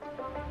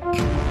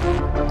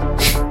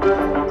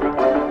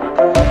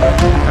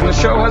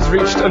show has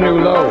reached a new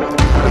low.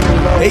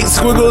 8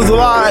 Squiggles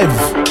alive.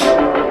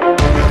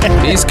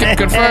 He's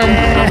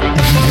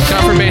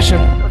confirmation.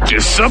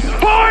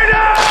 Disappointed!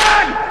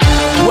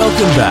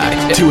 Welcome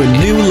back to A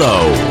New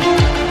Low.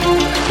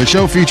 The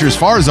show features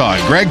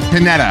Farzad, Greg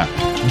Panetta,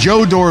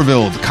 Joe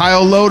Dorville,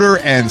 Kyle Loader,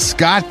 and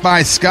Scott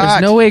by Scott.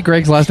 There's no way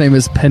Greg's last name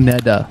is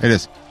Pineda. It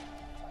is.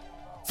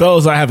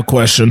 Fellas, I have a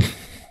question.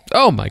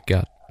 Oh my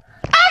God.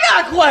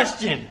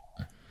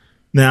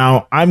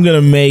 Now, I'm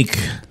going to make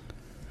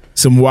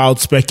some wild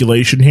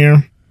speculation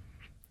here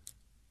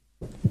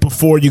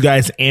before you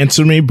guys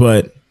answer me,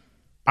 but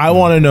I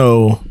want to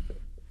know,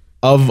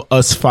 of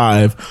us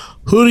 5,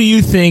 who do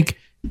you think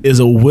is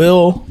a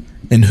Will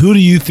and who do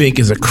you think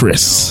is a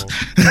Chris?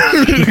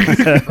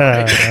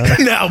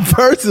 Now,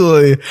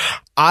 personally,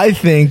 I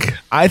think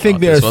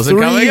there are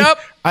three.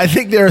 I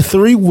think there are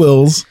 3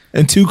 Wills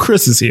and 2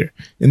 Chris's here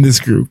in this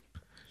group.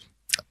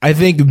 I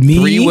think me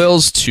 3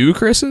 Wills, 2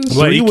 Chris's?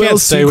 Well, you can't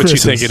Wills, say 2 what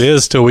Chris's. you think it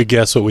is till we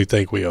guess what we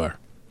think we are.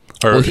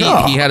 Or,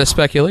 Well, he had a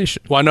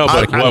speculation. well, I know,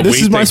 but what this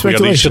we is my think we are. You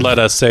speculation. should let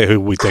us say who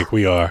we think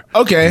we are.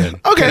 Okay. And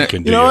then Okay. can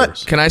You do know what?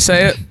 yours. Can I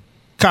say it?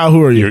 Kyle,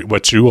 who are you?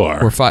 What you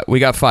are. We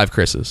got 5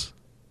 Chris's.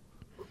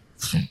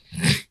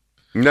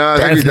 No, I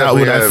think That's we not definitely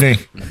what I have.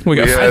 think. We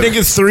got Yeah. five. I think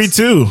it's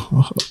 3-2.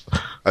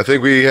 I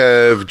think we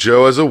have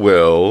Joe as a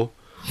Will.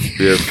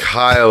 We have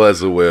Kyle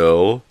as a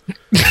Will.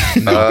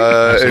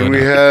 And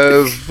we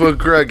have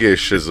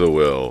Gregish as a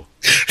Will.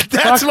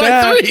 That's Fuck my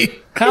that. 3.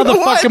 How the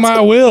fuck am I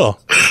a Will?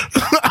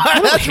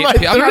 That's my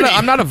 3.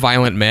 I'm not a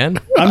violent man.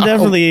 I'm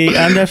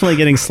definitely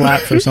getting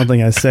slapped for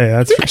something I say.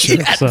 That's for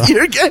sure. So.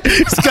 You're getting,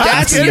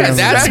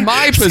 That's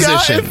my Scott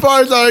position. and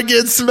Farzad are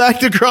getting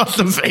smacked across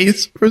the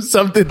face for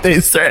something they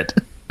said.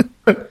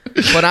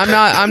 But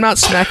I'm not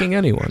smacking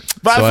anyone.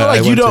 But So I feel like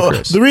you went to don't.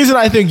 Chris. The reason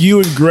I think you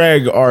and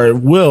Greg are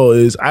Will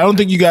is I don't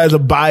think you guys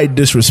abide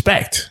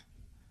disrespect.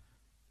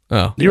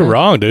 Oh, You're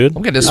wrong, dude.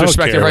 I'm getting I don't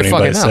disrespected care right what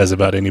anybody fucking now. says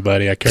about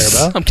anybody I care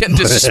about. I'm getting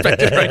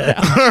disrespected right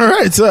now. All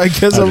right, so I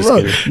guess I'm just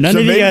wrong. kidding. None So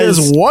of you maybe guys-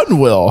 there's one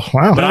Will.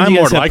 Wow. But None of I'm you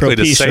more guys have likely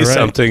to Propecia, say right?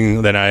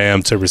 something than I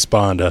am to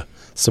respond to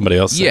somebody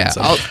else saying Yeah,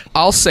 something.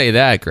 I'll say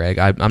that, Greg.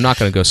 I'm not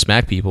going to go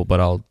smack people, but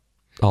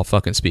I'll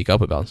fucking speak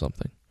up about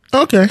something.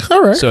 Okay,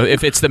 all right. So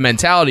if it's the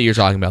mentality you're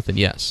talking about, then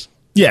yes.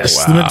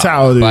 Yes, the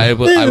mentality.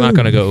 But I'm not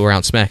going to go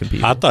around smacking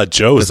people I thought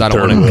Joe was because the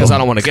third I Will.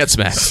 don't want to get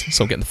smacked.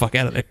 So I'm getting the fuck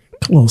out of there.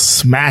 Well,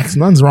 smacks.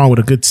 Nothing's wrong with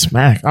a good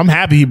smack. I'm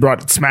happy he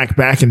brought smack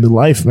back into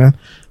life, man.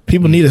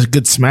 People need a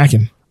good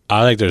smacking.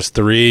 I think there's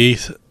 3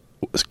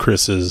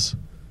 Chris's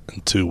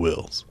and 2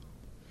 Wills.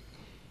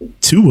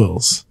 2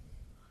 Wills.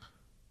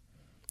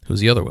 Who's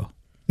the other Will?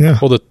 Yeah.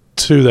 Well, the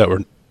 2 that were...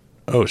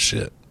 Oh,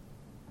 shit.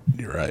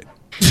 You're right.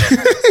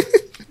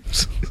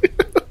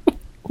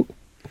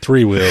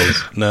 3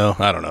 Wills. No,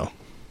 I don't know.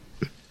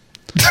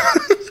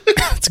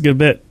 That's a good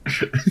bit.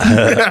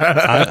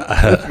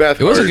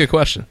 It was a good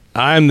question.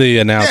 I'm the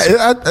announcer.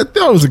 I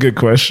thought it was a good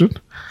question.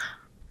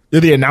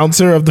 You're the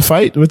announcer of the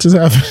fight? What just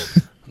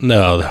happened?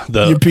 No,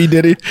 You P.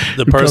 Diddy?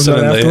 the who comes person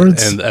out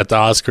afterwards? at the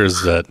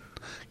Oscars that...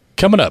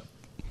 Coming up.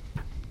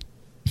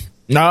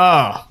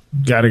 No.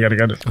 Got it.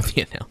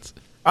 The announcer.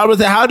 I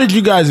was how did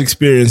you guys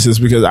experience this?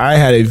 Because I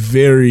had a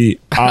very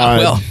odd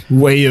Well.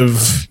 way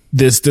of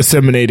this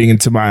disseminating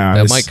into my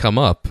eyes. That might come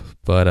up,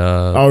 but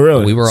Oh,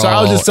 really? We were so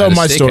all I'll just tell at a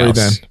my story steakhouse.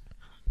 then.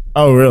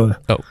 Oh, really?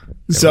 Oh,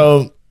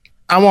 So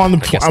I'm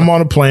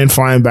on a plane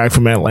flying back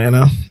from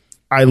Atlanta.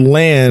 I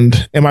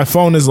land and my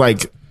phone is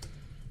like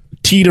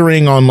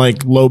teetering on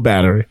like low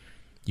battery.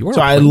 you were.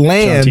 So I John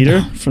land.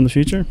 Teeter from the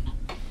future.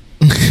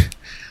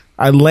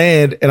 I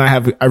land and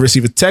I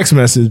receive a text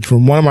message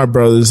from one of my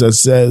brothers that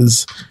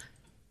says,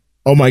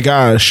 "Oh my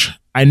gosh,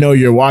 I know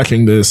you're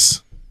watching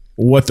this.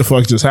 What the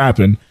fuck just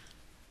happened?"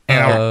 And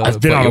I've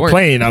been but on you a weren't.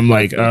 plane. I'm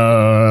like,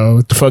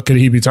 what the fuck could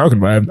he be talking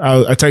about?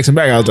 I text him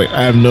back. I was like,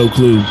 I have no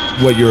clue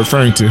what you're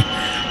referring to,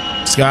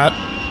 Scott.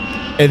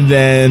 And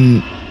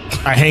then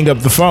I hang up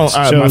the phone.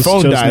 My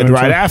phone Joe's died no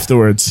right joke.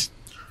 afterwards.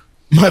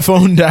 My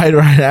phone died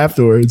right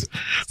afterwards.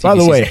 By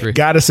the TV way, season 3.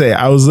 gotta say,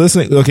 I was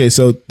listening. Okay,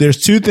 so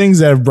there's 2 things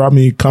that have brought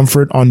me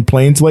comfort on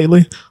planes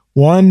lately.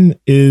 One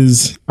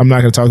is I'm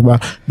not going to talk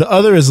about. The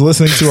other is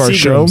listening to our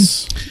show,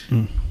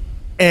 Seagrams.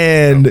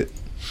 and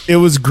it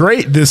was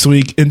great this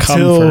week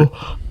until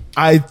Comfort.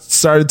 I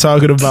started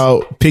talking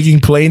about picking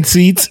plane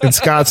seats, and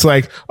Scott's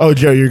like, "Oh,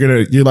 Joe, you're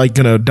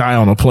gonna die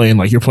on a plane.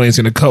 Like your plane's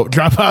gonna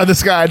drop out of the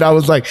sky." And I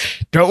was like,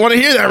 "Don't want to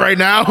hear that right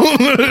now."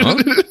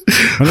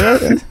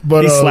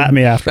 But He slapped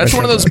me after. That's I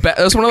one of said those.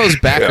 That's one of those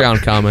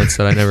background comments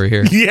that I never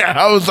hear. Yeah,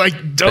 I was like,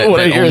 that "Don't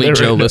want to that hear only that."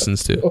 Joe right now.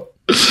 listens to.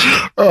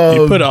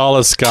 You put all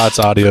of Scott's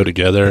audio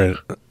together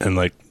and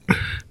like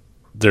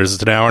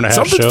there's an hour and a half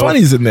Something show.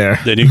 funny's in there.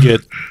 Then you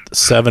get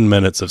 7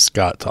 minutes of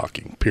Scott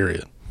talking,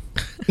 period.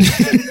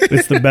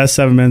 it's the best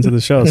 7 minutes of the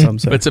show. Some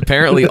say. But it's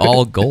apparently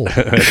all gold.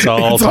 It's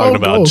all It's talking all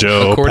about gold.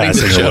 Joe According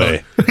to passing Joe.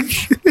 away.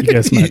 You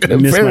guys miss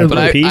my But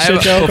I Propecia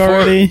have- joke before-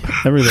 already.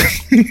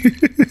 Everything.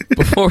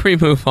 Before we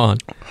move on,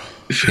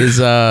 is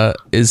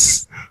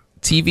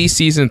TV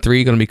season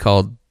 3 going to be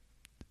called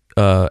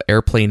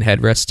Airplane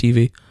Headrest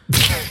TV?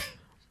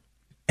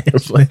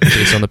 Airplane.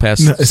 Based on the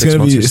past No, it's 6 gonna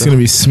months be or it's so. gonna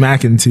be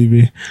smacking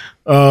TV,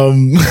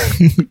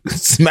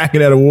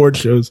 smacking at award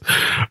shows.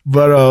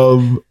 But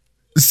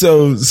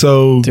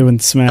so Doing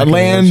smack. I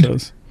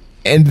land,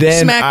 and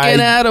then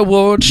Smacking at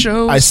award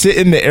shows. I sit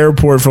in the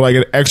airport for like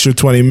an extra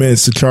 20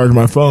 minutes to charge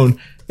my phone.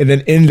 And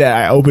then in that,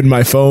 I open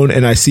my phone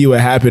and I see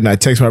what happened. I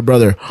text my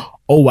brother,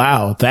 oh,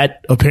 wow,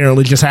 that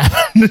apparently just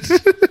happened.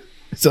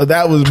 So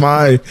that was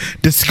my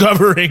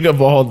discovering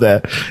of all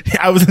that.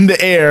 I was in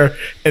the air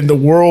and the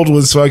world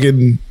was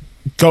fucking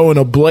going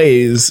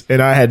ablaze.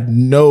 And I had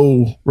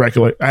no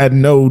I had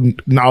no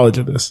knowledge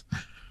of this.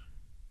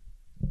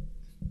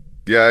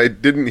 Yeah, I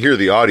didn't hear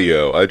the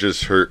audio. I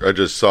just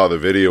saw the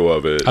video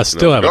of it. I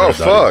still and haven't I'm heard like,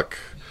 the oh, audio. fuck.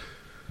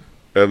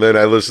 And then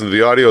I listened to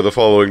the audio the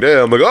following day.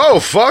 I'm like, oh,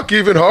 fuck,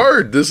 even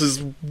hard. This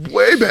is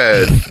way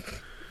bad.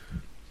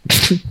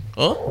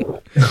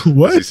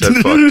 What? He said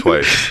fuck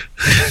twice.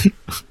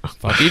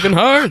 Fuck even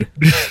hard.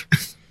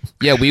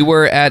 Yeah, we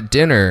were at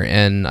dinner,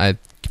 and I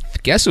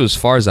guess it was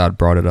Farzad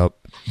brought it up,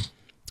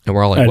 and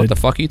we're all like, "What the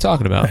fuck are you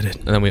talking about?" And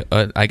then we,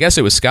 I guess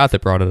it was Scott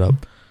that brought it up,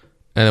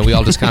 and then we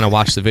all just kind of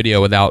watched the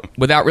video without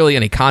really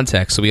any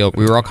context. So we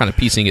were all kind of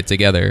piecing it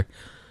together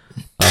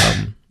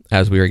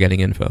as we were getting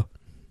info.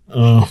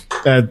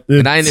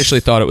 And I initially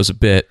thought it was a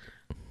bit.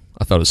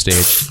 I thought it was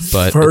staged,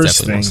 but it First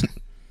definitely thing, wasn't.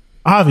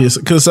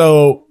 obviously, because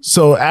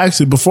so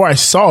actually, before I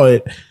saw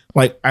it,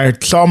 like I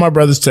saw my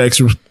brother's text,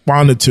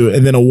 responded to it,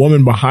 and then a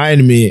woman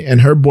behind me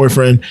and her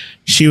boyfriend,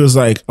 she was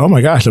like, "Oh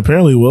my gosh,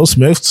 apparently Will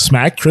Smith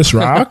smacked Chris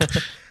Rock,"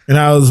 and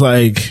I was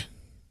like,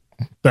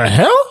 "The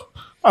hell."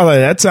 I was like,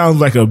 that sounds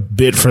like a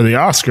bit for the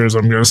Oscars,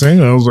 I'm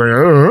guessing. I was like,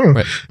 oh.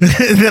 Right.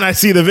 And then I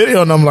see the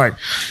video and I'm like,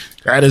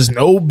 that is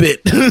no bit.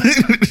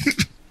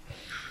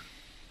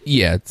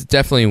 Yeah, it's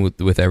definitely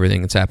with everything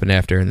that's happened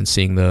after, and then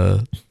seeing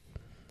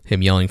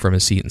him yelling from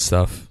his seat and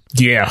stuff.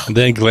 Yeah. And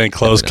then Glenn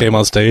Close came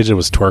on stage and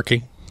was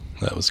twerking.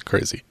 That was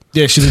crazy.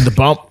 Yeah, she did the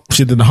bump.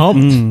 She did the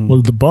hump. Was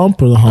it the bump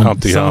or the hump?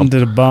 Humpty Someone hump.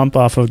 did a bump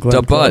off of Glenn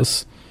The butt.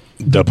 Close.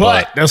 The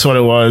butt. That's what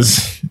it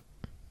was.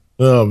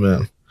 Oh,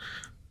 man.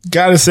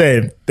 Gotta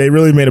say, they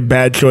really made a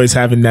bad choice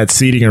having that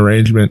seating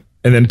arrangement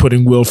and then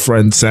putting Will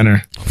Friend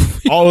center.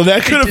 All of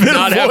that could have Did been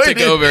not avoided. have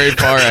to go very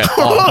far at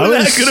All all. of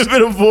that could have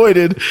been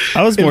avoided.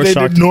 I was if more they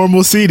shocked. did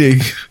normal seating.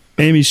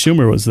 Amy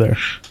Schumer was there.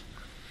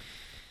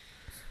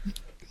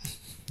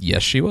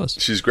 Yes, she was.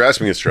 She's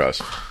grasping at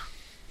straws.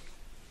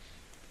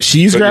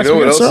 She's But you grasping know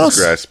what at else straws?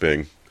 is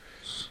grasping?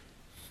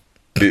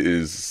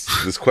 Is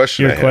this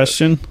question Your I have.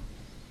 question?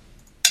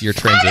 Your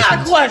transition.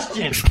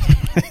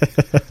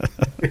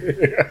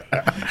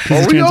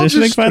 Are we all transitioning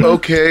just finally?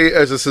 okay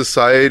as a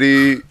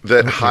society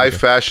that high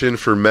fashion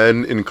for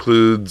men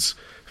includes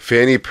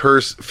fanny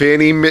packs,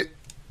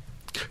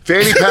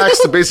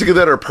 basically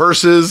that are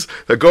purses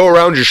that go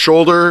around your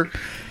shoulder?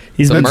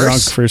 He's The been Merce?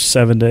 drunk for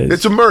 7 days.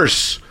 It's a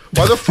merce.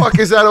 Why the fuck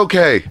is that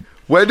okay?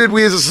 When did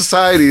we as a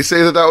society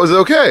say that was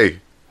okay?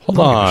 Hold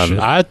on.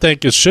 I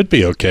think it should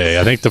be okay.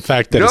 I think the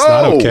fact that it's No.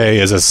 not okay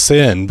is a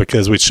sin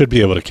because we should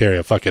be able to carry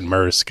a fucking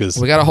merce. Because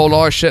We gotta hold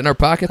all our shit in our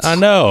pockets. I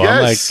know. I'm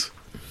like, Yes.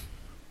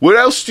 What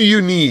else do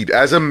you need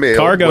as a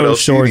male? What Cargo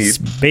else do you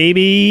shorts, need?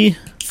 baby.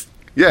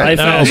 Yeah, I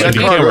no, fashion. but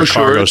you can't wear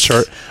cargo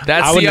short.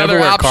 That's I would the never other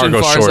wear option,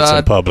 cargo shorts in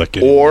Farzad. public.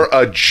 or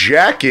a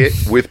jacket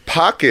with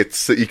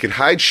pockets that you can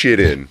hide shit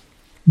in.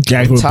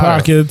 Jacket with Tyler.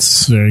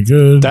 pockets. Very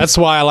good. That's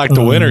why I like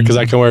the winter because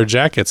I can wear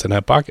jackets and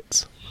have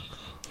pockets.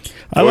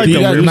 I like do you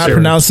the guys not winter.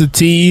 pronounce the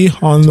T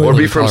on the... Or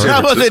be from San How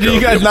about that? Do Francisco.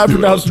 you guys not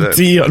pronounce the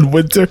T on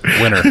winter?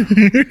 Winter.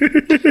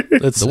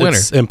 It's winter.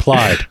 It's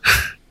implied.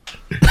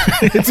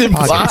 It's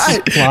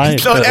implied. Implied.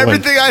 So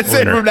everything I say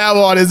Winter. from now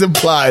on is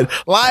implied.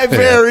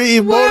 Library,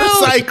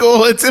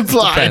 motorcycle, it's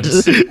implied.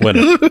 Depends.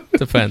 Winter.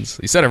 Depends.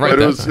 You said it right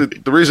But there.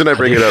 the reason I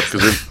bring it up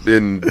because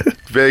in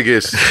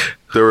Vegas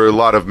there were a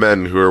lot of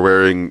men who are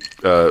wearing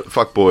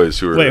fuckboys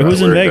who are Wait,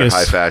 who's in wearing their Vegas?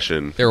 high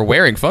fashion. They were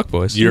wearing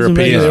fuckboys.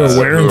 European. They were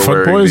wearing who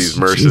are fuckboys? these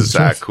merces. Jesus That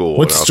Christ. cool.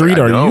 What And I was street like,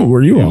 I are know, you?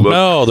 Were you on? look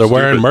No, they're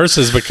wearing stupid.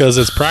 merces because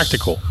it's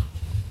practical.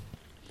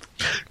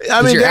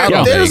 I mean, you're out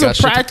all day. there's You a got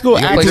shit to- practical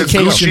you got places to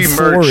go. application Gucci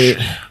for merch. it.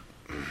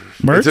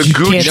 Merch? It's a You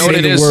Gucci can't know what say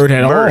it the is? word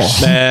at Merch.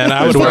 all. Man,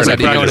 I would wear Farzad, an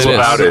you know what it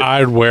Adidas. is?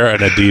 I'd wear an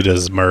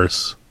Adidas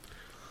merce.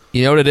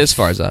 You know what it is,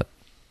 Farzad?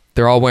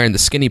 They're all wearing the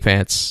skinny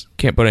pants.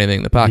 Can't put anything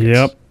in the pockets.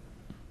 Yep.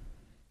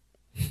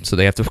 So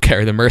they have to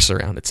carry the merce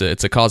around. It's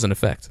a cause and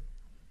effect.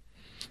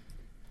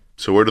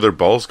 So where do their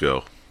balls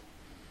go?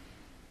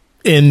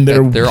 In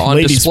their They're on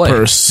ladies' display.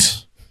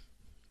 purse.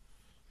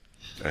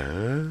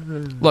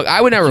 Look,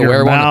 I would never Your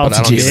wear one, mouth, but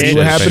I don't Did give a you shit. See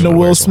what if happened to anyone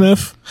Will wears one.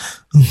 Smith?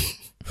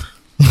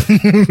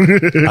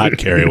 I'd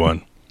carry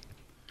one.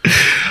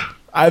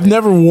 I've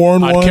never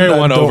worn one. I'd carry I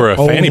one don't over a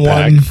own fanny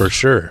one. pack for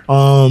sure.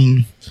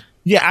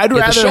 Yeah, I'd the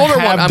rather shoulder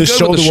have one, I'm the good with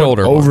shoulder, the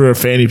shoulder one one. over a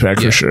fanny pack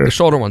Yeah, for sure. the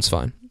shoulder one's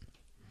fine.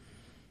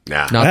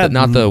 Nah.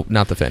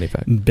 Not the fanny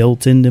pack.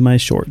 Built into my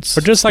shorts.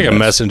 Or just like a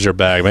messenger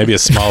bag. Maybe a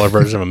smaller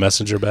version of a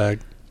messenger bag.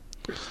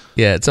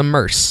 Yeah, it's a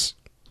merce.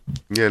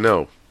 Yeah,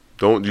 no.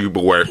 Don't you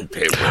wear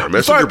a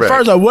messenger Far, bag.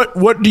 Farza,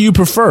 what do you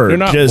prefer? You're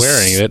not Just-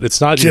 wearing it.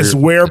 It's not just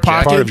your, wear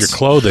part of your pockets?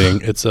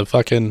 clothing. It's a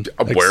fucking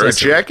Wear a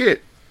accessory.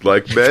 jacket.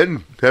 like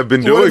men have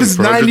been What doing if it's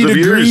for 90 hundreds of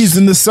degrees years.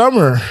 in the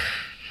summer?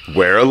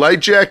 Wear a light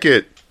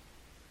jacket.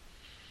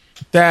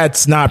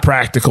 That's not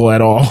practical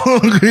at all.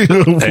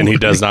 And he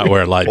does not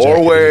wear a light jacket.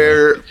 Or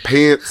wear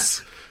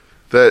pants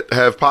that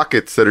have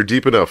pockets that are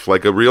deep enough,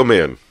 like a real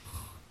man.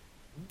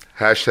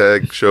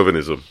 Hashtag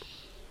chauvinism.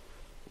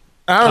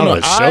 I don't know.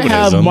 I have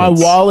chauvinism, my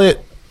it's-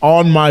 wallet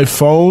on my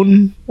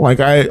phone. Like,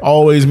 I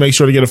always make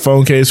sure to get a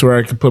phone case where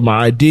I can put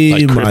my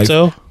ID, Like my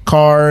crypto?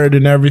 card,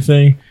 and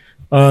everything.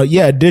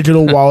 Yeah,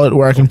 digital wallet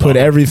where I can put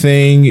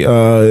everything.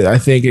 I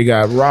think it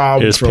got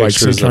robbed Here's for like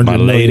pictures $600 of my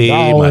lady,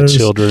 million. my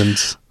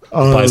children's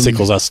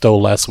bicycles I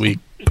stole last week.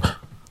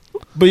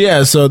 But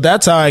yeah, so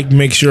that's how I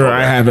make sure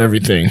I have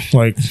everything.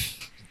 Like,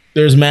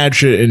 there's mad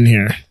shit in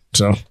here.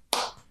 So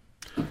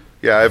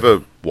Yeah, I have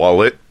a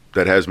wallet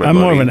that has my I'm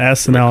money, more of an my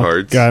SNL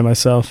cards. guy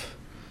myself.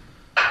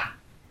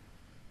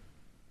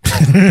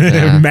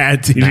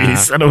 mad TV, Nah.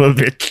 son of a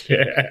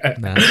bitch.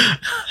 Nah.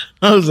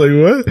 I was like,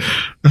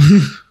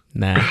 what?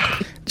 Nah.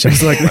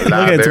 Just like, look,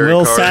 it's Barry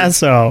Will card.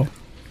 Sasso.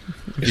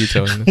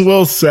 Vetoing this.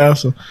 Will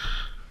Sasso.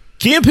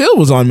 Key and Peele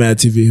was on Mad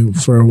TV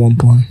for one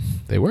point.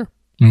 They were.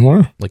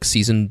 What? Like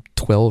season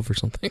 12 or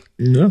something.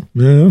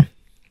 Yeah.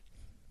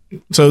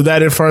 So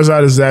that, as far as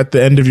that, is that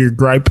the end of your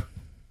gripe?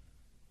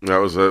 That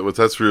was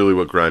that's really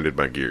what grinded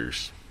my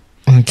gears.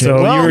 Okay.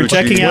 So Well, you were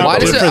checking out. Why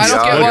does it? I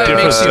don't get why it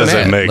makes you does it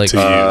mad. make Like, to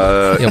you?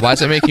 yeah, why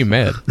does it make you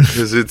mad?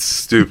 Because it's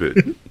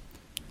stupid.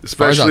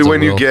 Especially Farzad's a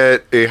when you will.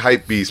 get a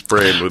hype beast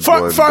brand with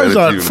one. then it's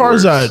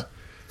even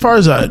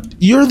Farzad,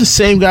 you're the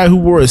same guy who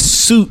wore a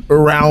suit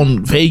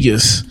around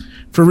Vegas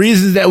for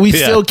reasons that we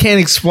Yeah. still can't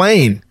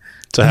explain.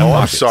 To have I'm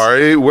pockets.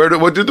 sorry.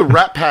 What did the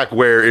Rat Pack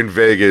wear in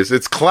Vegas?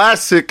 It's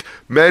classic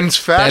men's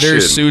fashion.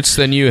 Better suits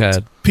than you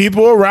had.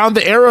 People around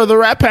the era of the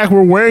Rat Pack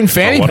were wearing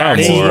fanny what I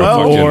packs as wore, well.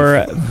 fucking-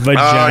 Or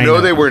vagina. No,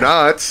 they were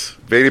not.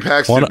 Fanny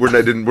packs One- were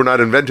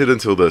not invented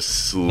until the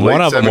late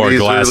One of them wore 70s,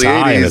 glass early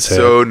eye in 80s. his head.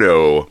 So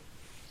no.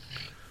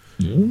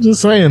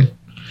 Just saying.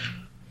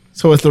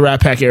 So it's the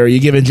Rat Pack era.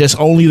 You giving just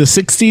only the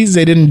 60s?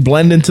 They didn't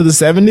blend into the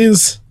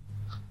 70s?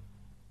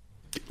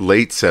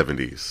 Late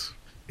 70s,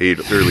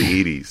 early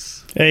 80s.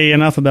 Hey,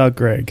 enough about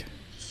Greg.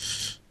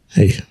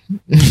 Hey.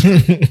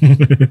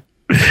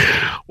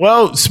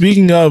 Well,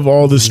 speaking of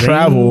all this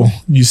travel,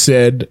 you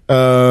said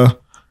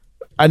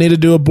I need to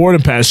do a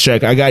boarding pass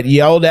check. I got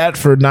yelled at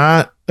for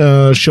not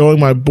showing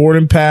my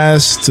boarding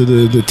pass to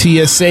the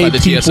TSA By the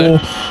people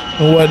TSA.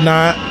 and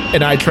whatnot.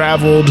 And I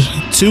traveled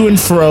to and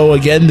fro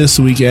again this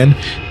weekend,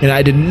 and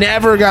I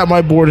never got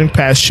my boarding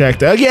pass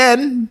checked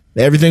again.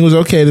 Everything was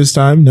okay this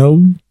time.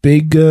 No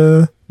big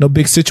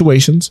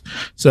situations.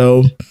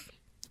 So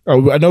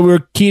I know we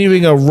were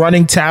keeping a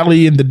running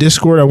tally in the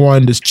Discord. I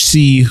wanted to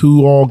see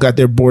who all got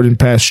their boarding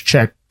pass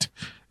checked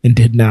and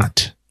did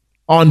not.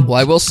 On Well,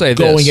 I will say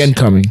going this. and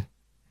coming.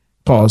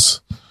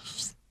 Pause.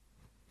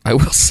 I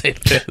will say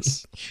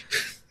this.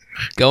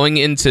 Going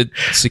into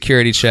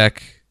security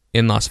check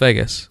in Las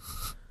Vegas,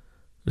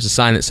 there's a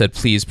sign that said,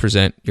 please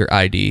present your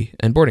ID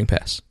and boarding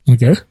pass.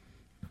 Okay.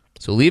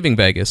 So leaving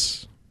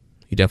Vegas,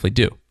 you definitely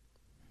do.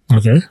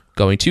 Okay.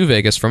 Going to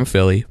Vegas from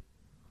Philly,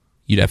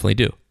 you definitely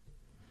do.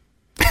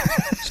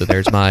 So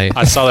there's my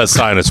I saw that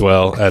sign as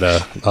well at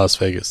Las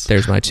Vegas.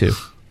 there's my two.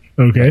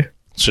 Okay.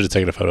 Should have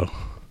taken a photo.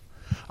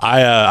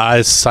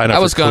 I signed up.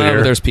 I was for gone Clear.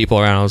 over. There's people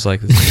around. I was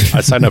like,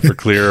 I signed up for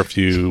Clear a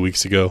few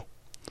weeks ago,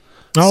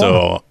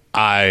 so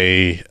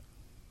I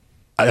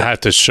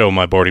have to show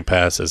my boarding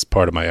pass as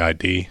part of my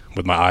ID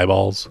with my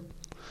eyeballs.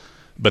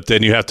 But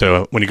then you have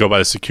to, when you go by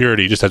the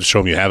security, you just have to show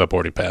them you have a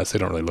boarding pass. They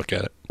don't really look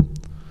at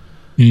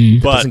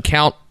it. But doesn't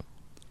count.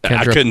 I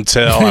Kendra. couldn't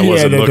tell. I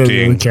wasn't that doesn't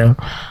looking. count.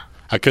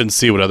 I couldn't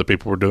see what other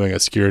people were doing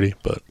at security.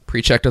 But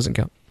Pre-check doesn't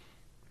count.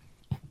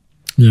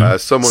 Yeah.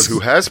 As someone who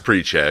has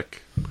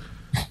pre-check,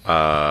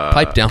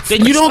 Pipe down.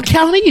 Then you don't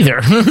count either.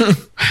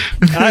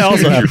 I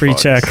also have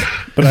pre-check,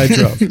 but I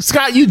drove.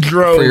 Scott, you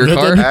drove. For your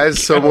car?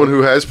 as someone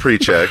who has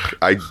pre-check,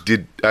 I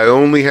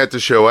only had to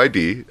show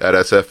ID at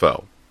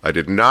SFO. I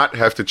did not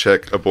have to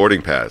check a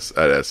boarding pass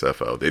at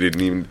SFO.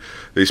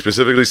 They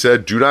specifically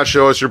said, do not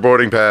show us your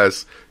boarding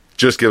pass,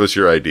 just give us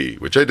your ID,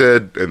 which I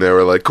did, and they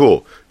were like,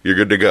 cool, you're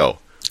good to go.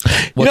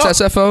 What's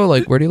know- SFO?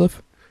 Like, where do you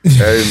live?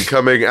 And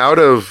coming out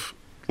of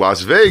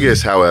Las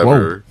Vegas,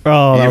 however,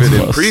 Oh, that was even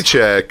in close.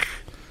 pre-check,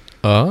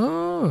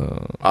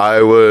 Oh.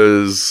 I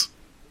was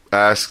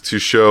asked to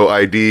show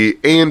ID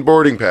and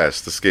boarding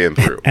pass to scan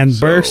through. And So-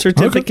 birth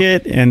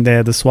certificate, and they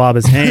had to swab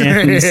his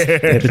hands, they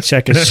had to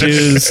check his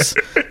shoes,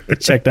 they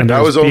checked under That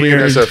his was only in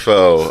beard.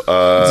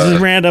 SFO. This is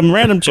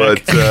random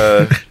check.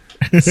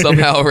 But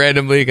Somehow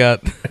randomly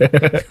got.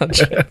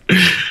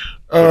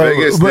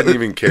 Vegas didn't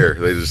even care.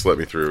 They just let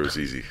me through. It was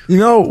easy. You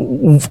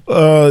know,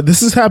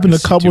 this has happened a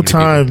couple too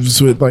many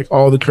times with like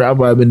all the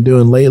travel I've been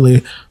doing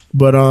lately.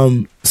 But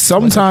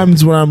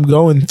sometimes when I'm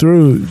going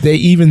through, they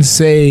even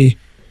say,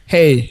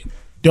 "Hey,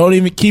 don't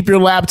even keep your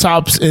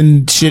laptops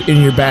and shit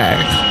in your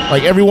bag."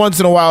 Like every once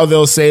in a while,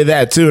 they'll say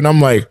that too, and I'm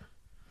like,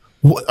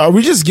 "Are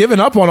we just giving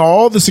up on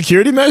all the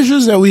security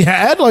measures that we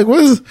had? Like,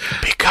 what is?"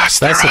 Because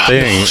that's the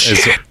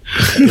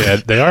thing. Yeah,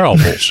 they are all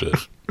bullshit.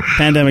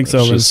 Pandemic's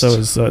over, just- so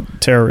is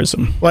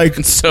terrorism. Like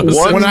So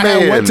when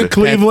I went to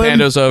Cleveland,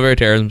 Pando's over,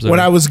 terrorism's over. when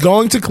I was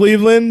going to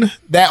Cleveland,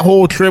 that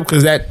whole trip,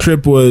 because that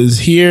trip was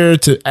here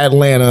to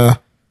Atlanta,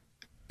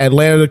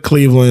 Atlanta to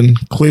Cleveland,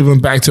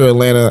 Cleveland back to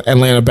Atlanta,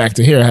 Atlanta back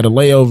to here. I had a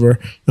layover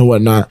and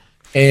whatnot.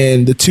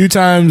 And the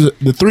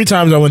 3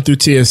 times I went through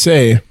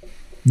TSA,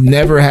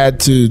 never had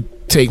to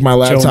take my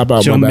laptop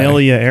out my bag.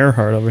 Jomelia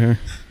Earhart over here.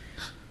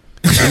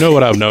 You know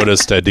what I've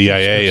noticed at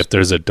DIA? If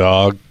there's a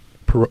dog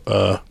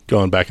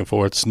going back and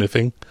forth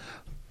sniffing,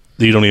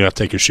 you don't even have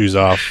to take your shoes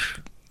off.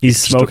 He's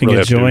Just don't smoking really a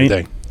have to do joint.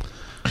 anything.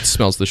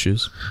 smells the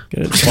shoes.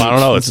 Get it? Well, I don't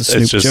know. It's a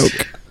It's Snoop just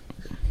joke.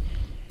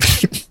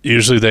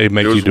 usually they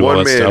make There you was do all one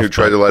that man stuff. who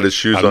tried to light his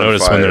shoes I've on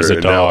noticed fire, when there's a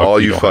and now dog, all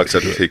you you don't fucks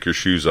have do to it. take your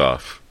shoes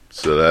off.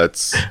 So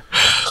that's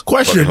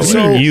Question. Fucking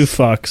So, You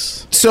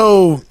fucks.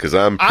 so because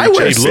I'm I wear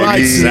pre-check,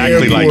 slides baby.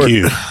 exactly like Airport.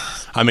 you.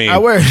 I mean, I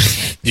wear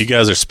you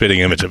guys are spitting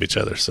image of each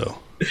other. So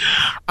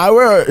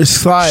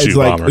slides Shoe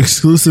like bomber.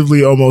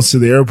 exclusively almost to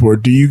the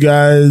airport. Do you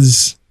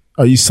guys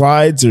are you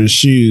slides or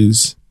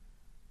shoes?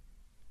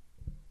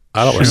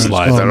 I don't wear Sure.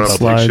 slides. I don't have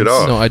to take shit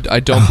off. No, I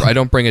don't. I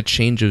don't bring a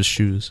change of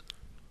shoes.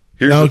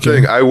 Here's Okay. the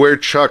thing: I wear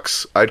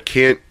Chucks. I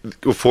can't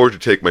afford to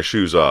take my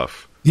shoes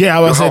off. Yeah,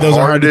 I You was know say how those are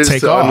hard hard it to is take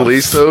to off.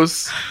 unleash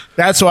those.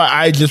 That's why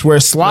I just wear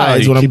slides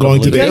No, you when I'm keep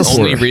going to them the loose. The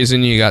only airport.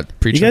 reason you got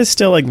pre You guys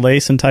still like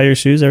lace and tie your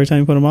shoes every time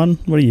you put them on?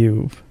 What are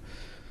you?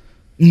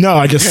 No,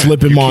 I just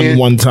slip him You on can't-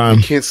 one time.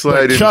 You can't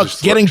slide in.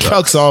 Chucks, getting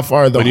Chucks off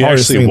are the When you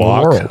hardest actually thing in the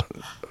walk world.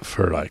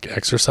 for like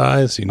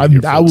exercise, you need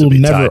your I foot to will be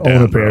never tied own down,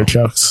 a pair bro. of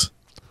Chucks.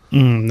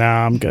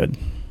 Nah, I'm good.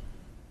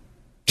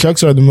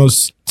 Chucks are the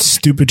most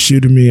stupid shoe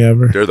to me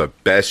ever. They're the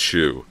best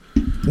shoe.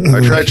 I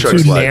tried Chuck Too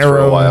slides for a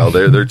narrow. while.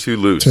 They're too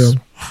loose.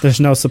 Terrible. There's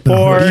no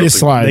support. Adidas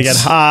slides. They get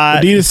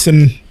hot. Adidas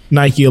and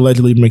Nike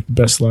allegedly make the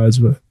best slides,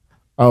 but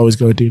I always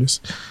go Adidas.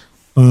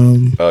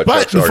 But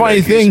Chucks the are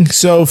funny Nikes. thing,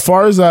 so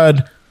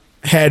Farzad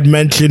had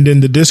mentioned in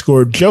the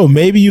Discord, Joe,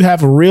 maybe you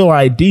have a real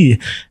ID.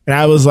 And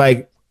I was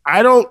like,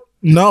 I don't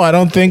know. I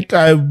don't think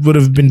I would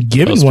have been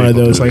given Most one of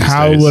people those. do Like, these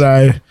how days. would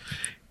I?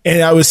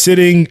 And I was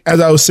sitting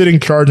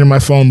charging my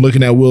phone,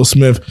 looking at Will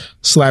Smith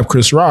slap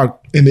Chris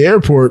Rock in the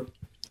airport.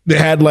 They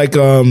had like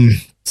a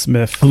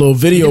Smith. little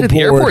video at the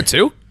board. airport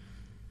too.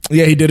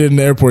 Yeah, he did it in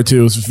the airport too.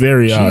 It was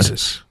very odd.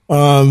 Jesus.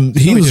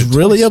 He was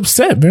really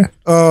upset, man.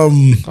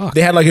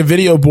 They had like a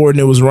video board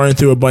and it was running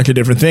through a bunch of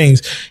different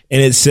things,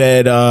 and it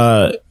said,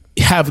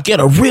 get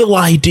a real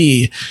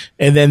ID.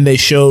 And then they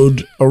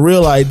showed a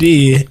real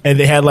ID, and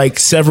they had like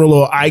several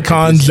little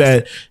icons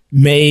that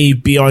may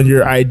be on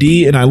your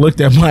ID. And I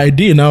looked at my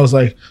ID and I was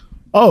like,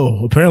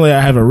 oh, apparently I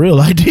have a real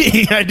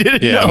ID. I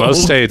didn't Yeah, know.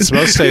 most states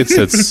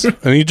it's.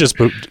 And you just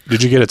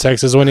did you get a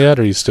Texas one yet,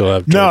 or you still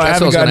have? No, Georgia? I That's what I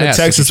haven't was gotten gonna a ask,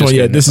 Texas if you one just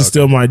yet. get This it. is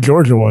still my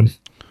Georgia one.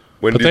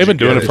 When But did they've you been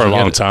doing get it for a Did you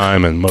long get it?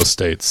 time in most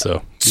states,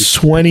 so you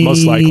 20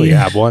 most likely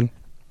have one.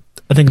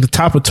 I think the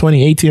top of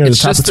 2018 or It's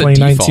the top just of the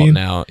default 2019.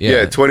 now.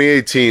 Yeah,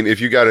 2018. If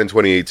you got it in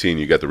 2018,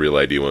 you got the real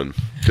ID one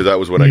because that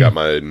was when I got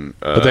mine.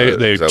 But they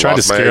 'cause I try to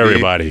lost my scare ID.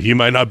 everybody. You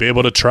might not be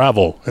able to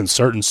travel in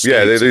certain states.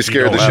 Yeah, they if you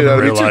scared don't the have shit a out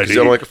of me real too because ID.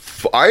 I'm like,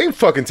 I ain't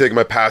fucking taking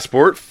my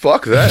passport.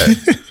 Fuck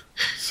that.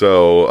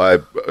 So I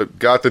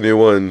got the new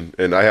one,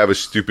 and I have a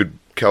stupid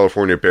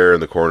California bear in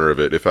the corner of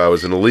it. If I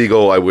was an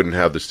illegal, I wouldn't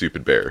have the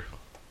stupid bear.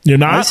 You're I,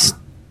 not? s-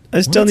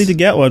 I still need to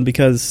get one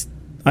because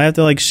I have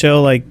to like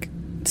show like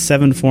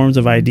 7 forms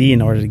of ID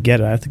in order to get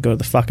it. I have to go to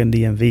the fucking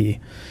DMV.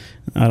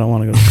 I don't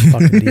want to go to the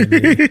fucking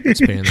DMV. It's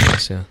pain in the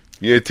ass, yeah.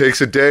 Yeah, it takes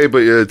a day, but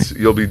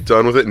you'll be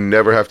done with it and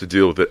never have to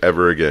deal with it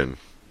ever again.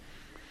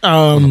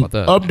 about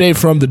that? Update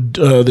from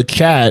the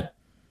chat.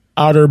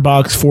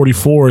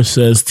 OtterBox44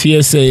 says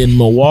TSA in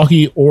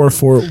Milwaukee or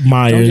Fort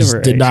Myers her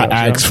did eggs not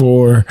out, ask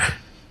for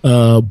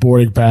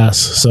boarding pass.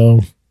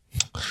 So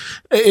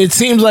it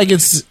seems like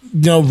it's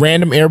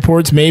random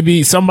airports.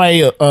 Maybe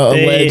somebody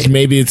alleged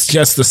maybe it's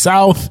just the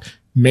South.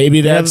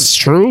 Maybe that's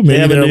true. Maybe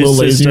have a they're a new little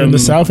lazier in the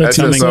system South at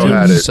SSO times.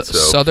 had it. S- So.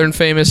 Southern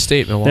famous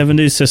state, They Milwaukee. have a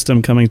new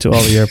system coming to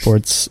all the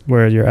airports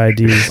where your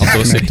ID is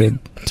Also connected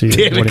to your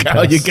Damn it, boarding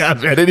Kyle, pass. you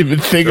got me. I didn't even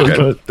think of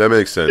Okay, it. that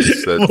makes sense.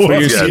 That, For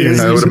your yeah, serious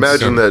I would reasons.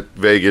 imagine that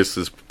Vegas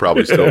is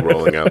probably still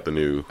rolling out the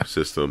new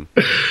system.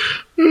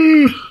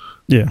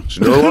 Yeah. It's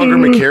no longer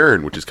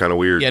McCarran, which is kind of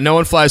weird. Yeah, no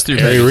one flies through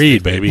Harry Vegas.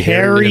 Reid, baby.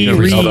 Harry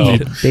Reid. Although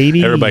Reid,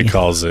 baby. everybody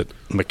calls it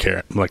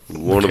McCarran. Like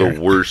One of the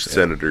worst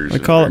senators. I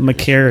in call it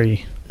America.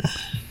 McCary.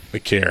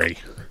 McCarry.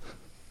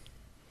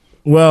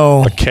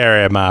 Well,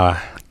 Carry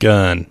my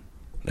gun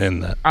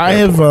in the. I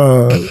have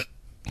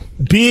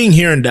being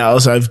here in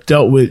Dallas, I've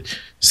dealt with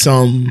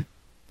some.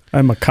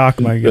 I'm a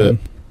cock my gun.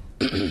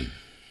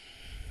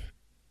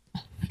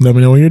 Let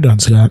me know when you're done,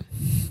 Scott.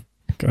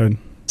 Good.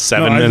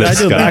 7 No, I minutes.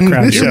 do a Scott.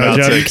 background You're show, about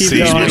Joe. to You keep exceed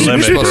your going. limit,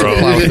 We're supposed to plow-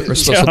 bro. we're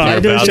supposed to Joe, I plow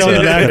do a about show in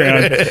the that.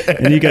 background,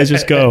 and you guys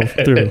just go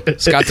through.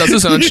 Scott does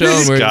his own show,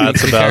 and we're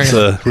Scott's we're about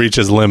carrying to reach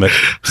his limit.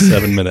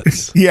 7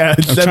 minutes. Yeah,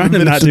 I'm trying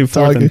to not do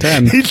 4th and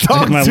 10. He I hit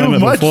talked my too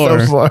limit much before.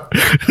 so far.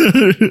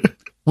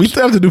 We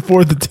still have to do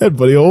 4th and 10,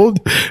 buddy. Hold,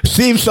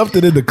 seems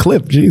something in the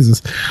clip.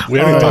 Jesus. We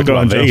haven't Oh, talked go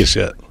about on, Joe. Vegas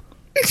yet.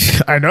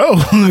 I know.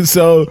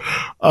 So,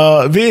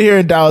 being here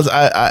in Dallas,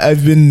 I've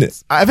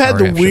had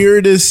the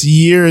weirdest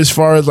year as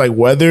far as like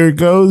weather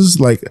goes.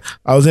 Like,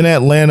 I was in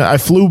Atlanta. I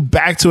flew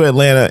back to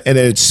Atlanta and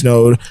it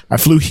snowed. I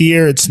flew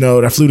here, it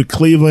snowed. I flew to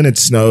Cleveland, it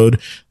snowed.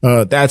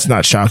 That's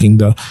not shocking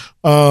though.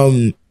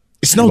 It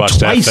snowed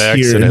twice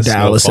here in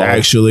Dallas,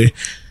 actually.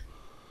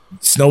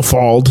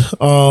 Snowfalled.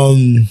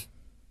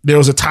 There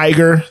was a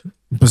tiger.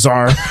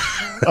 Bizarre.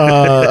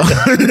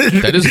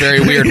 That is very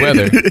weird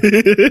weather.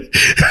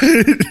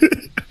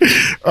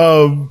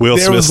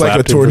 There was like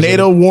a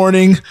tornado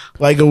warning,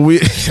 like a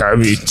week. I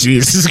mean,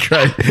 Jesus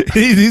Christ,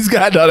 he's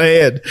gotten out of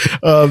hand.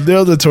 There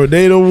was a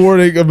tornado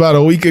warning about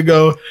a week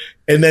ago,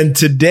 and then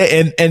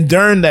today, and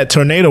during that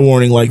tornado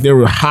warning, like there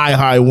were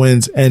high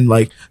winds, and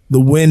like the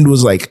wind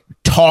was like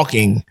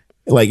talking.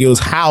 Like it was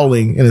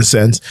howling in a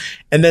sense.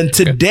 And then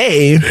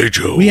today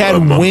we had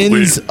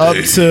winds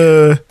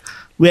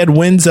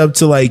up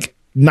to like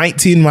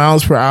 19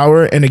 miles per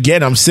hour. And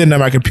again, I'm sitting at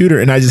my computer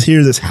and I just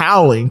hear this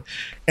howling.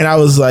 And I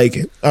was like,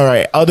 all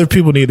right, other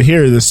people need to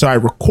hear this. So I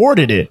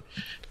recorded it.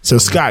 So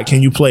Scott,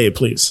 can you play it,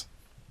 please?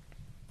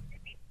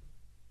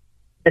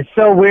 It's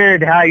so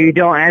weird how you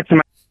don't answer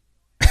my...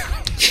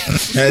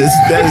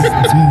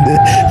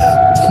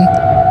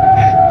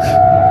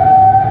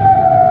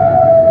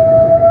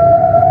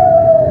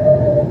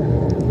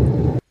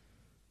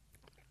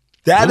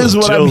 That is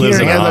what I'm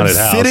hearing as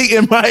I'm sitting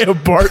in my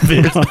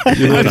apartment.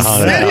 You live in a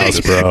haunted house,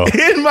 bro.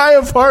 In my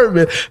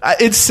apartment.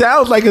 It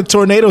sounds like a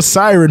tornado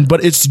siren,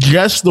 but it's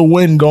just the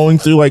wind going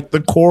through like the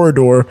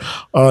corridor.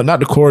 Not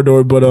the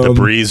corridor, but the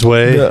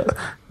breezeway.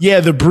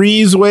 The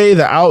breezeway,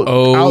 the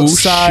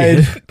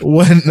outside,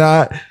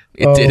 whatnot.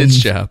 It did its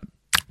job.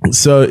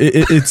 So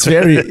it's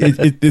very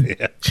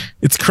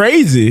it's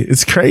crazy.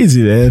 It's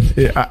crazy, man.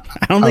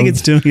 I don't think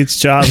it's doing its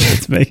job.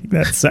 It's making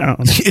that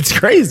sound. It's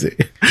crazy.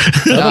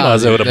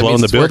 Otherwise, it would have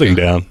blown the building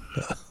down.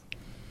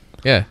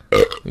 Yeah,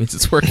 it means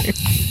it's working.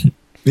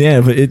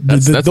 Yeah, but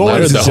the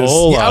noise is just.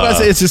 Whole, I was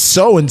gonna say it's just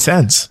so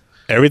intense.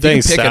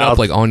 Everything's you can pick south, it up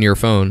like on your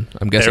phone.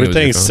 I'm guessing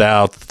everything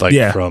south, like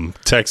Yeah. from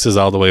Texas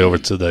all the way over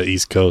to the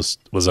East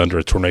Coast, was under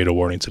a tornado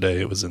warning today.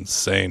 It was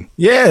insane.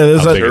 Yeah, there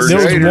How big was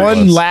it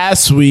one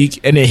last week,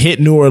 and it hit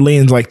New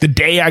Orleans. Like the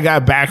day I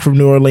got back from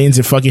New Orleans,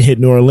 it fucking hit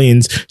New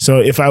Orleans. So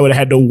if I would have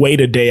had to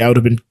wait a day, I would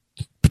have been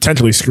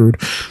potentially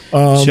screwed.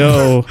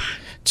 Joe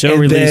and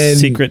released then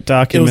secret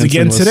documents. it was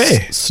again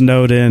today.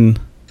 Snowed in.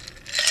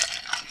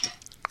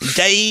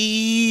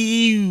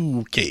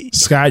 Okay.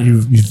 Scott,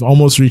 you've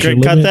almost reached your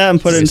Greg, cut limit. that and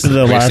put it into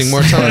the Wasting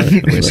last. more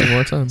time. Wasting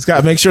more time.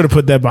 Scott, make sure to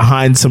put that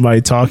behind somebody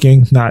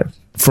talking, not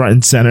front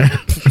and center.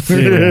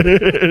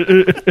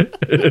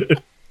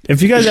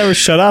 If you guys ever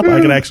shut up,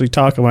 I could actually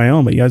talk on my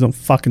own, but you guys don't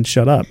fucking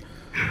shut up.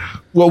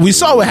 Well, we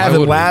saw what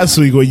happened last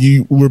week when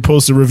you were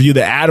supposed to review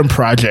the Adam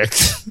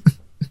Project.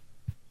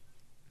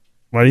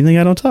 Why do you think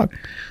I don't talk?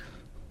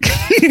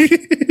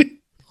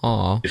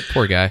 Aw,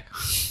 poor guy.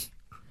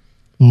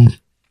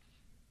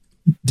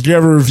 Did you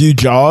ever review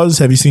Jaws?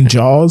 Have you seen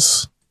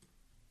Jaws?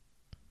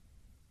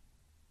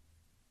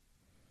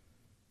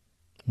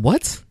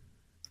 What?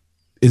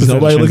 Is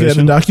nobody looking at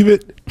the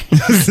document?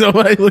 Is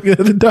nobody looking at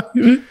the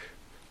document?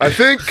 I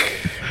think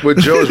what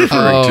Joe is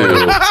referring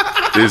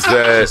to is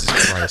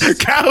that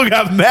Kyle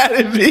got mad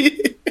at me.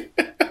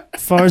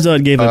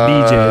 Farzad gave a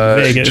BJ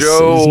in Vegas.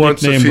 Joe His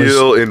wants to nickname was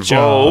feel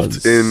involved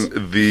Jaws.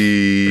 in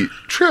the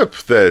trip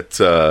that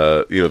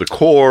the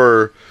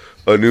core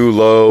A New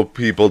Low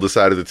people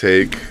decided to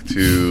take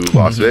to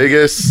Las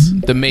Vegas.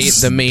 The main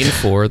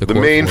four. The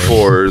main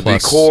four, the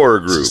core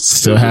group.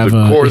 Still the have core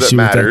an that issue with that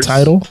matters.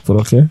 title, but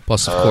okay.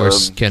 Plus, of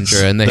course,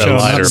 Kendra, and they the showed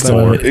lighter up.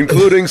 four.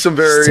 Including some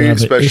Still very have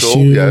an special, issue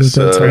yes, with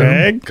that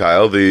title.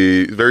 Kyle,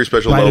 the very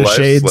special Lighter lowlifes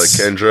shades. like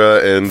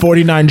Kendra and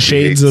 49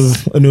 Shades of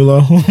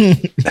Anulo.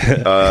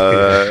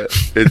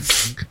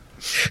 it's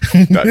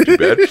not too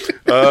bad.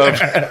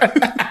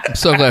 I'm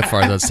so glad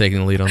Farzad's taking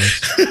the lead on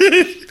this.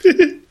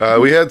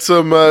 We had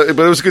some, but it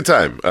was a good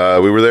time.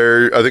 We were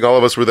there. I think all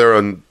of us were there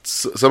on.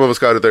 Some of us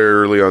got there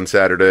early on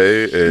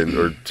Saturday,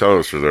 or some of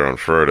us were there on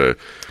Friday.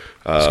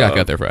 Scott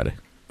got there Friday.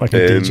 Fucking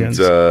And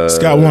degens.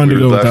 Scott wanted to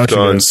we go left without you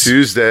on guys.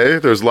 Tuesday.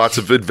 There was lots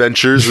of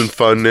adventures and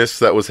funness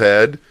that was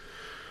had.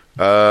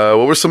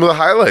 What were some of the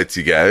highlights,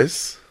 you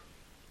guys?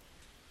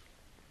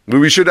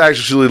 We should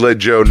actually let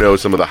Joe know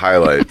some of the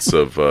highlights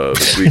of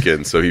this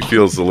weekend, so he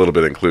feels a little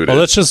bit included. Well,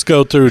 let's just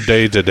go through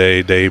day to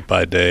day, day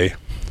by day.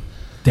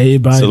 Day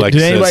by So, like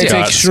Did I said, anybody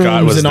take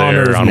Scott shrooms was in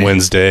honor there of on me?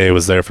 Wednesday.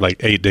 Was there for like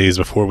 8 days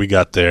before we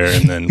got there,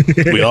 and then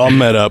we all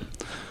met up.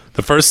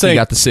 The first He thing,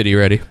 got the city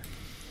ready.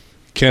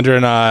 Kendra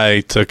and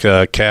I took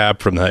a cab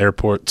from the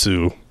airport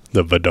to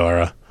the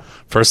Vidara.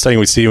 First thing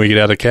we see when we get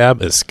out of the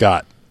cab is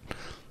Scott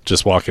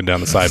just walking down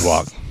the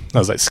sidewalk. I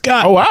was like,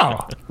 Scott. Oh,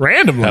 wow.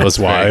 Randomly. That was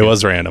why. It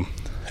was random.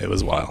 It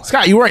was wild.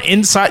 Scott, you weren't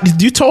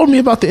inside. You told me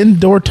about the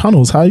indoor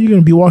tunnels. How are you going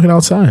to be walking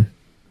outside?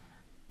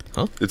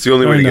 it's the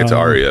only way to get to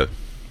Aria.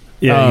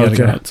 Yeah, Oh, you gotta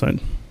go okay. outside.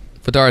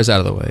 Fedara's out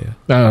of the way.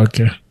 Oh,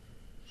 okay.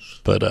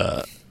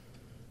 But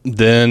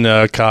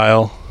then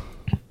Kyle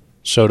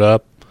showed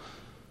up.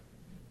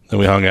 Then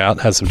we hung out,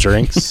 had some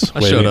drinks.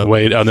 showed up.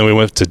 And then we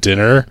went to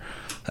dinner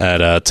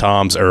at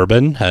Tom's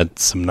Urban. Had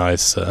some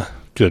nice,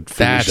 good food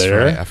That's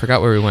there. right. I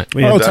forgot where we went.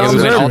 We had Tom's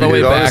we went all the Urban. way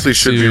It back honestly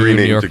should to be New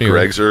renamed York, to New York.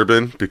 Greg's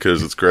Urban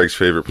because it's Greg's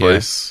favorite Yeah.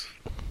 place.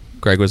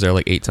 Greg was there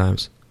like 8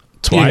 times. Yeah,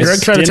 Twice.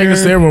 Greg tried to take Dinner.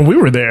 us there when we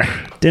were there.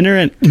 Dinner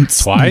and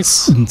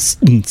Twice?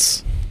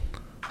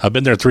 I've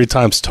been there 3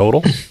 times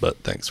total, but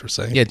thanks for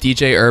saying. Yeah,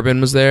 DJ Urban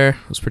was there. It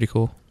was pretty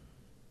cool.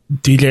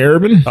 DJ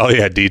Urban. Oh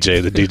yeah,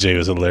 DJ. The DJ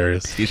was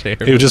hilarious. DJ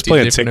Urban He was just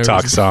playing DJ for no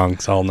TikTok reason.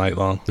 songs all night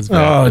long. It was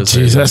bad. Oh, It was jeez,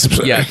 very that's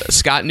bad. Yeah,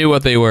 Scott knew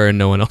what they were and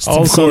no one else did.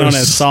 Also known course.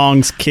 as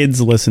songs kids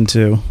listen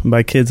to.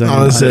 By kids, I mean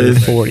Honestly. under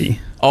 40.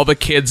 All the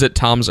kids at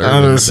Tom's Urban,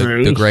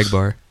 Honestly. the Greg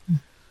bar.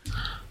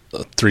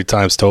 3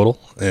 times total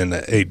in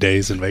 8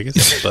 days in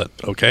Vegas, but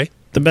okay.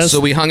 The best. So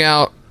we hung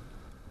out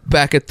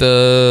back at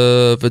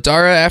the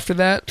Vidara after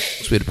that.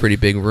 So we had a pretty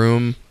big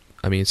room.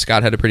 I mean,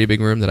 Scott had a pretty big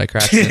room that I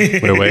crashed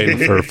in. We were waiting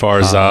for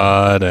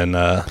Farzad and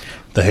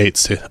the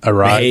Hates to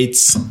arrive.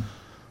 Hates.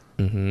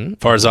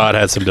 Farzad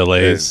had some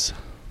delays.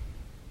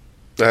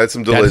 I had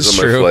some That delays is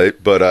on my true.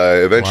 flight, but I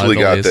eventually A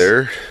lot got of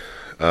there.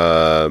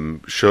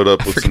 Showed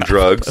up with some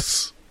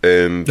drugs,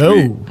 and we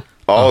No.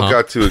 all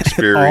got to all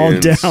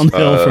experience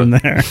downhill from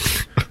there.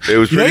 It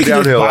was You know pretty you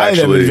can just downhill, buy them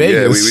in actually.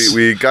 Yeah, Vegas.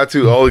 we got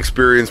to all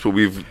experience what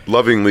we've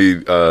lovingly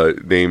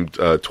named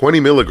 20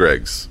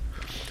 milligregs.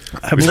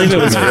 I believe it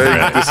was.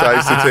 Greg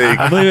decides to take.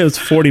 I believe it was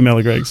 40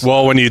 milligrams.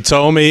 Well, when you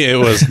told me it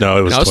was No,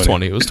 it was 20.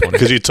 20. It was 20.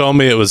 Because you told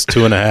me it was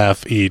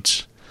 2.5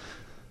 each.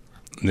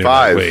 And you're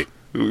like, 5. wait,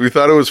 We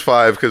thought it was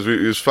 5 because it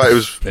was 5. It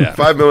was Yeah.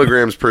 5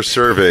 milligrams per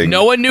serving.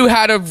 No one knew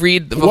how to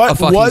read the What a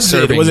fucking was it?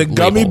 serving Was it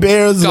gummy label.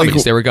 bears?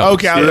 Gummies. They were gummies.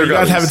 Okay, Yeah, they're you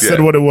guys gummies, haven't said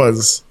yeah. what it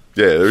was.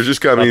 Yeah, there was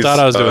just gummies. I thought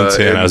I was doing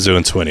 10. and- I was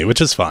doing 20, which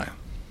is fine.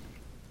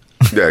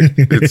 Yeah,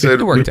 it said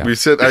It worked out. we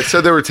said I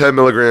said there were 10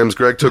 milligrams.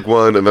 Greg took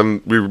one, and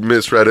then we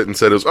misread it and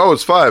said it's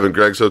 5, and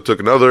Greg took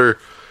another.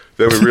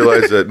 Then we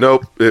realized that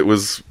nope, it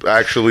was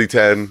actually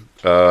 10.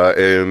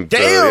 And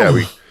Damn!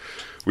 yeah,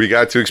 we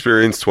got to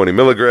experience 20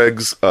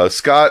 milligrams.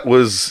 Scott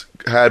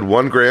had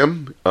 1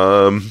 gram.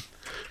 Yep.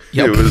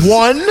 It was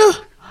One?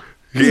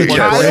 Yes,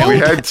 child? we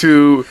had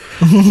to.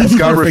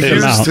 Scott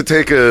refused amount. to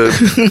take a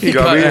cut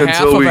gummy a half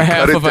until of we a half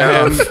cut it of a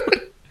down. half.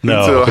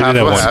 No, So we half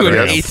didn't of a want half, To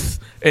to. an yes. eighth.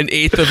 An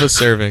eighth of a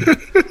serving.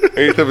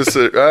 Eighth of a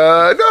serving.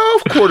 No,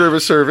 quarter of a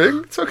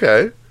serving. It's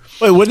okay.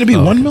 Wait, wouldn't it be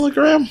 1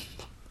 milligram? It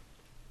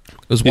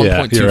was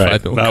Yeah, 1.25 you're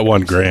right. milligrams. Not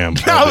 1 gram.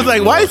 I was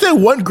like, why is that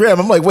 1 gram?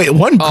 I'm like, wait,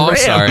 1 gram? Oh, I'm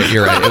sorry.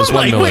 You're right. It was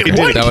 1 Like, wait,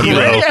 milligram. what That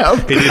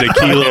would be gram? He did a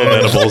kilo of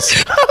edibles.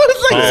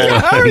 I was like, all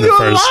how are in the you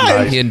first alive?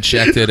 night. He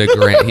injected a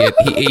gram.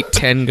 He ate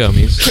 10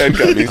 gummies. 10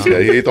 gummies. Yeah,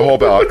 he ate the whole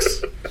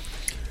box.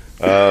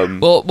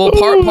 Well,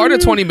 part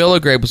of 20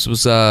 milligrams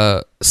was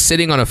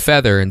sitting on a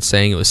feather and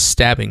saying it was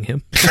stabbing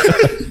him.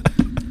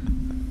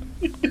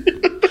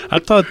 I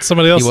thought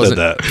somebody else He said wasn't.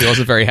 that. He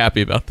wasn't very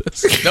happy about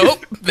this.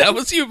 Nope, that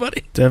was you,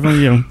 buddy.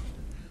 Definitely you.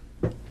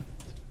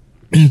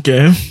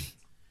 Okay.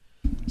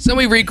 So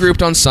we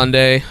regrouped on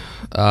Sunday.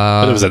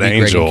 But it was an me,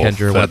 Greg, angel and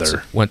Kendra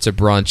feather. went to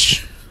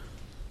brunch.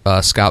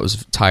 Scott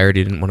was tired.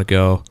 He didn't want to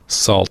go.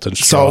 Salt and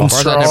straw.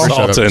 Salt and Farzad never straw.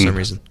 showed up for Salt some and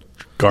reason.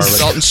 garlic.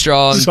 Salt and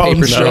straw and Salt and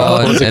paper straw.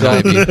 straw What and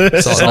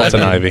ivy. Salt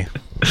and ivy.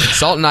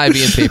 Salt and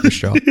ivy and paper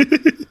straw.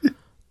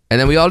 And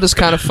then we all just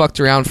kind of fucked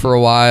around for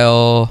a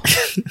while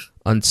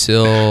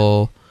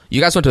until you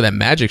guys went to that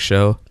magic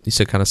show. You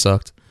said kind of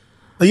sucked.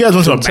 You guys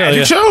went to a tell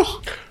magic ya.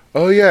 show?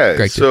 Oh, yeah.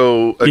 Greg did.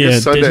 So, I Yeah, guess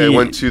did Sunday I he-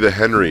 went to the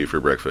Henry for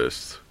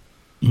breakfast.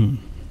 The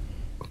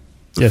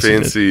Yes, he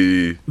did.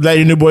 fancy. Is that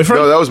your new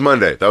boyfriend? No, that was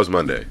Monday. That was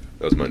Monday.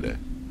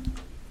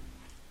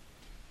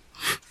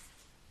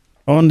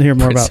 I want to hear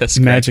more about Princess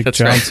Greg. Magic That's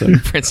Johnson.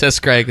 Right. Princess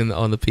Greg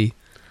on the P.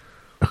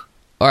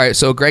 All right,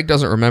 so Greg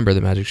doesn't remember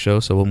the magic show,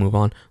 so we'll move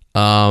on.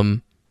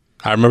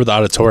 I remember the What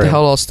the auditorium.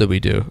 hell else did we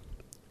do? And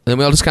then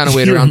we all just kind of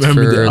waited You around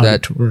remember for the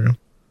that auditorium.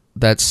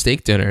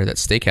 steak dinner, that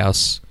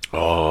steakhouse.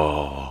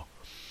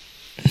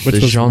 Which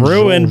The was Jean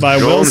ruined Georges. by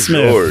Will Jean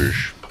Smith.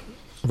 George.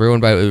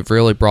 Ruined by it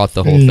really brought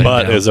the whole thing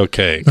But down. it's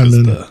okay because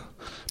And then- the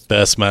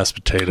best mashed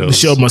The potatoes,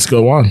 show must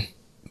go on.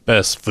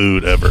 best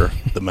food ever,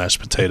 the mashed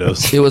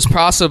potatoes. It was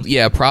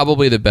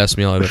probably the best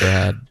meal I've ever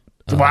had.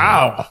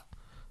 Wow.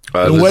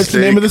 The And what's the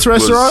name of this steak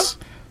restaurant?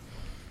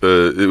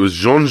 Was, it was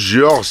Jean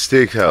Georges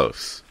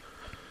Steakhouse.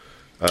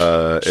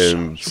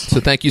 And So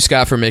thank you,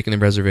 Scott, for making the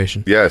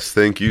reservation. yes,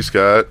 thank you,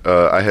 Scott.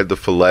 I had the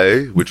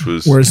filet, which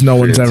was Whereas no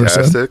one's ever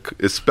said. fantastic,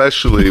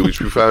 especially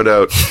which we found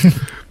out.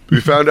 We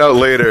found out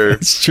later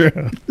It's true.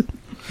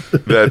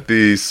 that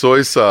the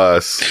soy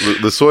sauce,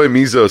 the soy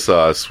miso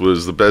sauce,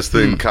 was the best Hmm.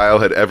 thing Kyle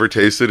had ever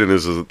tasted in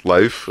his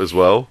life as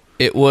well.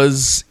 It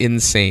was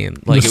insane.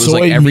 Like The it was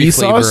like soy every meat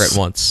flavor sauce? at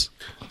once.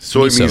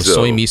 Soy miso.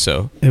 Soy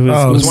miso. It was,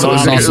 Oh, it was one of the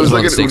zombie. It was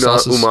like an Steak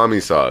sauces.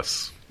 umami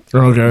sauce.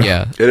 Okay.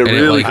 Yeah, And it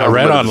really I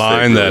read complemented the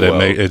online steak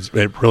that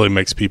really it really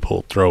makes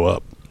people throw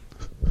up.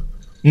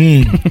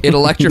 it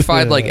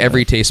electrified like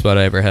every taste bud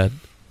I ever had.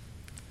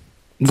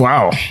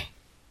 Wow.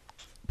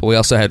 But we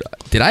also had.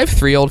 Did I have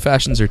 3 old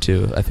fashions or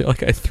 2? I feel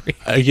like I had 3.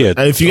 Yeah,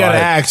 If you got to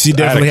ask, you I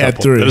had a definitely had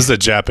couple. 3. It was the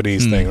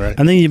Japanese thing, right?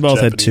 I think you both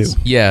had two.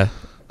 Japanese. Yeah,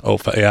 Oh,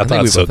 yeah, I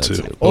thought so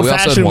too. But Old we also had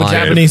fashioned with wine.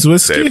 Japanese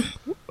whiskey. Save.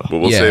 But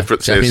we'll Yeah, save for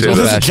Japanese save. Was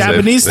old this a fashioned.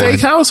 Japanese Wine.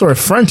 steakhouse or a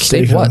French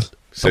Save steakhouse? what?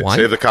 The Save, wine?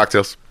 save the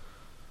cocktails.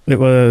 It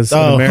was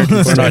an American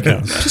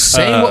steakhouse. Just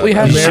saying what we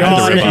had.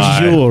 Sean ribeye.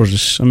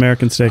 Georges,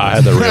 American steakhouse. I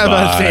had the I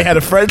about to say, it ribeye. had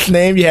a French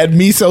name. You had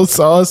miso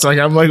sauce. Like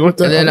I'm like, what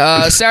the? And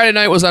hell? then Saturday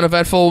night was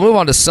uneventful. We'll move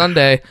on to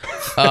Sunday.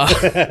 I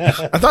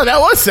thought that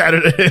was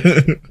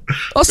Saturday.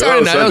 Oh,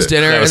 Saturday night was Sunday.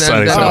 dinner, That and was then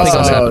Sunday. nothing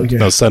else happened. okay.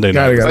 No, Sunday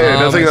Got night. it, got Oh, it. yeah,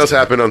 nothing I else see.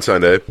 happened on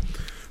Sunday.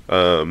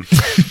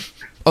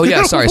 Oh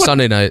yeah, sorry,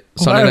 Sunday night.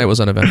 Sunday night was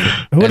uneventful.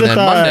 Who And would've then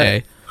thought-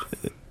 Monday.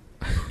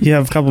 You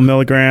have a couple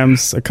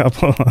milligrams, a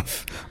couple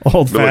of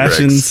old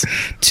fashions,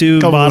 two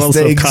Couple of bottles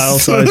of steaks. Kyle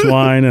size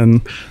wine,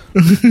 and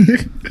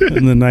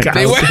the night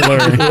They was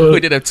blurry. were. We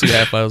did have 2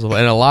 half bottles of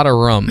wine and a lot of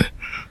rum.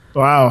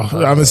 Wow,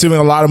 I'm assuming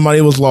a lot of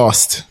money was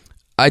lost.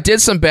 I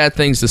did some bad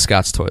things to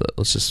Scott's toilet.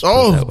 Let's just. put it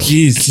Oh, that way.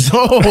 jeez.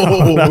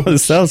 Oh,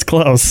 That was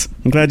close.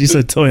 I'm glad you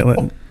said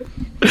toilet.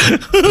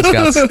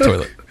 Scott's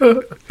toilet.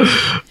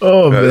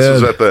 oh Yeah, this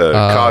was man. at the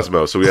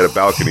Cosmo, so we had a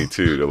balcony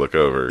too to look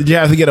over. You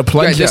have to get a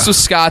plunge. Right, this was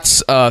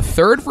Scott's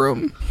third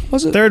room.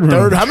 Was it? Third room.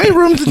 Third. How many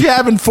rooms did you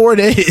have in 4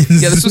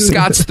 days? Yeah, this was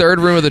Scott's third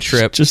room of the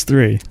trip. Just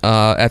 3.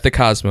 At the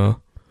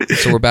Cosmo.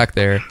 So we're back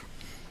there.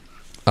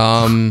 Back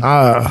Yeah, in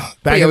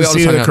we the all just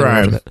scene hung of the out in the room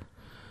crime. for that.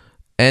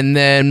 And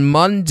then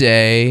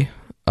Monday,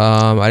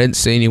 I didn't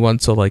see anyone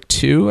till like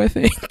 2, I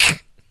think.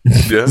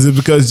 Yeah. Is it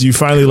because you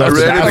finally I left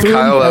the ran into bathroom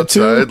Kyle at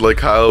 2? outside. Like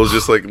Kyle was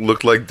just like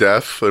looked like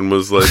death and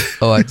was like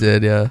Oh, I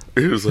did, yeah.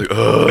 he was like,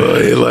 "Oh, I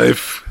hate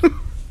life."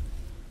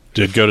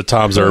 Did go to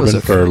Tom's What was Urban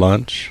it? for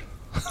lunch.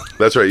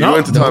 That's right. You No,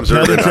 went to no, Tom's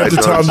another Urban. trip I to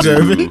gone Tom's to-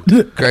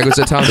 Urban. Greg was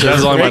at Tom's. That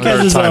was only my Greg has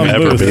third his time own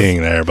ever booth.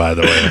 being there, by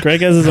the way.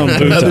 Greg has his own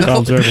booth at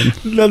Tom's Urban.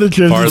 Another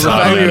trip. As far as to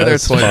I I met met us,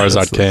 us, as far as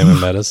I came and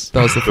met us.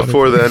 That was the funny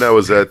Before then, I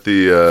was at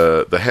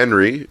the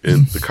Henry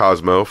in the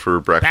Cosmo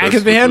for breakfast. Back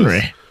at the which was-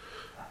 Henry.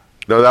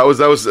 No, that was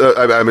I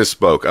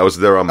misspoke. I was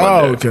there on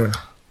Monday. Oh, okay.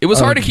 It was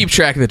hard to keep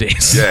track of the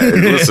days. Yeah,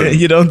 listen,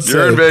 You don't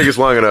You're in say. Vegas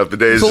long enough. The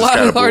days It's a just lot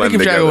kind of hard to blend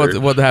keep track of together.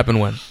 what happened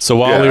when. So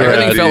while Yeah, we were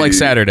Everything at felt like the-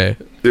 Saturday.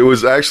 It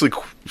was actually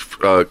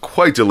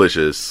quite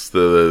delicious.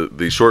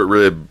 The short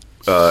rib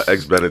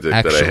eggs Benedict that I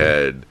Actually.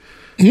 had.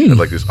 Had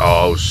like this.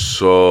 Oh,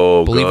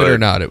 so Believe good. it or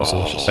not, it was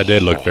delicious. I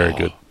did look very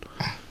good.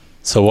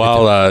 So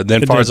while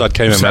then Farzad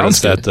came and met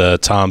Sounds us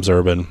at Tom's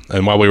Urban,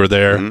 and while we were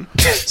there, Mm-hmm.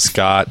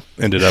 Scott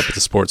ended up at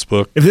the sports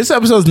book. If this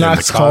episode's not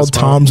the called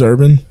Cosmo. Tom's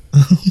Urban,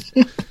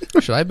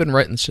 Should I have been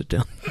writing shit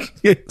down?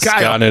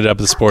 Scott ended up at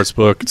the sports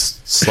book /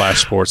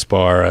 sports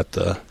bar at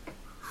the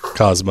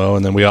Cosmo,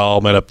 and then we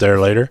all met up there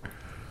later,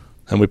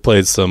 and we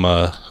played some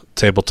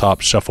tabletop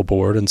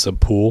shuffleboard and some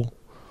pool,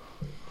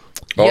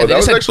 Oh, Yeah, they that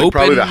was just had actually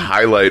probably the open-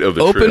 highlight of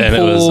the open trip. and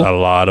it was Pool. a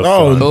lot of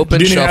oh, fun.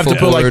 Open you didn't have to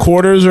put like shuffleboard.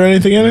 quarters or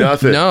anything in it.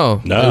 Nothing.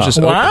 No, No. it was just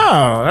open.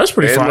 Wow, that's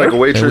pretty And fun. like a And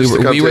waitress to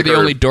come we were take the our-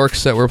 only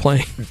dorks that were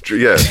playing.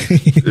 Yeah,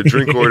 the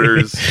drink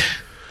orders.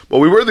 Well,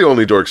 we were the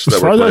only dorks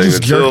that far were as I was playing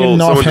just until jerking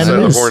off someone decided to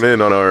Henry's. horn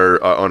in on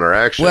our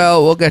action.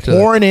 Well, we'll get to that.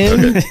 Horn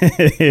in,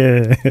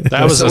 That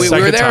was So the we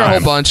second were there a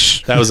time. whole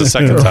bunch. That was the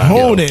second time.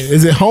 hone in.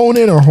 Is it hone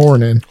in or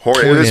horn in?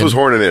 this in. was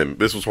horning in.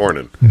 This was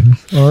horning.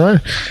 All right.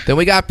 Then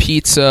we got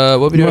pizza.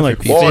 What we More doing like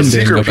for pizza? Oh, Finding.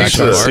 secret Go back to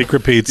pizza. the bar.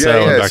 Secret pizza.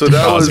 Yeah, went back so to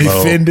that was-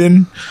 Cosmo,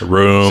 Defending.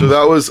 room. So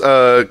that was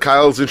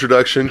Kyle's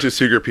introduction to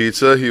Secret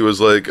Pizza. He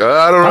was like,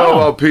 I don't know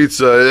about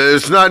pizza.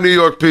 It's not New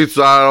York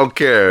pizza. I don't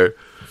care.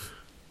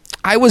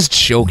 I was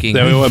joking.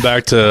 Then we went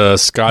back to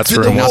Scott's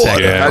room once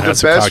water. again. Had the Had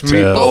some best the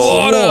cocktails.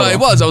 water.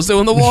 I was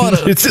doing the water.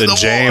 It's in Then the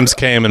James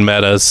came and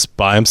met us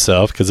by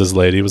himself because his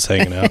lady was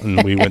hanging out,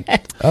 and we went.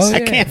 Oh, I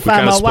yeah. can't We find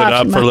kind my of split watch.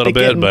 up for a little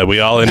bit, but we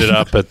all ended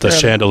up at the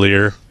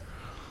chandelier.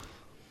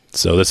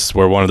 So this is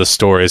where one of the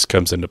stories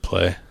comes into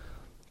play.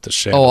 The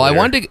chandelier. Oh, I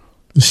wanted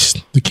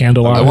to. the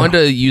candle. I wanted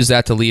to use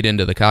that to lead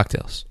into the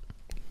cocktails.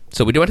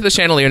 So we went to the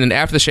chandelier, and then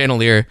after the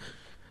chandelier,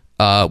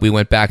 we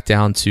went back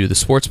down to the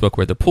sports book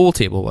where the pool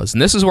table was.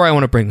 And this is where I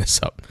want to bring this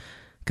up,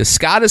 because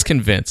Scott is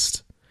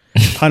convinced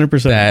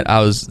 100%.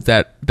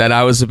 that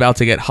I was about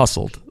to get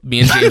hustled. Me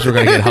and James were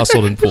going to get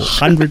hustled in pool.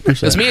 100%.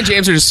 Because me and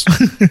James are just.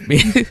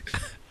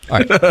 All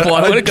right. Well,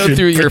 I want to go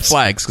through your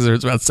flags because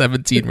there's about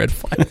 17 red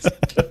flags.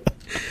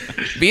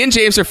 Me and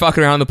James are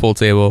fucking around the pool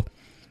table.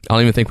 I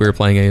don't even think we were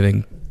playing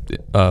anything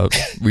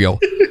real.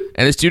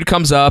 And this dude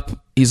comes up.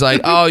 He's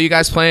like, "Oh, you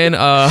guys playing?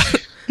 I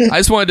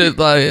just wanted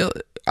to."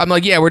 I'm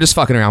like, "Yeah, we're just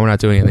fucking around. We're not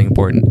doing anything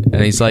important."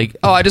 And he's like,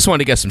 "Oh, I just wanted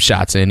to get some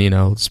shots in.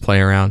 Just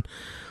playing around."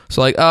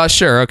 So like,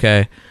 "Sure,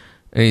 okay."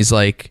 And he's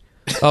like,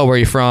 "Oh, where are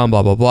you from?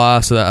 Blah blah blah."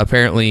 So that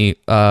apparently,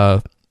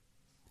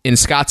 in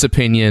Scott's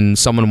opinion,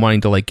 someone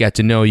wanting to like get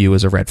to know you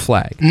is a red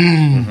flag.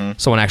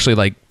 Someone actually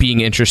like being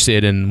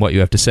interested in what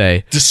you have to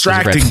say,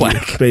 distracting is a red you,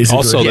 flag. basically.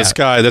 Also,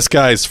 Yeah. this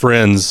guy's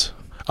friends.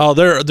 Oh,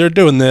 they're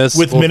doing this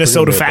with Well,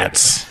 Minnesota we never-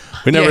 fats.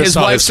 We never his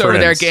saw wife's his over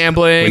there friends.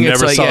 gambling. We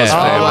It's never like, saw his yeah,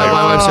 friends.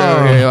 my wife's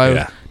over here.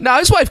 Yeah. No,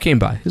 his wife came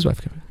by.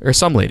 Or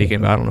some lady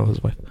came by. I don't know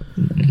his wife.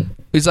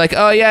 He's like,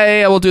 "Oh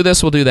yeah, we'll do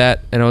this, we'll do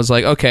that." And I was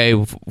like, "Okay,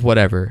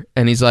 whatever."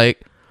 And he's like,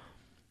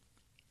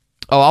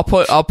 "Oh,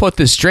 I'll put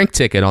this drink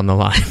ticket on the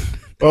line."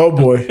 Oh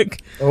boy.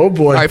 Oh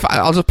boy. All right, fine,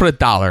 I'll just put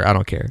 $1. I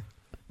don't care.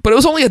 But it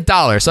was only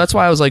 $1, so that's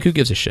why I was like, who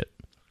gives a shit?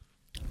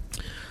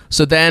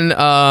 So then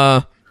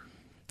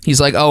he's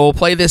like, oh, we'll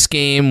play this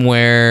game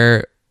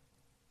where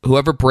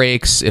whoever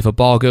breaks, if a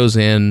ball goes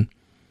in,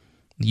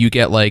 you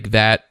get like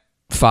that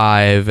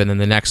 5, and then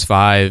the next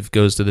 5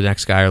 goes to the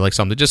next guy or like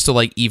something, just to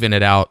like even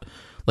it out.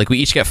 Like we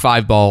each get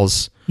 5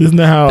 balls. Isn't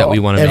that how we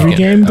want to every make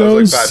game it.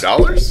 goes? Like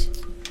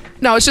 $5?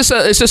 No, it's just a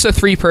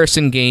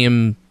 3-person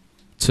game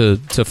to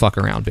fuck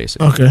around,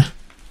 basically. Okay.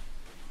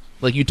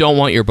 Like you don't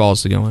want your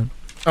balls to go in.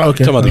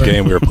 Okay. Talking about the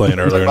game we were playing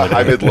earlier.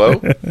 High, mid, low?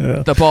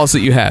 The balls that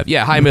you have.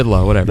 Yeah, high, mid,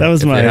 low, whatever. That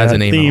was If my it has a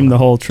name theme on it. the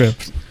whole trip.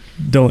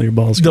 Don't let your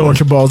balls go. Don't want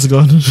your balls to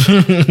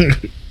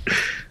go.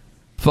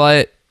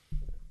 But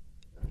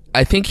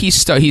I think he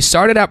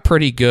started out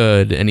pretty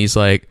good, and he's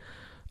like,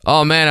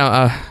 oh man,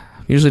 I'm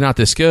usually not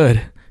this good.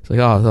 He's like,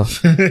 oh,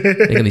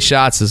 taking these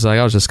shots is like,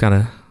 I was just kind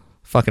of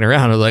fucking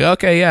around. I was like,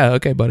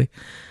 okay, buddy.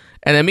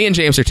 And then me and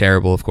James are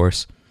terrible, of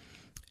course.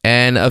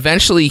 And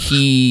eventually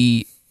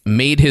he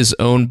made his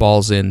own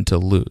balls in to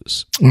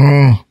lose.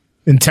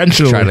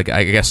 Intentionally. Try to,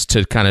 I guess,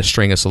 to kind of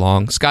string us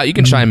along. Scott, you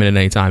can chime in at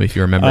any time if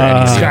you remember any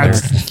of the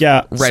other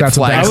Yeah, red Scott's a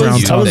flags.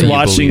 background that I was you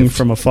watching believed.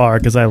 from afar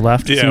because I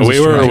left. as Yeah, soon as we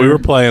the were striker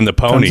playing the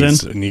ponies,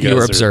 comes and you You were guys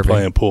were observing.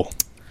 playing pool.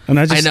 And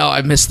I I know,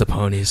 I missed the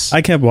ponies.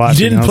 I kept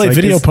watching. You didn't I was play like,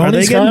 video are they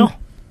ponies, getting- Kyle?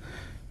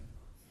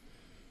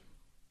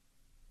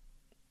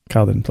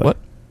 Kyle didn't play. What?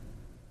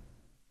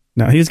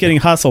 No, he was getting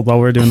hustled while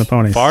we were doing the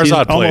ponies. He was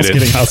Farzad almost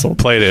getting hustled.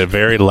 played it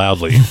very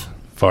loudly.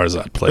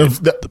 Farzad played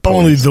the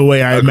Only ponies. the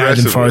way I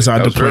imagined Aggressively. Farzad I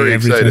to was play very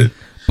everything. excited.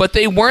 But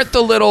they weren't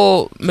the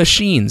little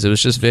machines. It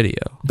was just video.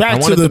 Back I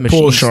to wanted the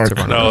pool machines shark. to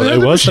run No,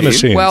 around. it was the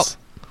machines. Well,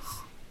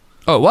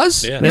 oh, it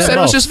was? Yeah. They Yeah, said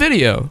it was both. just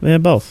video. Yeah,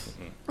 both.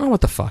 Oh,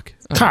 what the fuck?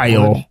 Oh,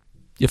 Kyle.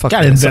 you fucking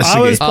Gotta invest.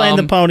 I was playing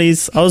the Um,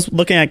 ponies. I was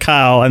looking at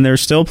Kyle, and they're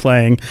still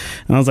playing.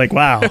 And I was like,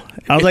 "Wow!"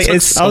 I was like, took I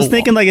was so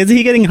thinking, like, is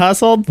he getting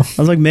hustled? I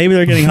was like, maybe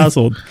they're getting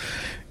hustled.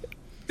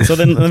 So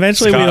then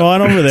eventually we went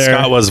over there.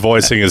 Scott was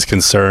voicing his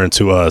concern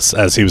to us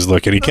as he was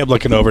looking. He kept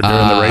looking over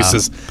during the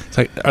races. It's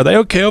like, are they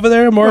okay over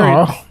there? I'm worried.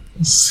 Aw.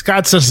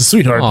 Scott's such a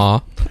sweetheart. Aw.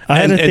 I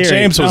had And, a and theory.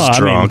 James was I mean,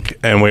 drunk,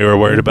 and we were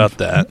worried about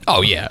that.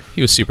 Oh, yeah.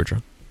 He was super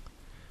drunk.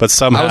 But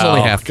somehow I was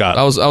only half. got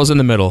I was in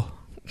the middle.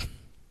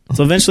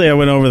 so eventually I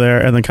went over there,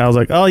 and then Kyle's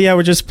like, "Oh yeah,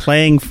 we're just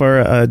playing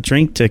for a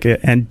drink ticket,"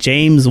 and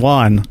James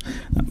won.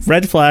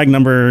 Red flag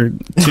number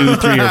 2,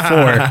 3, or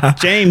 4.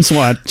 James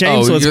won.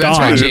 James was that's gone.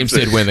 right. James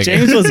did win the game.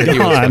 James was He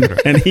gone, fucking-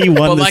 and he won.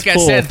 Well, this like I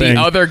pool said, thing.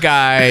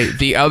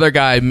 the other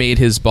guy made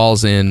his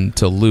balls in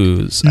to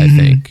lose. I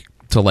think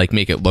to like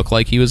make it look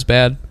like he was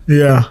bad,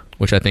 Yeah.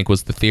 which I think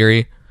was the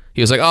theory. He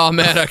was like, "Oh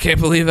man, I can't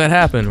believe that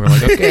happened." We're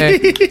like,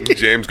 "Okay."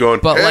 James going,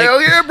 But, like-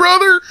 hell yeah,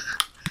 brother.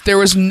 There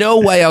was no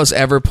way I was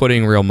ever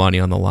putting real money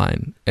on the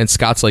line. And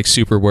Scott's like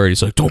super worried.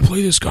 He's like, "Don't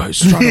play this guy. He's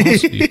trying to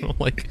hustle you." You know,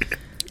 like,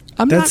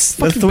 I'm That's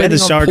not the way the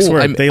betting on Sharks pool.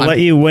 work. They let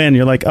you win.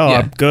 You're like, "Oh, Yeah.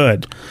 I'm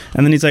good,"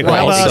 and then he's like,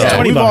 Well, "Well, also- it's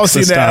 $20 We've all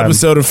seen this that time."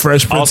 episode of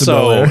Fresh Prince of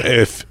Also,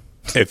 Bel-Air.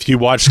 if you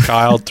watch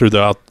Kyle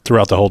throughout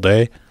the whole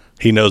day,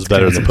 he knows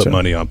better than put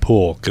money on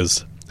pool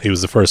because he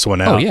was the first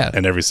one out yeah.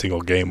 in every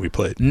single game we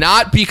played.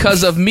 Not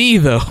because of me,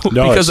 though.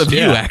 No, because of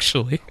yeah. you,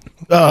 actually.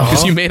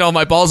 Because you made all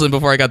my balls in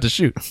before I got to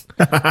shoot.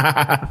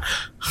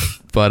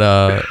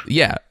 But,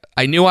 yeah,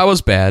 I knew I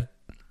was bad,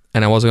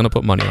 and I wasn't going to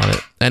put money on it.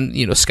 And,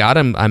 you know, Scott,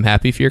 I'm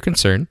happy for your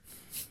concern.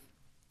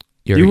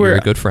 You're a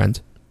good friend.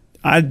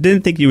 I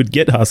didn't think you would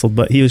get hustled,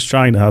 but he was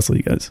trying to hustle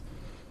you guys.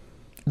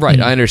 Right,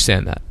 I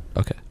understand that.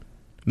 Okay.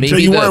 Maybe So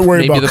you weren't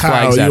worried maybe about the Kyle,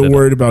 flags you added were up.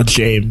 worried about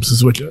James,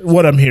 is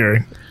what I'm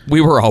hearing.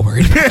 We were all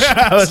worried.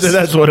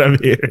 That's what I'm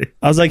hearing.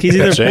 I was like, he's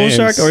either pool James.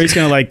 shark or he's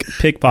gonna like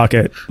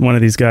pickpocket one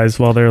of these guys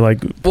while they're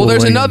like. Well, there's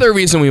pooling. another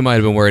reason we might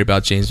have been worried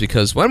about James,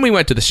 because when we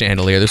went to the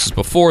Chandelier, this was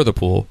before the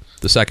pool,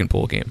 the second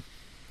pool game.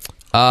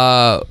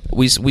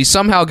 We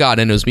somehow got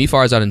in. It was me,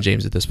 Farzad, and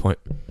James at this point.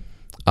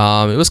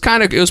 It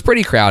was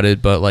pretty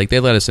crowded, but like they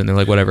let us in. They're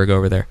like, whatever, go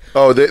over there.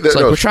 Oh, It's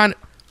like we're trying.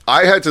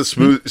 I had to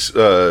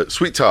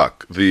sweet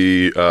talk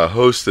the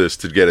hostess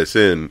to get us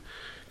in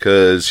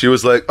because she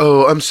was like,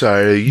 "Oh, I'm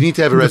sorry, you need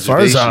to have a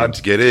reservation Farzad.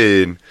 to get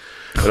in."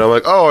 And I'm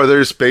like, "Oh, are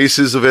there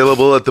spaces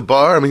available at the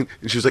bar?" I mean,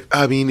 and she was like,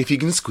 "I mean, if you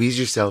can squeeze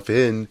yourself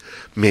in,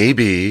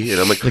 maybe." And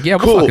I'm like, Yeah, we'll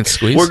cool, fucking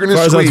squeeze." We're gonna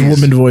Farzad's squeeze."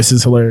 woman voice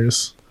is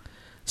hilarious.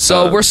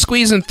 So we're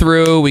squeezing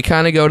through. We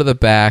kind of go to the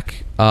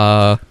back.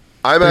 I'm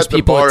There's at the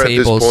people at bar at this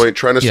tables. point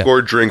trying to Yeah.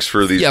 score drinks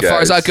for these Yeah,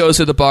 guys. Farzad goes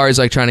to the bar. He's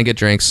like trying to get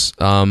drinks.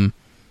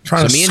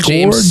 Trying So to me and score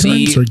James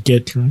drinks see- or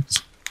get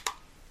drinks.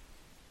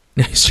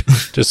 he's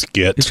Just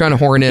get. trying to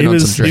horn in He on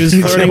was, some he was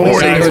drinks. flirting with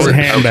Hoarding guys it. with I'm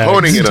handbags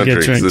honing in to on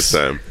get drinks this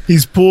time.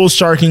 He's pool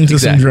sharking to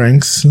some Exactly.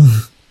 drinks.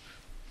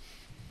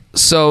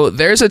 So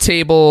there's a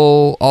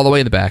table all the way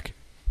in the back,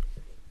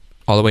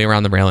 all the way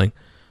around the railing,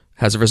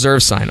 has a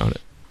reserve sign on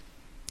it.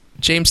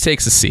 James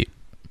takes a seat,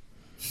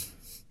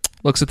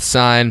 looks at the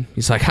sign.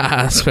 He's like,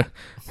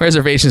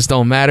 reservations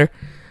don't matter.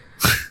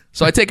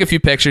 So I take a few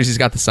pictures. He's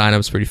got the sign up.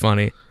 It's pretty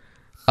funny.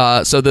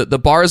 So the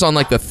bar is on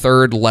like the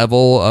third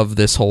level of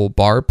this whole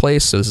bar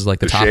place. So this is like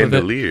the top of it.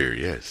 Chandelier,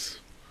 yes.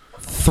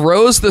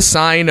 throws the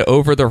sign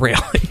over the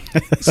railing.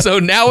 So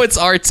now it's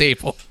our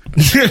table.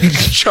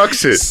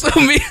 Chucks it. So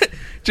me,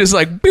 just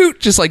like boot,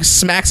 just like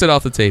smacks it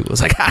off the table.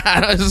 It's like,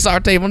 this is our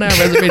table now.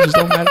 Reservations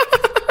don't matter.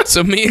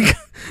 So me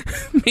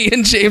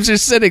and James are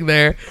sitting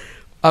there.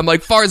 I'm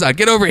like, Farzad,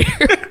 get over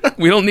here.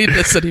 We don't need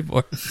this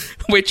anymore.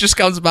 Waitress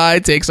comes by,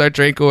 takes our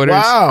drink orders.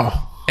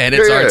 Wow. And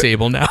it's our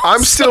table now.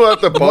 I'm still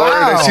at the bar,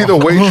 and I see the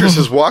waitress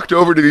has walked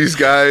over to these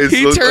guys.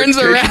 He turns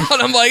around.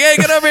 I'm like, hey,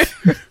 get over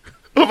here.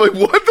 I'm like,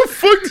 what the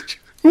fuck?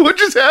 What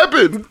just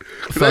happened?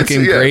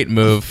 Fucking great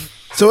move.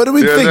 So what do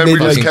we think? And then They we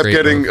just like, kept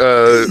getting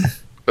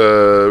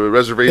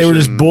reservations. they were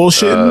just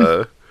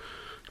bullshitting?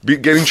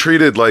 Getting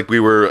treated like we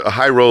were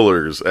high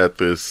rollers at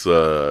this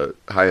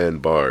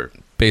high-end bar.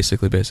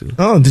 Basically.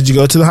 Oh, did you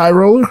go to the High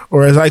Roller?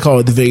 Or as I call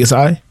it, the Vegas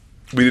Eye?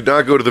 We did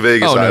not go to the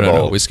Vegas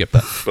Eyeball. No, we skipped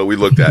that. But we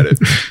looked at it.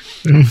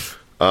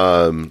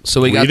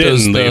 So we got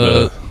those. Leave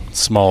a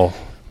small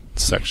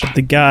section.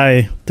 The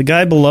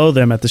guy below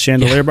them at the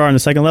chandelier bar on the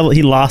second level,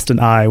 he lost an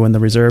eye when the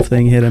reserve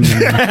thing hit him.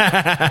 Exactly.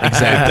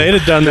 If they'd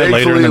have done that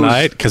later in the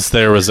night, because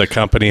there was a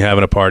company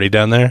having a party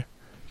down there.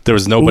 There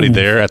was nobody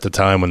there at the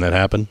time when that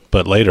happened,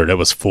 but later it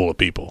was full of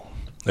people.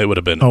 It would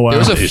have been. Oh, wow. There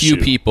was a an few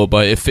issue. people,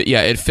 but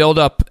it filled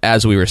up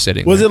as we were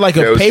sitting. Was there. it like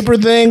a paper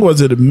thing? Was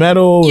it a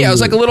metal? Yeah, it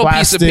was like a little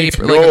piece of plastic?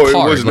 paper. No, like a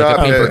card, it was like not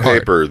a paper card.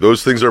 paper.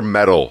 Those things are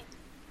metal.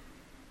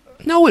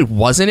 No, it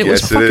wasn't. It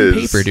was Yes, it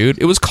fucking is. paper, dude.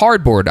 It was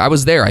cardboard. I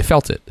was there. I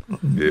felt it.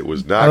 It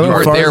was not. Oh, You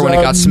weren't Farzad- there when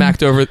it got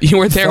smacked over. You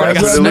weren't there when it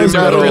got Farzad smacked knows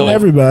over the better than railing.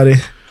 everybody.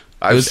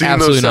 I've was seen those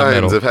absolutely not signs.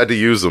 metal. I've had to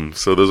use them.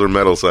 So those are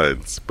metal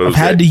signs. But it I've was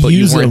had to But you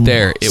use weren't them.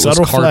 there. It was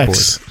Subtle cardboard.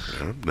 flex.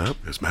 No,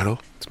 it's metal.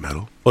 It's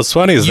metal. What's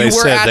funny is You they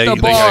were said at the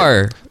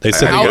bar. They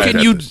said How they can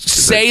got, you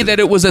say that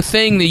it was a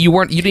thing that you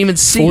didn't even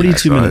see?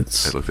 42 I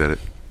minutes. looked at it.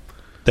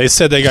 they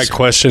said they got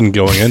questioned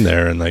going in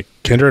there, and like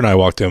Kendra and I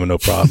walked in with no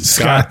problem.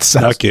 Scott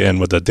snuck in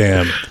with a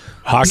damn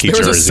hockey There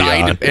was a jersey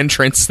side on.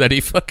 entrance that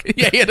he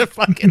had a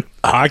fucking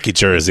Hockey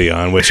jersey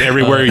on, which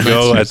everywhere you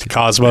go at the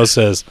Cosmos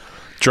says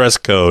dress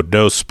code,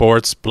 no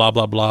sports, blah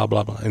blah blah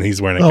blah blah, and he's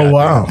wearing a Oh, goddamn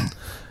wow.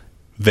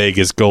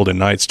 Vegas Golden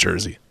Knights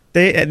jersey.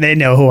 They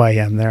know who I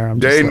am there. I'm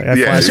just They, like, I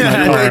yeah, flash my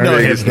you card. were know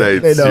Vegas him.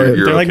 Knights. They know him.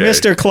 You're They're like, okay.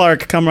 Mr.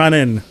 Clark, come on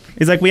in.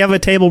 He's like, we have a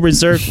table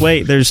reserved.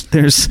 Wait, there's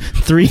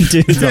 3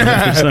 dudes on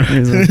it for some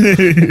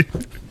reason.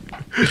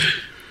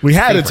 We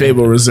had a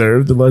table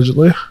reserved,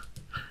 allegedly.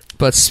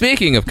 But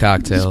speaking of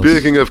cocktails,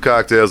 Speaking of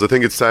cocktails, I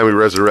think it's time we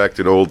resurrect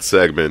an old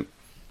segment.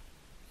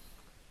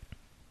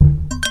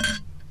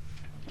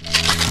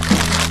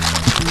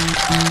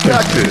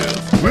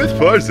 Cocktails with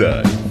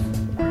Farzad.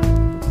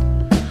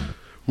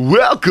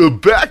 Welcome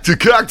back to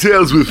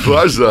Cocktails with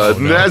Farzad.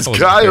 And as that was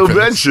Kyle ridiculous.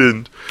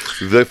 mentioned,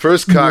 the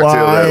first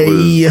cocktail that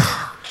was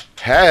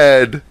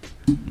had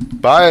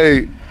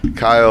by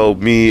Kyle,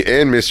 me,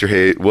 and Mr.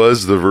 Haight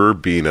was the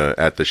Verbena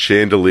at the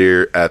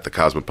Chandelier at the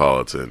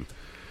Cosmopolitan.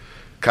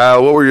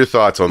 Kyle, what were your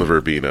thoughts on the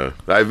Verbena?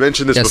 I've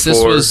mentioned this yes,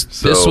 before.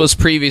 this was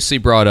previously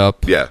brought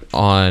up. Yeah.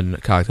 On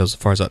cocktails. As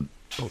far as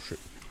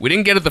we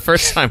didn't get it the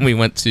first time we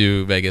went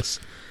to Vegas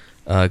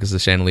because the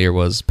chandelier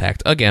was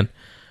packed again.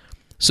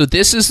 So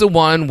this is the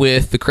one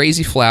with the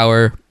crazy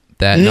flower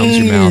that numbs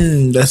your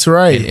mouth. That's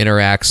right. And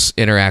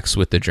interacts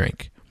with the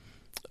drink.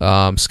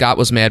 Scott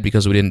was mad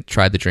because we didn't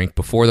try the drink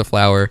before the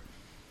flower,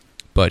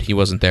 but he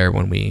wasn't there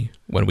when we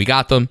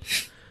got them.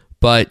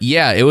 But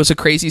yeah, it was a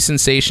crazy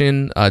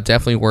sensation.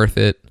 Definitely worth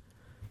it.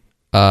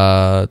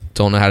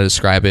 Don't know how to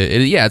describe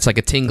it. Yeah, it's like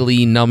a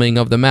tingly numbing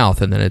of the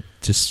mouth, and then it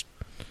just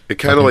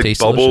kind of like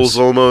tastes bubbles delicious.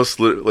 almost,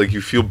 like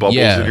you feel bubbles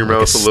in your like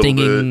mouth a little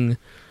bit.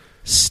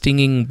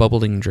 Stinging,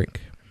 bubbling drink.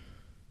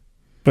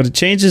 But it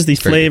changes the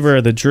very flavor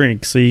of the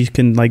drink, so you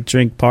can like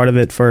drink part of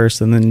it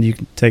first, and then you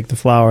can take the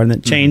flour, and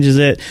it changes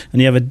it,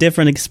 and you have a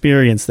different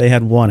experience. They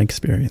had one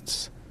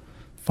experience,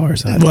 far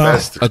as I know. Wow.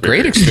 Best A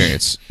great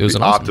experience. It was The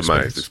an awesome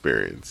optimized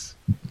experience.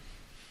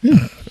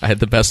 experience. I had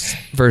the best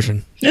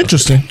version.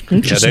 Interesting.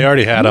 Yeah, they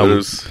already had them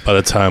Those- by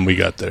the time we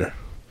got there,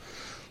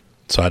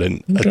 so I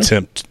didn't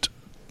attempt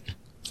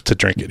to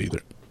drink it either.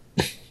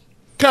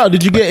 Kyle,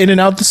 did you get in and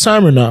out this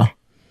time or no?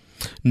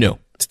 No,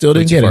 Still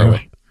didn't Way too get far it.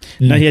 away.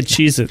 No, he had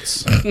Cheez-Its.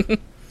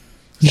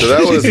 So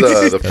that was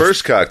the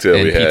first cocktail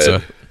And we had.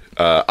 pizza.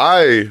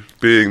 I,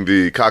 being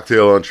the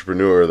cocktail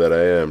entrepreneur that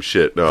I am,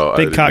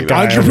 Big cock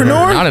guy.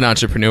 Entrepreneur? Not an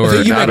entrepreneur. I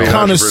think you not meant at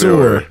all.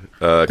 connoisseur.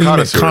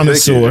 Connoisseur.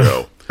 connoisseur. Thank you,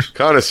 Joe.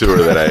 Connoisseur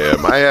that I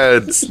am. I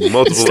had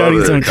multiple Starting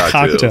other some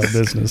cocktails. cocktail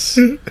business.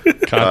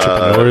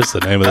 Entrepreneurs, the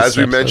name of this As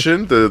we episode.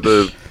 mentioned,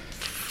 the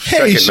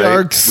Hey, second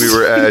sharks. night we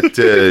were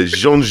at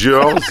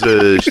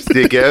Jean-Georges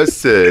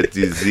Steakhouse,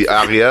 the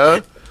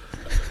Aria.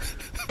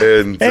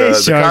 And Hey,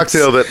 the sharks.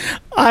 cocktail that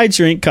I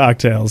drink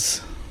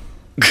cocktails.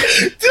 Do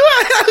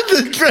I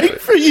have the drink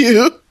for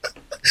you?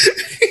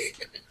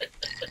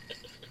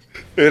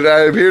 And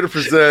I am here to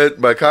present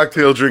my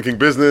cocktail drinking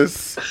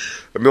business.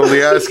 I'm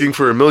only asking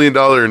for $1 million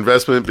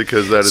investment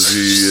because that is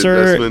the Sir,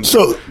 investment.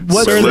 So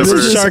what? Sir, this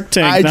is is Shark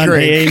Tank, I not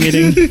drink. AA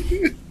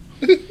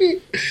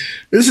meeting.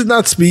 This is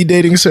not speed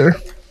dating, sir.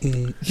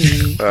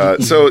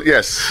 So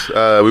yes,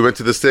 we went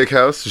to the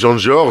steakhouse, Jean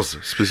Georges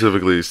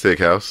specifically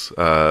steakhouse.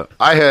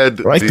 I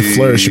had I like the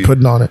flourish you're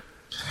putting on it.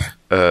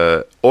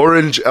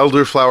 Orange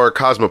elderflower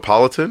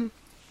cosmopolitan,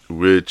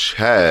 which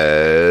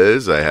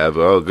has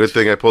good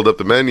thing I pulled up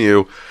the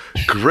menu.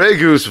 Grey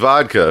Goose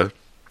vodka,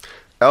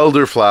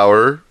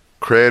 elderflower,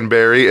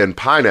 cranberry, and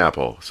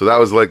pineapple. So that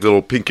was like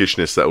little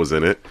pinkishness that was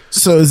in it.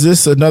 So is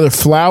this another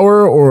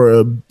flower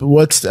or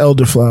what's the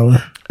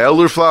elderflower?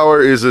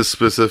 Elderflower is a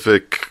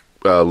specific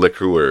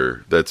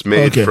liqueur that's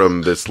made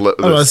from this. I was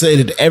going to say,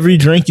 did every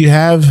drink you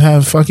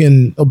have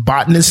fucking a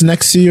botanist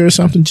next to you or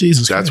something?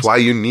 Jesus That's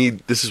Christ. why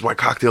this is why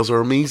cocktails are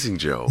amazing,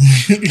 Joe.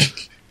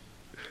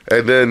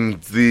 And then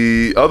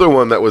the other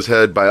one that was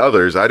had by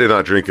others, I did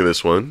not drink in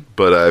this one,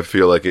 but I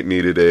feel like it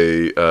needed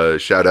a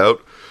shout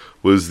out,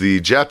 was the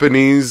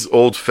Japanese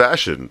Old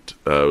Fashioned.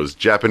 It was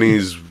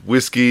Japanese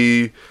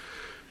whiskey,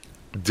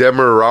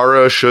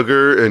 demerara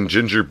sugar, and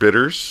ginger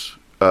bitters.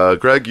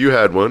 Greg, you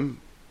had one.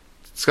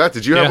 Scott,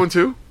 did you have one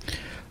too?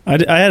 I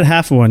had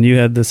half of one. You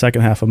had the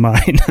second half of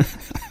mine.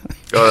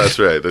 Oh, that's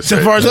right. That's So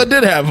right. far as I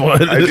did have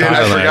one. I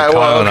forgot.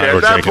 Well, okay,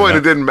 at that point,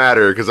 it didn't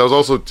matter because I was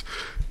also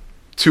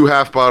 2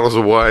 half bottles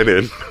of wine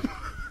in.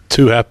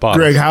 2 half bottles.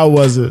 Greg, how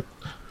was it?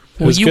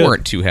 Well, you good.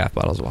 weren't 2 half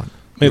bottles of wine.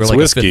 It's like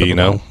whiskey, you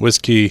know,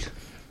 whiskey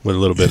with a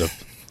little bit of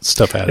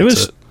stuff added to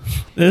it.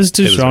 It was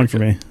too strong for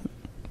me.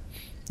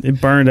 It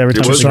burned every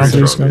time. It was strong for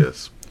you, strong, Scott?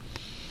 yes.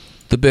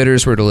 The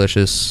bitters were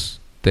delicious.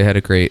 They had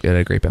a great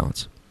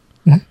balance.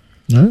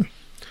 Yeah.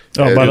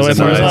 Oh, by the way, It's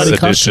a if nice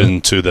I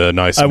addition to the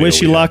nice I meal wish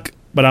you we had. luck,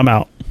 but I'm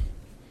out.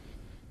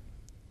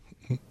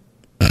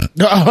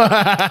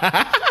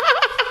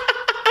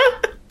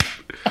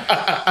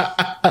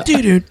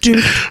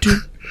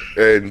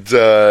 And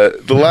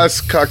the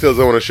last cocktails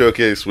I want to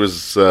showcase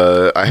was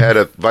I had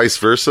a Vice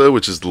Versa,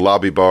 which is the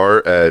lobby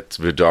bar at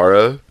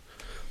Vidara.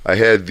 I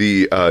had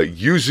the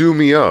Yuzu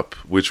Me Up,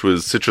 which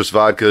was citrus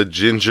vodka,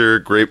 ginger,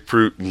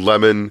 grapefruit,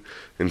 lemon,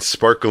 and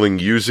sparkling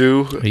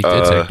yuzu. He did take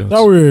I notes.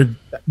 thought we were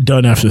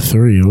done after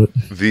 3. Why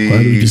did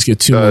we just get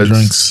 2 more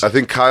drinks? I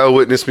think Kyle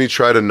witnessed me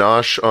try to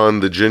nosh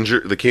on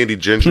the candied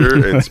ginger,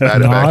 and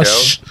spat it back out.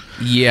 Nosh?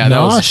 Yeah, that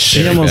was Nosh.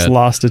 He very almost bad.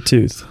 lost a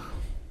tooth.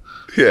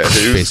 Yeah, it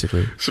was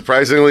Basically.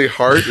 surprisingly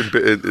hard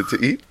to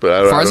eat, but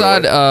I don't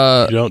Farzad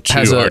know. You don't chew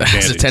has hard a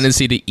candies.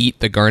 tendency to eat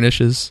the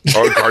garnishes.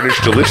 Oh, garnish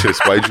delicious.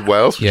 Why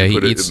else would Yeah, you he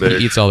put eats it in there?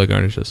 he eats all the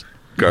garnishes.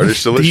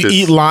 Garnish Do delicious.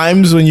 you eat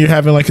limes when you're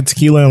having like a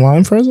tequila and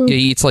lime present? Yeah,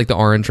 he eats like the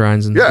orange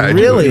rinds and Yeah, I do.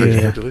 Really?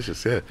 They're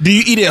delicious. Yeah. Do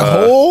you eat it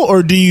whole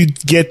or do you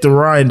get the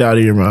rind out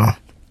of your mouth?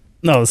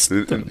 No,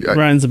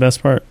 Ryan's the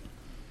best part.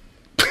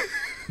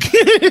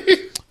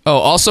 Oh,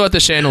 also at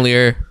the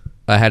Chandelier,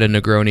 I had a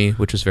Negroni,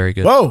 which was very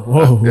good.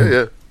 Whoa.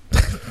 Yeah.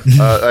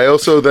 I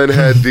also then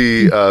had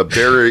the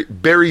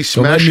berry Don't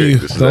smashing.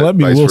 This is don't that let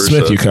me vice Will versa.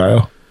 Smith you,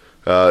 Kyle.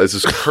 This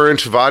is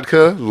currant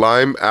vodka,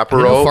 lime, I know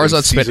Aperol, Farzad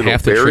and spent seasonal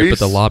half the berries. trip at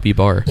the lobby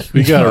bar.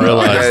 We got to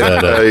realize I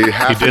had that a he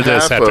half did and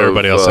this half after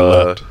everybody else had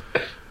left.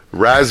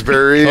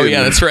 Raspberry. Oh, yeah,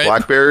 and that's right.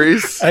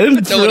 Blackberries. I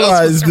didn't No one else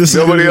realize this.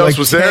 Nobody was else like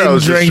was there. 10 I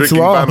was just drinks drinking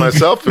by long.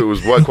 myself. It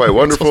was quite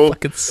wonderful.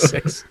 Fucking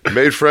six.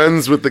 Made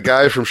friends with the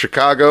guy from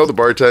Chicago, the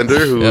bartender,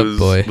 who Yep,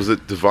 boy. was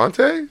it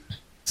Devontae?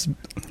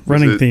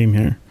 Running it- theme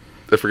here.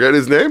 I forget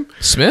his name.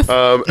 Smith?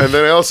 And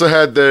then I also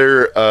had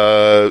their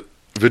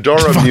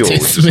Vidara Mule, which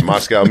is Smith.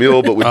 Moscow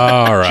Mule, but with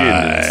All gin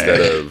right. instead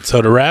of.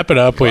 So to wrap it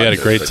up, we had a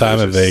Vodka, great time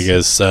in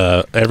delicious.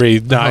 Vegas. Every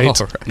night,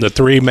 All right. the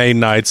 3 main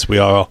nights, we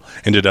all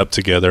ended up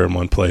together in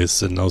one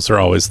place, and those are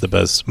always the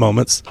best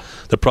moments.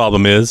 The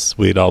problem is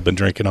we'd all been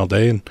drinking all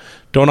day and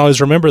don't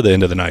always remember the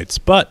end of the nights,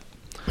 but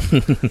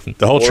the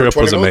whole Or trip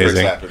 20 was milk drinks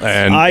amazing. happened.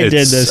 And I did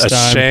it's this a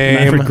time. And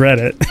I shame. regret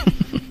it.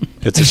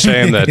 It's a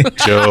shame that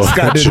Joe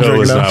didn't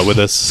drink is enough. not with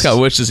us. Scott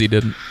wishes he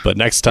didn't. But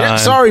next time, Yeah,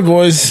 sorry,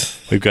 boys.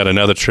 we've got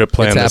another trip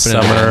planned It's this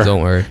happening summer. now,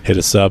 don't worry. Hit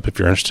us up if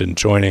you're interested in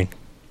joining.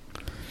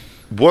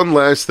 One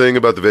last thing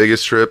about the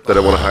Vegas trip that I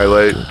want to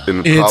highlight,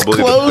 and It's probably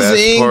the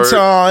closing best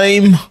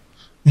part, time.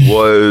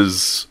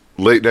 was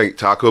late night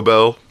Taco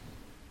Bell.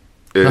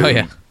 And Oh,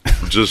 yeah.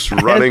 Just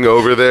running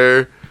over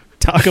there.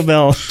 Taco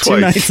Bell 2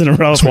 nights in a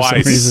row for some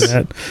Twice. reason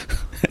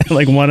at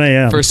like 1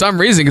 a.m. For some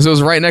reason, because it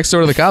was right next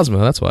door to the Cosmo.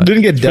 That's why.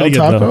 Didn't get Del Pretty good,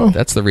 Taco. though.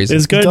 That's the reason.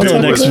 It's good Del till the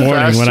Taco next was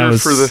morning when I faster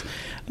was for the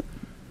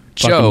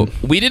Joe,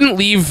 we didn't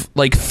leave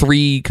like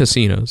 3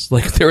 casinos.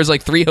 Like there was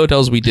like 3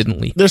 hotels we didn't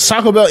leave. There's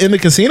Taco Bell in the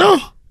casino?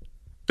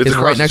 It's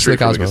across right next to the street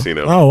from Cosmo.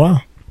 casino. Oh,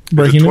 wow. It's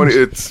Breaking 20,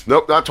 news. it's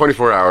nope, not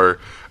 24 hour.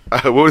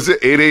 What was it?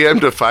 8 a.m.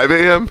 to 5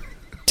 a.m.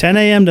 10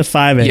 a.m. to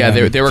 5 a.m. Yeah,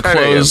 they were 10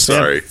 a.m., closed.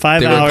 sorry.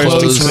 5 They were hours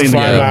closed between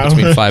yeah, the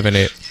between 5 and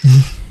 8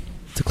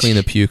 to clean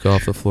the puke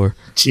off the floor.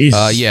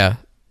 Jesus. Yeah,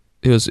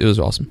 it was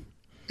awesome.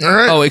 All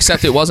right. Oh,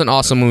 except it wasn't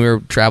awesome when we were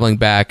traveling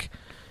back.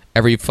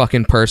 Every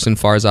fucking person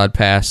Farzad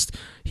passed,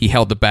 he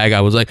held the bag.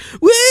 I was like,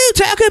 "Woo,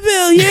 Taco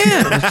Bell,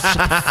 yeah!"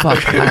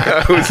 Fuck.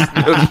 I was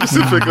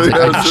specifically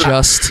I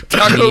just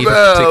Taco need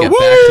Bell. to get back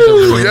to the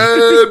Woo! room.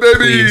 Yeah,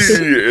 baby. Please.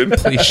 And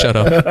Please shut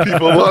up.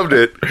 people loved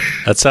it.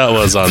 That's how it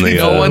was on the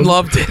No one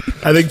loved it.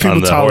 I think people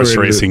on the horse tolerated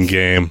racing it.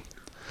 game.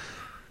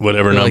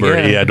 Whatever They're like,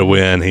 number he yeah. had to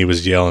win, he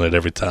was yelling it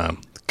every time.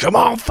 come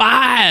on,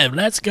 5.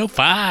 Let's go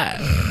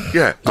 5.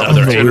 Yeah. The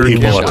other 8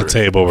 people at the Shocker.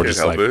 table were Can't just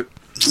help like, it.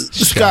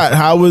 Scott,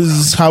 how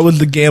was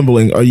the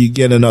gambling? Are you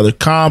getting another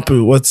comp?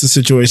 What's the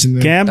situation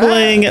there?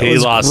 Gambling. he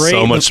was lost great.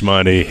 so much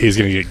money. He's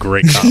going to get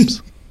great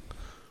comps.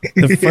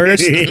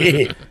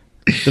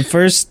 The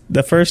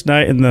first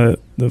night in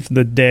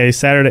the day,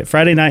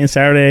 Friday night and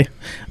Saturday,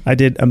 I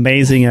did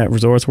amazing at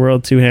Resorts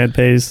World. 2-hand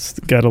pays.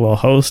 Got a little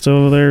host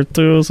over there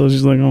too, so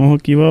she's like, "I'll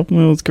hook you up."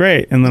 Well, it's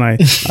great. And then I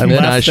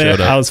left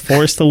there. I was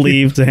forced to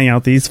leave to hang out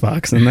with these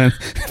fucks, and then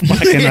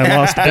fucking I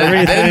lost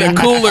everything. Then the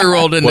cooler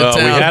rolled into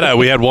town.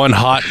 we had one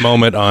hot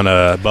moment on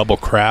Bubble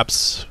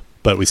Craps,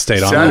 but we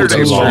stayed on a little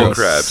Saturday too long. Bubble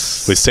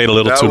Craps. We stayed a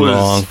little That too was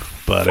long,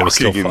 but it was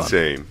still fucking fun.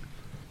 insane.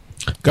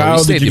 Kyle,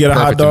 we stayed did you the get a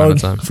hot perfect amount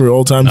of dog time. for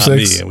old time Not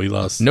me, 6? and we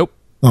lost. Nope.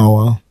 Oh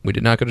wow. We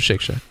did not go to Shake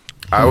Shack.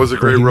 I was a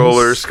great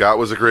roller. Scott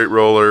was a great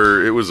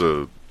roller.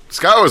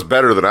 Scott was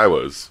better than I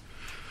was.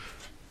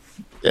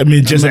 I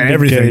mean, just I'm a big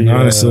everything, gay,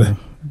 honestly.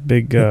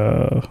 Big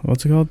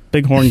what's it called?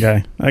 Big horn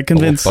guy. I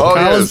convinced Oh,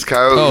 Kyle. yes.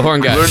 Kyle, Oh,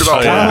 horn guy. we learned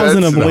about Kyle horn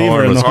wasn't a bets and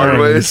believer in the hard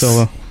horn. ways.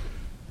 So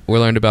We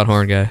learned about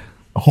Horn Guy.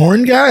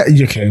 Horn guy?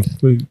 Okay.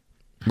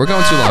 We're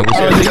going too long.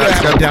 Oh, you gotta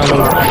have to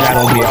download that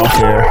on the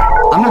off air.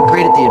 I'm not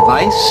great at the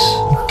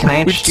advice. Can I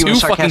interest you in a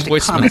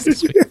sarcastic comment?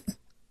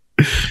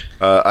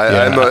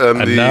 I'm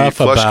the enough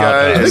flush about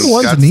guy, us. and I think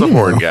one's Scott's the Nemo.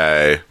 horn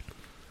guy.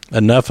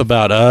 Enough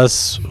about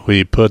us.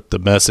 We put the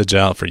message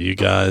out for you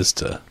guys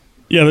to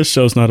yeah, this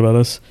show's not about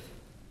us.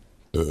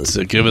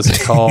 give us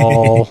a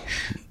call,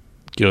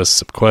 give us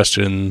some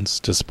questions,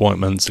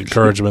 disappointments,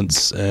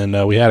 encouragements,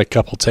 and we had a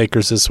couple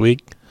takers this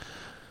week.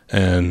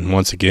 And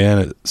once again,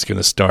 it's going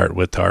to start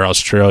with our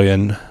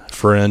Australian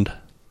friend,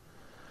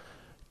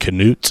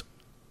 Canute,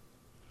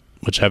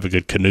 which I have a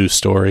good canoe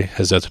story.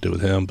 Has nothing to do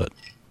with him, but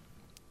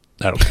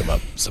that'll come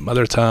up some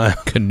other time.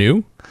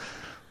 Canoe?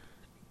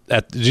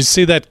 Did you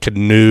see that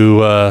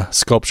canoe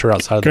sculpture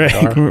outside of the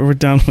Great, car? we're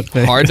done with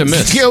it. Hard to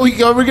miss. Yeah,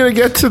 we're gonna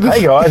get to this.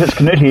 Hey guys, it's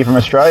Canute here from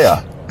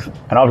Australia,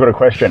 and I've got a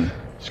question.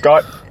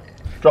 Scott,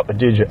 drop the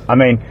digit.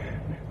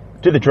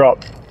 Do the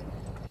drop.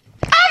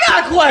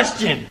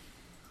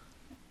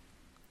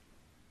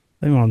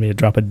 They wanted me to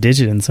drop a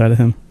digit inside of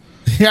him.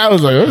 Yeah, I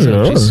was like,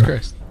 Jesus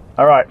Christ.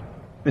 All right,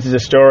 this is a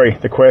story.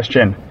 The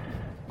question.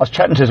 I was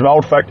chatting to some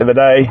old folk the other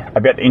day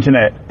about the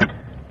internet,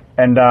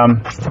 and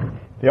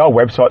the old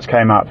websites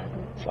came up.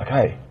 It's like,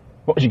 hey,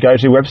 what was your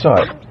go-to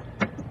website?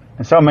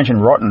 And someone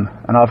mentioned Rotten,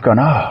 and I've gone,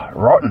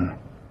 Rotten.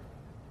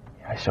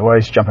 I used to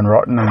always jump in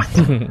Rotten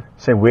and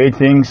say weird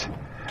things.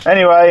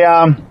 Anyway,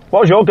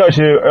 what was your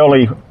go-to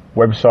early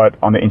website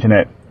on the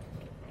internet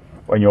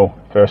when you're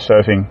first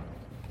surfing?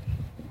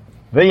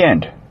 The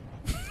end.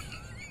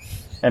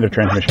 End of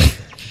transmission.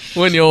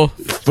 When you're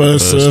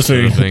first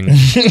surfing.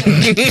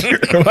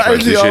 Why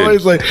is he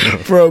always like,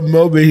 for a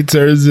moment he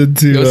turns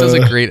into... This is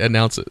a great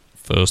announcer.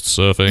 First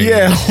surfing.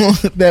 Yeah,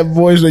 that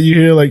voice that you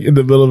hear like in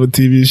the middle of a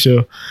TV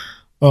show.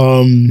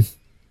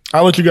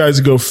 I'll let you guys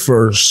go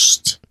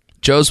first.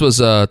 Joe's was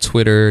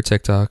Twitter,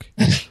 TikTok.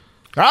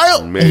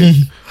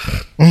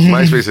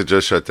 MySpace had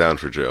just shut down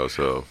for Joe,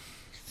 so...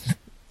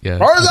 Yeah.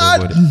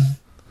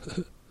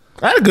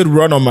 I had a good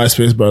run on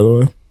MySpace, by the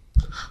way.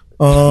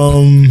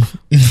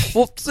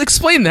 Well,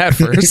 explain that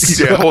first.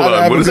 Yeah, hold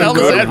on. What is a What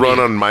does good that run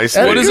mean? on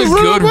MySpace? What is a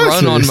good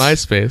run on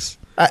MySpace?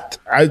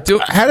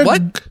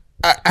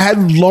 I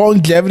had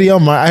longevity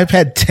on I've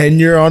had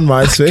tenure on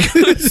MySpace.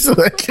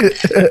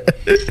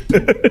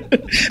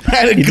 I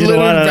had a glitter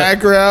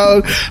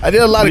background. I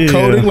did a lot of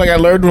coding. Like I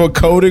learned what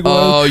coding was.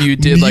 Oh, you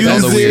did like all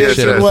the weird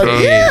shit.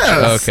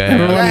 Yeah. Okay.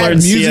 Everyone I had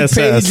learned music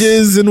CSS.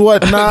 pages and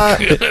whatnot.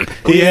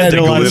 He had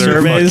a lot of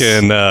surveys.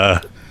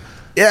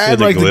 Yeah, I had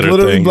like the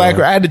glittering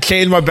background. I had to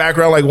change my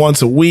background like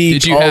once a week.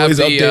 Did you always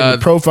have the, update the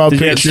profile did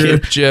you have picture?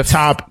 Skip GIF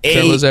top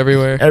 8 that was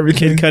everywhere?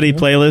 Everything. Kid Cudi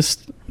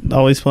playlist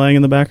always playing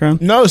in the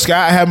background. No,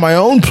 Scott, I had my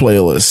own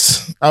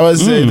playlist. I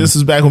was this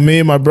was back when me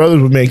and my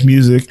brothers would make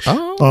music.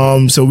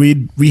 Oh. So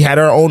we had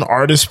our own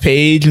artist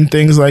page and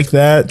things like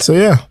that. So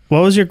yeah.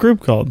 What was your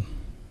group called?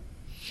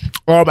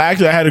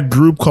 Actually, I had a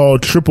group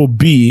called Triple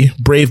B,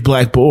 Brave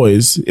Black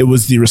Boys. It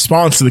was the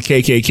response to the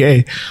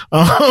KKK.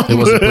 It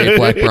wasn't Brave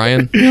Black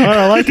Brian.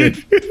 I like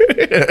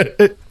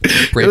it.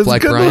 Brave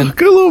Black Brian.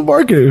 Good little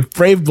marketing.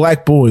 Brave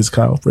Black Boys,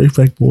 Kyle. Brave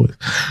Black Boys.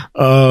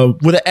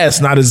 With an S,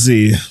 not a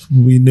Z.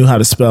 We knew how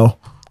to spell.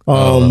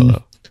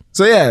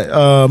 So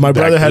yeah, my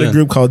brother had a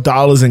group called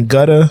Dollars and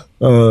Gutter.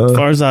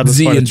 Farzad was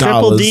Z part of and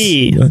Triple Dollars.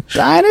 D.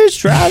 Diners,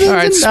 driving, All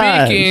right, and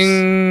dives.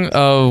 speaking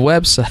of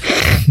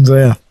websites. So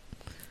yeah.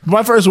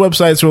 My first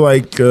websites were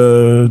like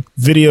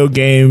video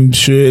game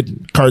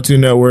shit,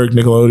 Cartoon Network,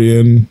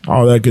 Nickelodeon,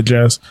 all that good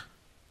jazz.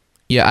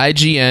 Yeah,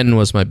 IGN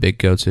was my big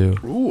go-to.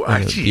 Ooh, The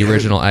IGN.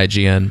 original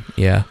IGN,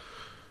 yeah.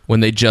 When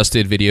they just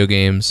did video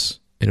games,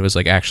 and it was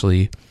like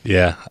actually...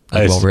 Yeah, Like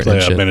I used to well-written play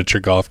a shit.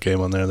 miniature golf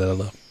game on there that I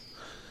love.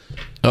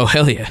 Oh,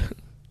 hell yeah.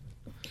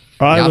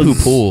 I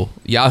was-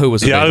 Yahoo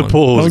was a big Yahoo one.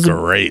 Pool was was a-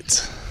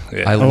 great.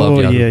 Yeah. I love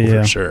Yahoo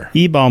yeah. for sure.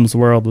 E-Bombs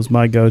World was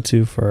my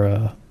go-to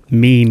for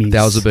memes.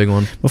 That was a big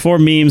one. Before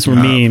memes were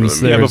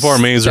memes. Yeah, before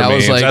memes were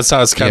memes. Like, that's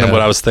how it's kind of what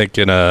I was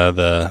thinking.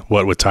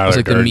 What would Tyler? It was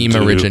like Durden the meme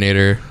do?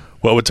 originator.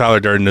 What would Tyler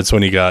Durden? It's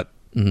when he got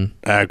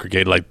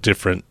aggregate like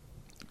different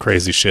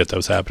crazy shit that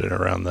was happening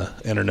around the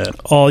internet.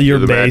 All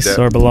your base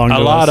or belong to a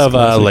lot of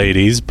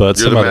ladies, but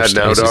You're some the other Mad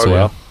Now stuff as dog?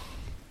 well.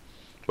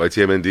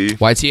 YTMND.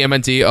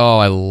 YTMNT. Oh,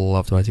 I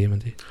loved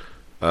YTMNT.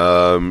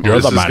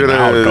 You're the Mad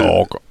Now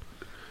dog.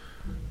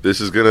 This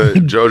is gonna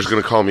Joe's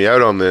gonna call me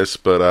out on this,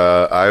 but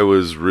I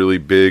was really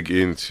big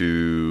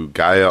into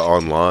Gaia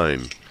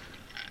Online.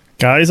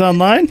 Guys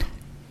online?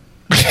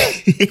 No,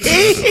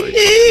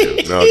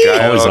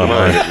 Gaia Always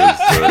Online.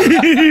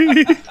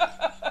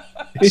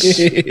 It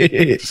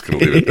was, just gonna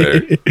leave it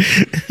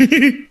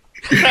there.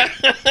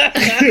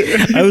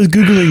 I was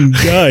Googling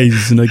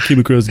guys and I came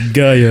across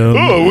Gaia.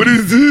 Oh, what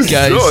is this?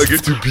 Guys, I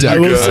get to be I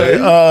will say,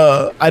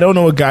 I don't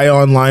know what Gaia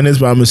Online is,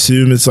 but I'm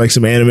assuming it's like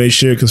some anime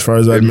shit. Because as far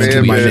as I It may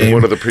mentioned have my been name,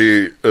 one of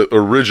the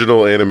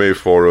original anime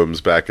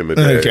forums back in the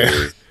day. Okay.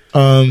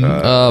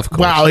 Of course.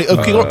 Wow.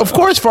 Okay, of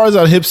course, as far as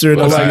I'm hipster,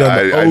 Well, like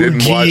I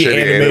didn't OG watch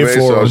any anime, so I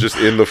forum. was just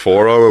in the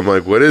forum. I'm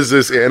like, what is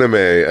this anime?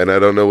 And I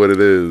don't know what it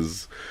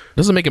is.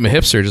 Doesn't make him a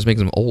hipster. It just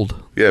makes him old.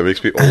 Yeah, it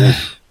makes me old.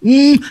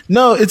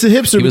 No, it's a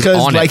hipster He was because,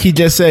 on like it. he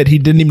just said, he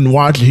didn't even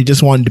watch it. He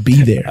just wanted to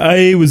be there.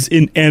 I was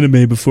in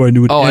anime before I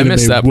knew what Oh, I anime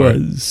missed that part.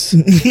 was.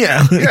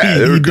 Yeah, Yeah,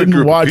 they were he a good didn't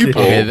group of watch it.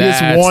 people. Okay, He just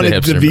that's a wanted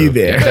to hipster be move.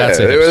 there. Yeah, that's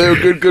a they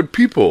hipster. were good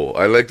people.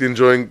 I liked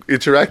enjoying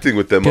interacting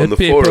with them on the Good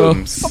people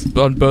forums.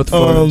 on both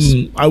forums.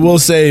 I will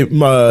say, shout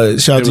out It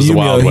to was the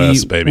Wild Yumio.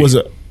 West, He baby. was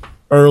an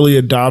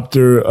early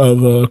adopter of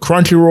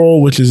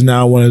Crunchyroll, which is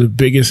now one of the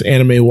biggest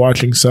anime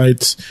watching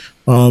sites,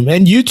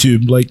 and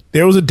YouTube. Like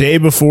there was a day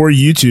before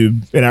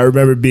YouTube, and I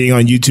remember being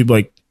on YouTube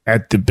like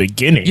at the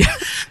beginning.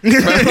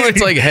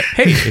 It's like,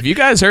 hey, have you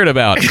guys heard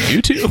about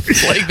YouTube?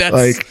 Like that's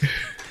Like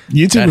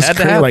YouTube That was had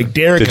to crazy. happen. Like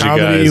Derek Did you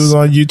Comedy guys- was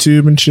on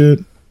YouTube and shit.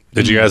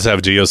 Did you guys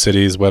have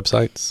GeoCities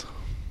websites?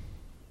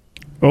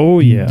 Oh,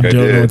 yeah. I Don't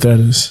know did. what that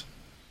is.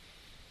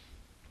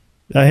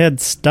 I had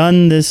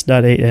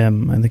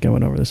stunthis.am. I think I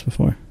went over this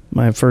before.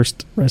 My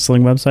first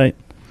wrestling website.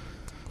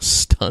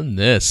 stun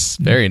this.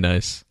 Very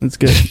nice. It's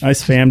good. I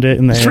spammed it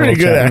in the It's AOL pretty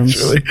good, chat rooms.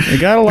 actually.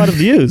 It got a lot of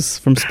views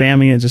from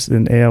spamming it just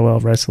in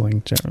AOL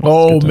wrestling chat rooms.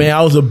 Oh Good man,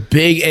 I was a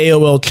big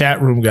AOL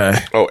chat room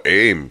guy. Oh,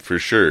 AIM for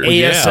sure.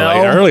 ASL,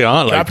 like early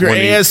on, like drop your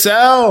when you-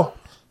 ASL.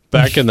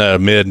 Back in the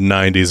mid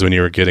 '90s, when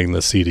you were getting the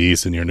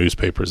CDs in your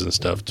newspapers and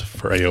stuff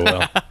for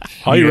AOL,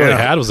 all you really Yeah.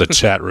 had was the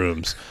chat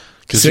rooms.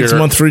 6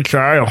 month free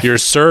trial. Your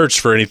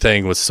search for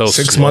anything was so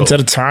 6 slow. months at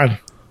a time.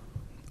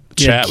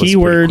 Chat was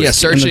keywords. pretty Yeah, quick.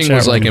 searching chat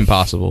was like room.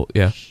 impossible.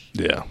 Yeah,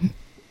 Yeah,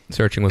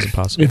 searching was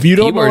impossible. If you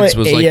don't know Keywords what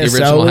was like the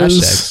original ASL hashtags.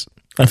 is,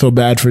 I feel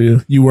bad for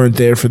you. You weren't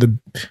there for the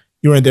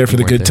weren't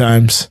good there.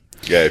 times.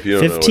 Yeah, if you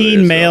don't know what 15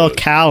 ASL male is.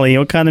 Cali.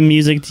 What kind of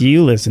music do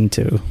you listen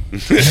to?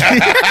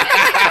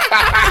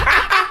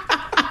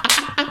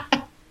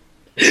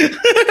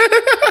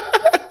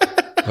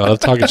 I love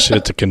talking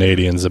shit to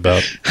Canadians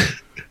about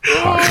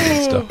hockey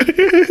and stuff.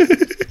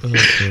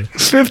 15, you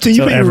So put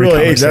your every real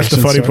age. That's the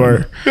funny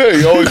conversation part. Yeah,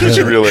 you always put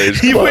your real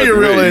age. You Come put on, your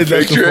real man, age. you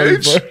That's faked the your funny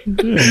age.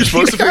 part. You're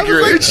supposed to I fake your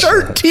was like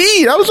age.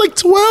 13. I was like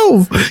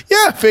 12.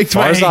 Yeah, faked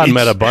my age. Farzad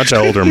met a bunch of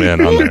older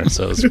men on there,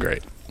 so it was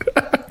great.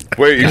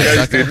 Wait, you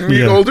guys did meet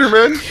Yeah. older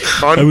men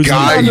on was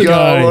Gaia? on the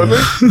Gaia. on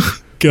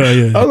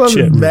Gaia. I was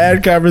having a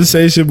bad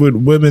conversation with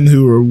women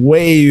who were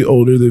way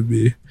older than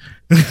me.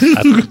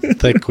 I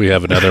think we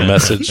have another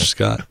message,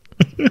 Scott.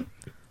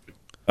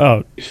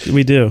 Oh,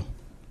 we do.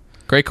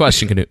 Great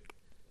question, Canute.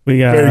 We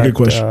got Very good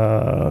question.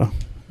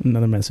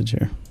 Another message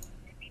here.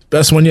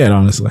 Best one yet,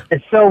 honestly.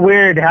 It's so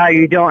weird how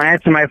you don't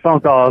answer my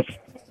phone calls.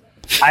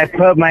 I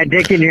put my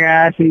dick in your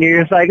ass and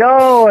you're just like,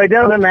 oh, it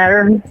doesn't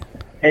matter.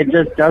 It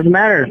just doesn't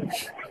matter.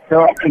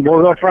 So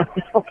we'll go from.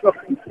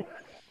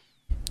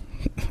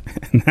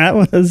 That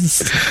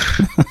was.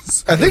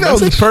 I think that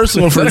was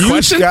personal for that a you,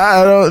 question?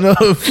 Scott. I don't know.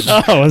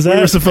 Oh, was that?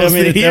 were supposed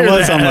to hear that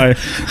was that. on my.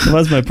 That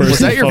was my personal. Was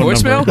that your phone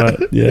voicemail? number,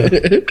 but yeah.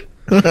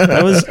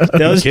 That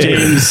was Okay.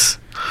 James.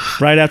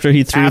 Right after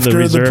he threw After the the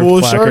reserve pool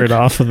placard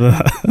shark? off of the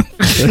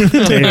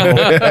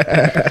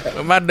table.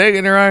 Put my dick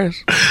in your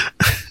eyes.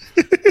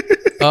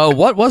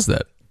 What was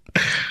that?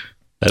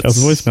 That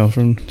was a voicemail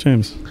from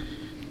James.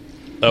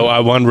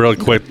 Oh, one real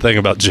quick thing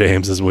about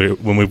James is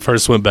when we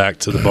first went back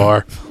to the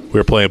bar, we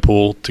were playing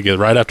pool together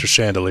right after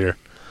Chandelier,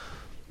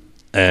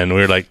 and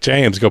we were like,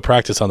 James, go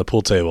practice on the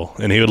pool table,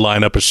 and he would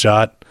line up a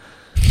shot,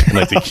 and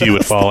like the cue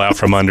would fall out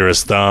from under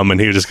his thumb, and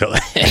he would just go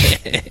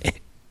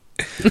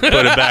put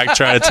it back,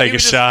 try to take He a would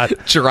just shot,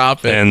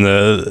 Drop it. and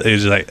he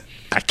was just like,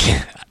 I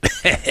can't.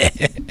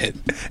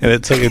 And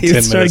it took him He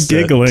 10 started minutes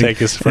giggling to take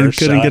his and first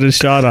couldn't shot. get a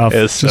shot off.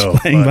 It's just so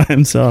playing fun. by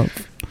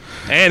himself.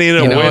 And he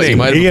ended You up know what? winning. You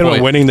might have He a ended up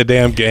point. winning the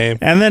damn game.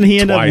 And then he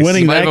ended Twice. up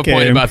winning You might that have a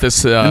point game. about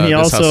this. And he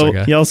this hustler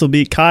guy. also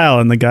beat Kyle,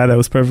 and the guy that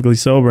was perfectly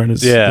sober, and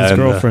his Yeah, and,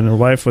 girlfriend or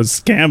wife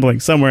was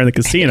gambling somewhere in the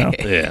casino.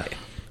 Yeah.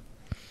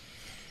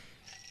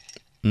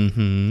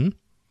 Mm-hmm.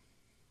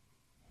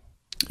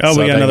 Oh,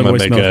 So we got I think another I'm gonna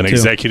make voicemail an too.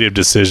 executive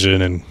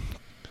decision, and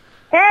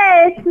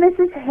Hey, it's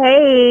Mrs.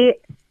 Hay.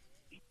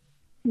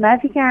 Love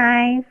you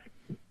guys.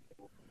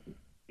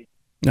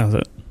 That was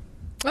it.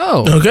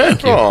 Oh, Okay.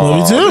 thank you.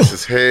 Love you too. This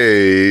is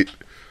hate.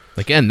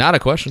 Again, not a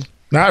question.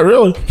 Not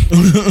really.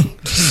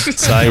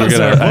 So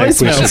I think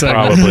we should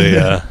probably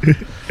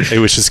maybe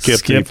we should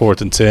skip the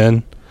 4th and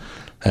 10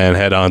 and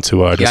head on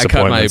to our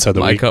disappointments of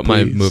the week. I cut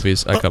my please.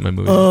 movies.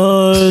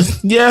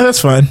 Yeah,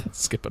 that's fine.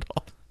 Skip it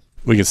all.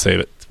 We can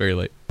save it. It's very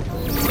late.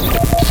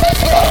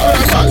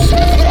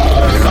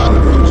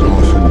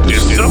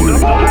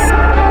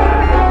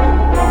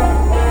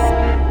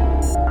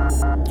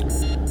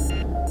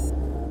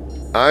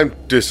 I'm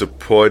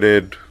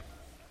disappointed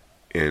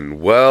in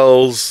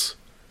Wells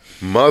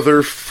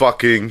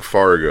motherfucking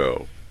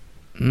Fargo.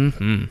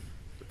 Mm-hmm.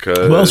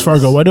 Wells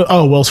Fargo.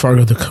 Wells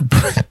Fargo.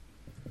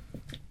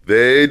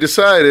 They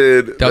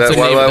decided that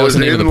while I was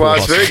in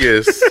Las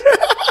Vegas,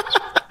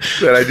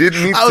 that I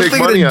didn't need to take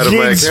money out of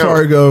my account.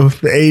 Fargo,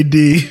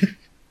 the AD.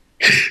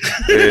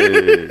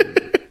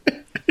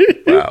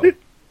 Wow.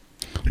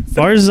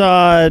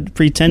 Farzad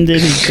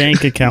pretended his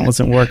bank account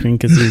wasn't working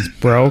because he was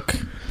broke.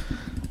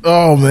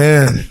 Oh,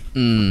 man.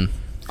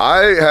 I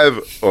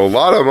have a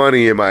lot of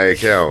money in my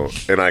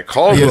account, and I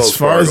called Wells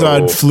Fargo.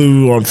 Farzad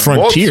flew on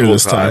Frontier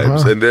this time.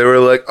 Huh? And they were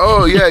like,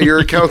 oh, yeah, your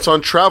account's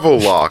on Travel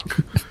Lock.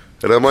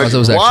 And I'm like,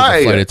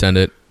 why? Flight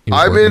attendant.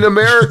 I'm in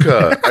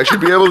America. I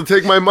should be able to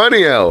take my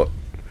money out.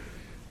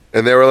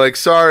 And they were like,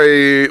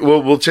 sorry,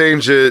 we'll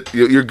change it.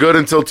 You're good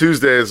until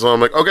Tuesday. So I'm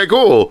like, okay,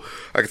 cool.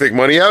 I can take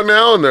money out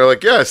now? And they're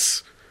like,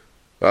 yes.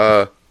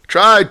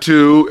 Tried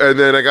to, and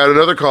then I got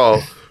another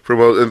call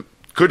from,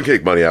 couldn't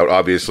take money out,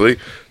 obviously.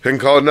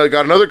 Got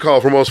another call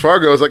from Wells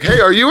Fargo. I was like,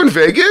 hey, are you in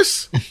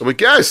Vegas? I'm like,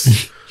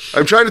 yes.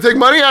 I'm trying to take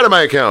money out of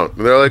my account.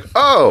 And they're like,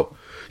 oh,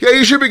 yeah,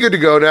 you should be good to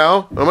go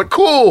now. I'm like,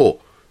 cool.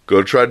 Go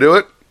to try to do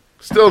it.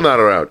 Still not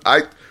around.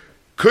 I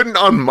couldn't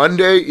on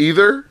Monday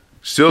either.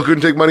 Still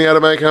couldn't take money out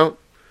of my account.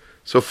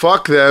 So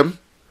fuck them.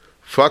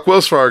 Fuck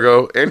Wells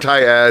Fargo.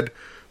 Anti-ad.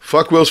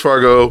 Fuck Wells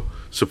Fargo.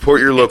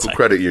 Support your local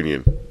credit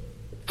union.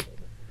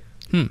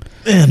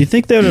 You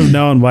think they would have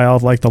known by all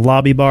of, like, the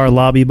lobby bar,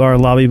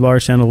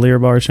 chandelier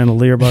bar on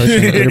your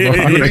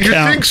You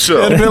account? think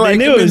so? They'd be like,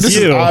 knew it was this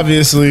you. is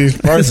obviously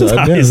Farzad.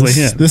 Obviously,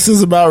 yeah. This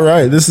is about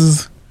right. This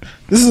is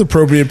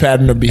appropriate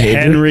pattern of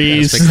behavior.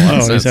 Henry's.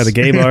 He's at a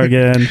gay bar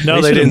again.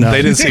 No, they didn't.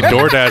 They didn't see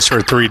DoorDash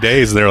for 3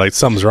 days. They're like,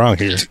 something's wrong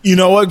here. You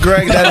know what,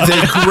 Greg? That is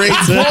a great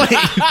point.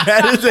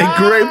 That is a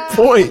great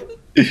point.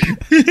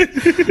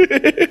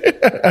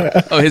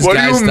 His what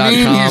do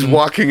you mean he's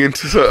walking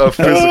into a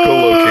physical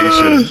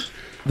location?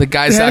 The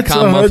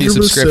guys.com monthly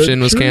subscription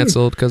was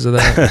canceled because of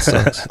that. That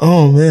sucks.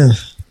 Oh, man.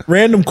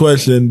 Random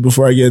question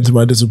before I get into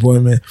my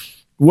disappointment.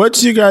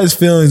 What's your guys'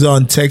 feelings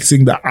on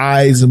texting the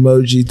eyes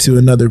emoji to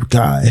another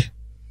guy?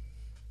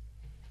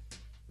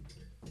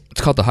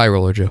 It's called the high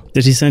roller, Joe.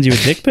 Did he send you a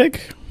dick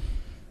pic?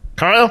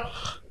 Kyle?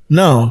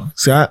 No.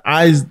 Scott,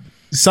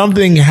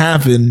 something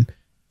happened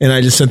and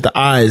I just sent the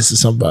eyes to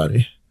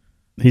somebody.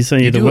 He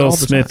sent you the Will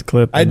Smith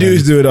clip. I do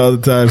it all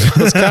the time.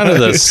 It's kind of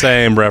the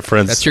same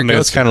reference. That's your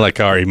it's kind of like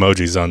our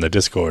emojis on the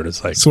Discord.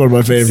 It's like it's one of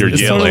my favorites. You're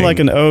It's yelling. sort of like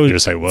an O. You're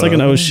just like, it's like an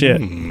O shit.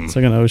 It's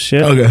like an O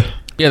shit. Okay.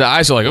 Yeah, the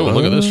eyes are like, oh,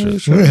 look at this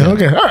shit.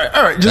 Okay. All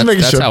right. Just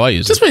making sure. That's how I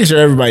use it. Just making sure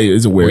everybody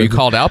is aware. Were you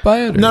called out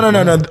by it? No.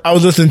 I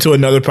was listening to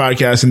another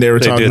podcast and they were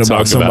talking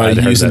about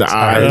somebody using the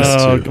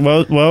eyes.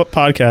 Well,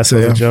 podcast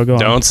is it, Joe? Go on.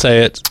 Don't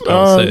say it.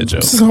 Don't say it, Joe.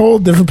 This is a whole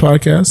different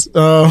podcast.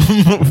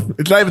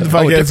 It's not even the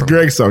podcast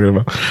Greg's talking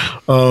about.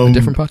 A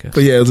different podcast.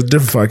 But yeah, it was a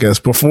different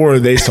podcast before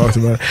they talked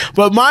about it.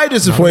 But my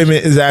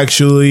disappointment is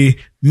actually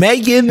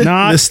Megan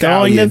not Thee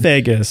Stallion. going to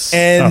Vegas.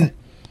 And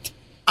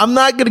I'm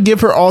not going to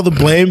give her all the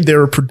blame. There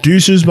were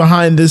producers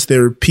behind this.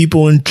 There were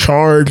people in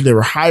charge. There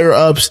were higher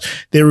ups.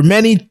 There were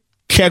many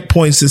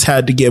checkpoints this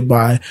had to get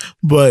by.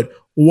 But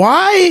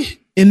why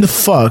in the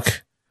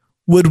fuck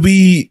would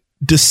we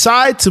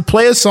decide to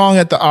play a song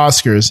at the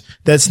Oscars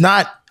that's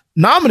not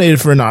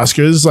nominated for an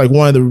Oscar? This is like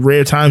one of the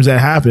rare times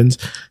that happens.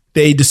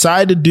 They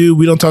decide to do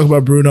We Don't Talk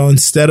About Bruno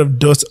instead of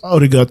Dos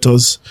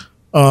Arigatos.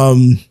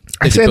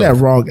 I say that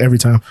wrong every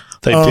time.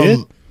 They did?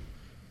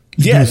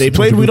 Yeah, they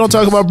played We Don't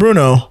Talk About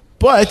Bruno.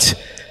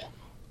 But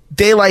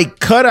they like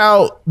cut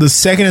out the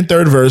second and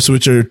third verse,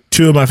 which are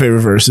two of my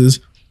favorite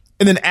verses,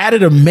 and then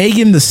added a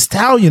Megan Thee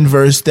Stallion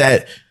verse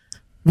that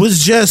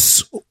was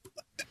just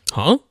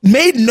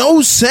made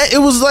no sense. It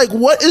was like,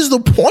 what is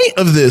the point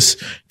of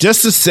this?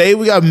 Just to say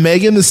we got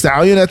Megan Thee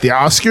Stallion at the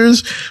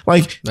Oscars?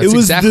 Like, that's it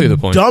was exactly the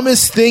point.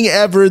 Dumbest thing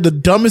ever, the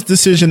dumbest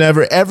decision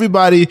ever.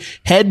 Everybody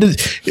had to,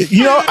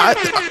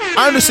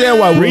 I understand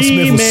why Will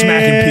Smith was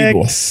smacking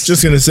people.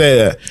 Just gonna say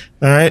that.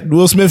 All right,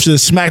 Will Smith should have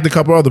smacked a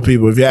couple other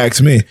people, if you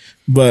ask me.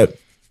 But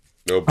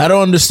I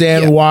don't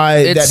understand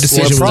why that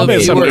decision was probably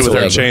made. something with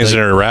her changing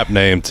her rap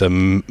name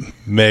to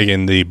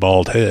Megan the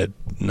Bald Head.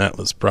 And that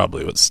was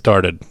probably what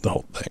started the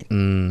whole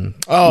thing.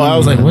 I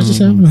was like, what just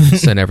happened?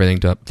 Sent everything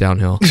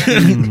downhill.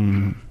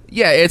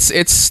 Yeah,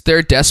 it's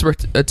their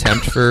desperate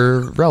attempt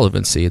for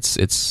relevancy.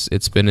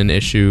 It's been an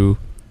issue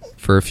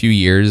for a few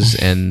years,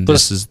 and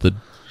this is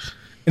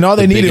and all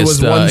they needed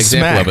was one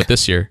example smack of it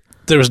this year.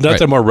 There was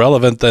nothing more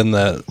relevant than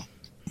that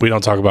we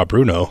don't talk about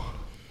Bruno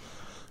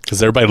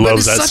because everybody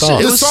loves that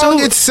song. The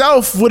song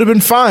itself would have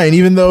been fine,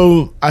 even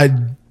though I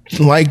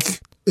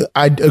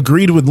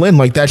agreed with Lynn.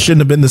 Like, that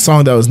shouldn't have been the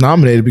song that was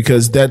nominated,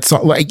 because that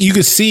song, like, you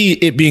could see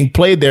it being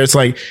played there. It's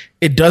like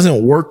it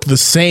doesn't work the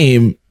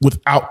same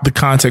without the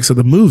context of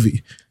the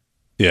movie.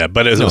 Yeah,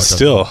 but it was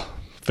still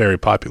very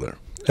popular.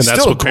 And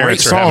that's what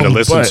parents are having to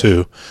listen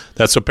to.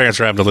 That's what parents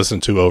are having to listen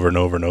to over and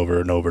over and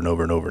over and over and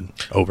over and over and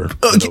over.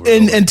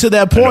 And to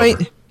that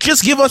point,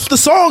 just give us the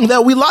song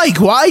that we like.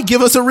 Why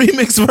give us a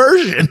remix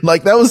version?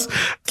 Like,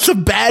 it's a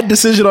bad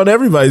decision on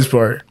everybody's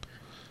part.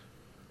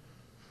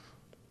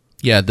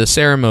 Yeah, the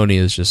ceremony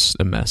is just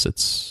a mess.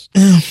 It's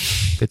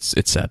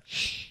sad.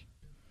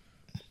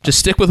 Just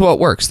stick with what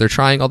works. They're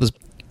trying all this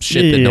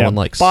shit that no one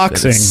likes.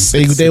 Boxing.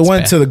 They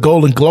went to the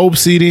Golden Globe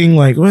seating.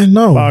 Like, well,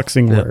 no,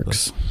 boxing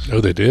works. Oh,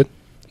 they did.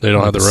 They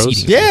don't have the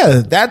rose.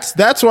 Yeah,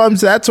 that's why I was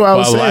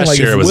saying. Last like,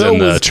 year it was in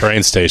the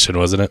train station,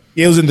 wasn't it?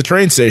 It was in the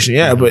train station.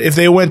 Yeah, but if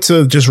they went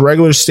to just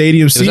regular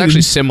stadium seating, it was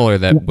actually similar.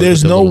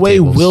 There's no way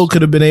Will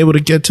could have been able to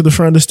get to the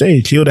front of the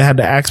stage. He would have had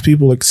to ask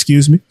people,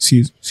 "Excuse me."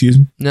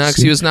 No, because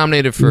he was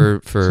nominated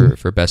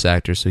for Best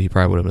Actor, so he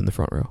probably would have been in the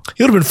front row.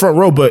 He would have been front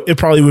row, but it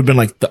probably would have been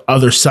like the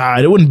other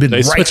side. It wouldn't have been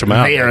right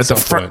there at the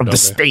front of the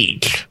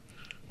stage.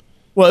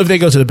 Well, if they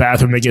go to the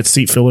bathroom, they get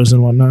seat fillers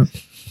and whatnot.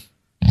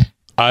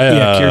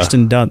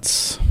 Kirsten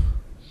Dunst.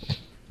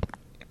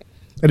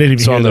 I didn't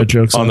even hear that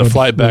joke. On the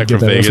flight back from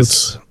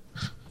Vegas,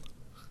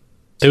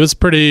 it was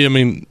pretty. I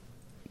mean,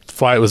 the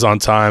flight was on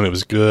time. It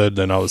was good.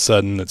 Then all of a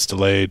sudden, it's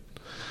delayed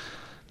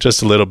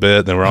just a little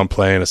bit. Then we're on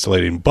plane. It's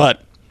delayed even.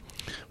 But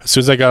as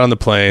soon as I got on the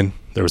plane,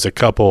 there was a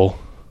couple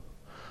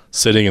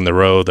sitting in the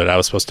row that I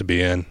was supposed to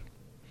be in.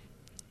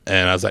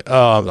 And I was like,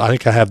 oh, I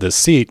think I have this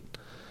seat.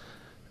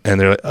 And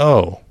they're like,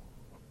 oh.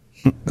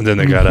 And then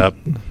they got up.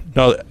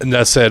 No, and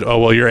I said, oh,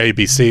 well, you're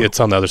ABC. It's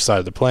on the other side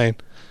of the plane.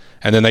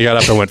 And then they got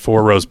up and went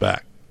 4 rows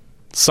back.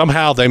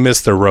 Somehow they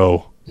missed their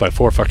row by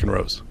 4 fucking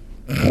rows.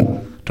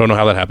 Don't know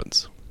how that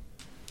happens.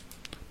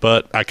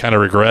 But I kind of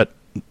regret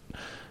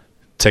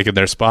taking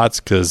their spots,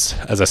 because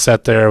as I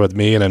sat there with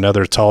me and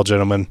another tall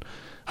gentleman,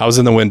 I was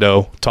in the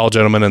window, tall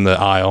gentleman in the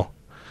aisle.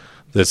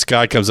 This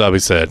guy comes up, he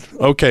said,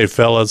 okay,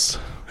 fellas,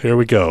 here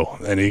we go.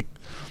 And he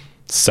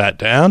sat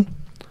down.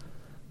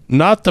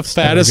 Not the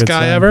fattest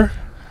guy ever.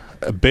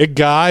 A big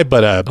guy,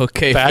 but a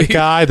fat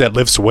guy that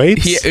lifts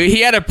weights.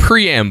 He had a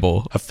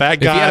preamble. A fat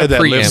guy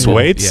that lifts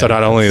weights. So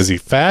not only is he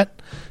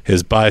fat,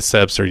 his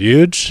biceps are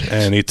huge,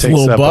 and he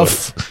takes up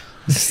buff.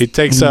 He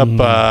takes up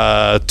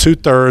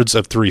 2/3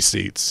 of 3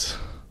 seats.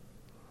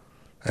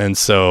 And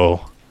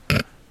so,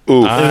 it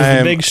was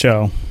the big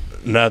show.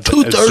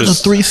 2/3 of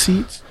 3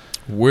 seats.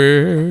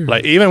 Where,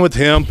 like, even with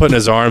him putting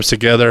his arms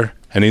together,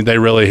 and he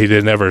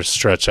didn't ever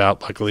stretch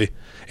out. Luckily,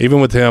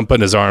 even with him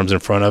putting his arms in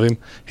front of him,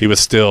 he was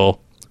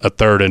still a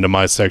third into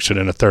my section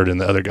and a third in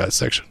the other guy's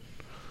section.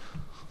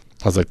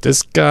 I was like,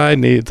 this guy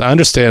needs... I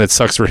understand it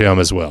sucks for him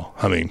as well.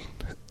 I mean,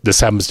 this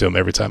happens to him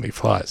every time he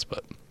flies,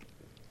 but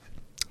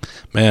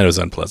man, it was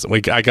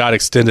unpleasant. I got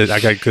extended.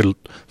 I got good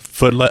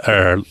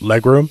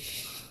leg room,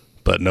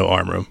 but no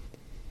arm room.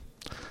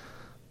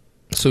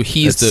 So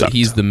he's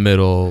the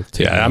middle.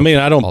 Yeah, I mean,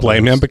 I don't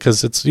blame him,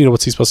 because it's,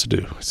 what's he supposed to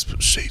do?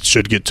 He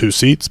should get 2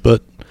 seats,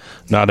 but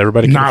not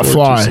everybody can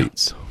afford 2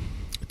 seats.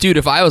 Dude,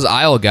 if I was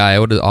aisle guy, I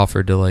would have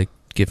offered to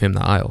give him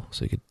the aisle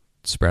so he could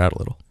spread out a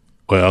little.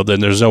 Well, then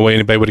there's no way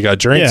anybody would have got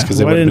drinks, because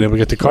they wouldn't have been able to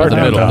get the card.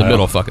 The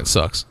middle fucking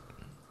sucks.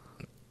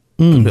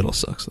 The middle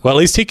sucks. Well, at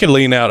least he could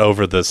lean out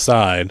over the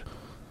side.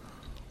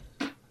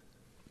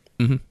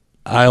 Mm-hmm.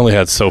 I only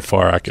had so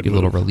far I could get a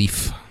little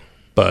relief.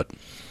 But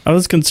I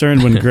was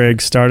concerned when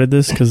Greg started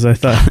this, because I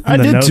thought I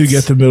did notes, too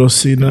get the middle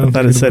seat. Now I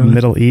thought it said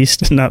Middle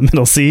East, not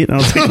middle seat. And I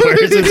was like,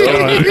 where is this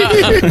going?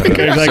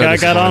 Greg's like, I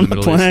got on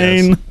the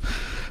plane.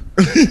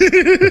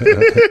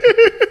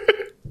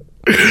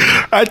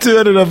 I too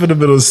ended up in the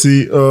middle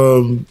seat.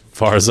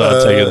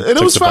 Farzad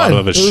took the bottom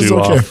of his shoe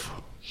off.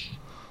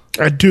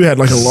 I do had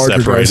like a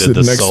larger guy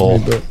sitting next to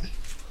me, but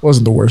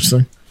wasn't the worst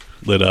thing.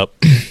 Lit up.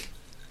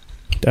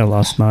 I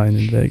lost mine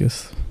in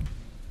Vegas.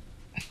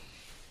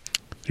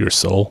 Your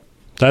soul.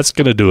 That's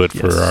going to do it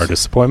for our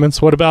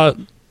disappointments. What about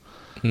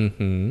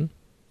you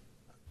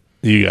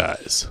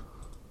guys?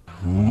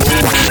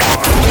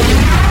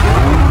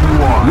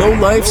 Low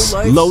lifes,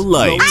 low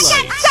lights.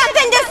 I got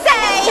something to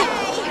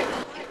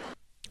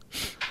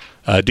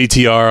say.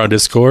 DTR on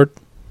Discord.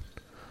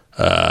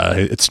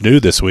 It's new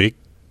this week.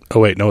 Oh,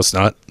 wait, no, it's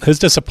not. His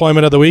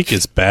disappointment of the week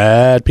is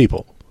bad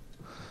people.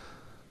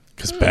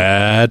 Because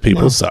bad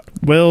people suck.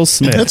 Will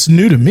Smith. That's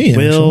new to me.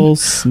 Will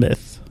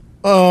Smith.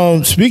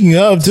 Speaking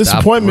of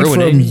disappointment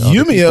from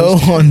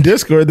Yumio on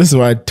Discord, this is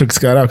why I took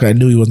Scott out, because I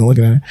knew he wasn't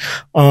looking at it.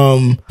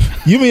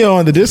 Yumio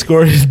on the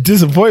Discord,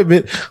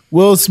 disappointment.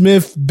 Will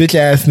Smith bitch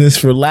assness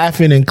for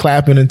laughing and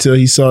clapping until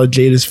he saw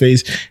Jada's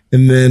face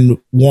and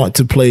then want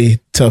to play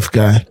tough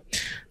guy.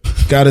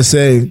 Gotta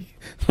say,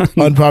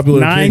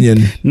 unpopular opinion.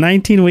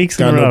 19 weeks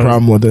got in a row. No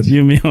problem with it.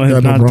 Yumio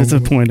is not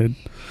disappointed.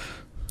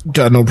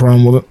 Got no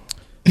problem with it.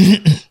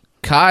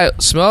 Kyle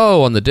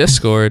Smo on the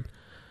Discord.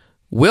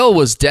 Will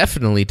was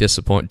definitely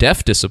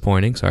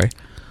disappointing. Sorry.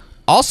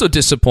 Also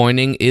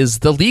disappointing is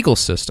the legal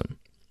system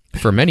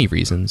for many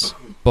reasons.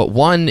 But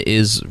one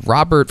is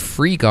Robert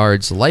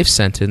Freegard's life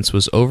sentence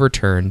was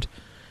overturned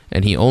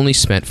and he only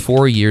spent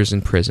 4 years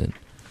in prison.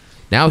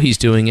 Now he's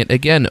doing it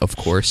again, of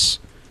course.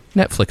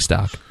 Netflix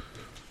doc.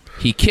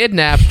 He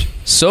kidnapped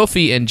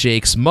Sophie and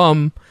Jake's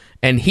mom,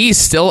 and he's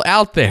still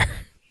out there.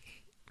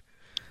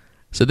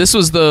 So this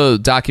was the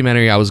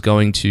documentary I was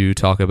going to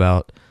talk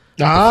about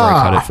before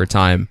I cut it for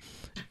time.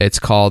 It's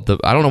called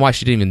I don't know why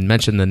she didn't even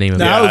mention the name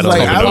of it.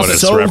 I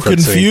was so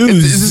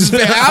confused.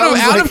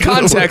 Out of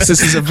context,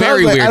 this is a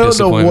very weird disappointment. I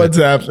don't know what's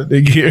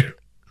happening here.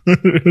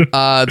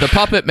 The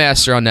Puppet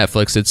Master on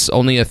Netflix. It's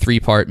only a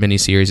 3-part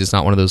miniseries. It's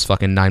not one of those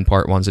fucking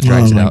 9-part ones that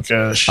drags it out.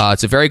 Gosh.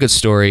 It's a very good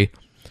story.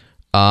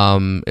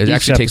 It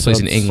actually takes place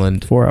in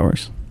England. 4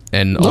 hours.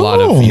 And a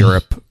lot of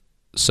Europe.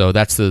 So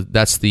that's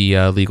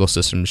the legal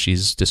system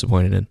she's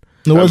disappointed in.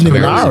 It wasn't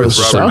even ours.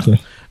 Shocking.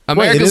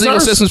 America's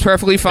legal system's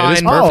perfectly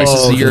fine. This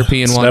is the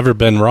European one. It's never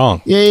been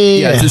wrong.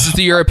 Yeah. This is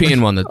the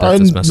European one that's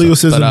messed up. Legal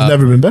system's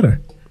never been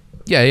better.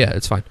 Yeah,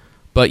 it's fine.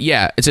 But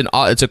yeah, it's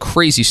a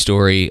crazy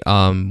story.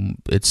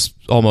 It's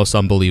almost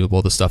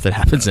unbelievable the stuff that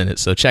happens in it.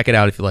 So check it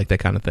out if you like that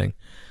kind of thing.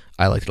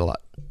 I liked it a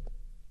lot.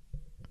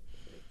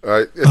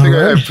 I think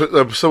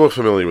I'm somewhat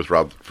familiar with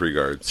Rob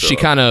Freegard. So she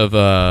kind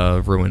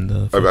of ruined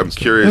the. I'm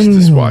curious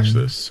to watch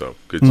this. So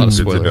good, a lot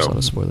of good spoilers. to know. A lot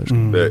of spoilers.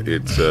 That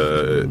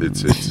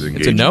it's engaging.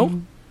 It's a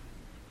no.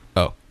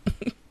 Oh,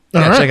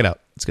 yeah, check it out.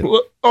 It's good.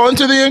 Well, on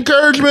to the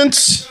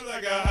encouragements.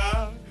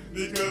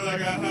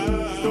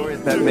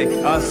 Stories that make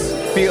us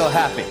feel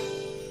happy.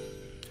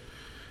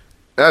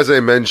 As I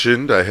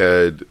mentioned, I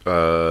had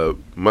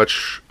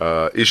much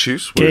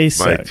issues with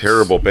my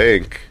terrible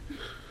bank,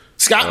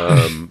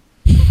 Scott.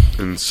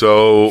 And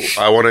so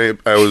I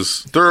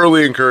was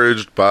thoroughly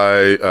encouraged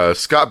by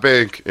Scott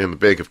Bank and the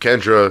Bank of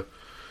Kendra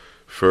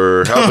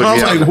for helping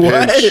me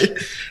out.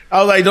 I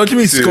was like, don't you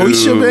mean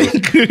Scotia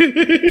Bank?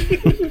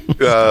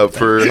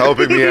 For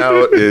helping me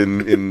out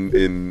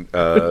in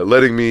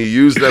letting me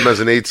use them as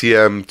an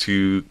ATM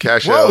to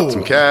cash out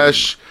some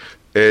cash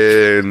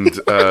and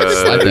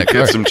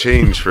get some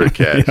change for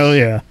cash. Hell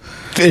yeah.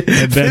 It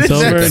bent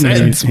over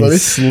and he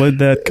slid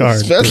that card.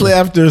 Especially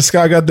after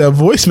Scott got that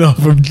voicemail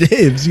from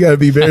James. You got to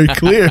be very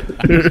clear.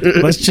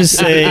 Let's just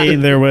say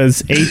there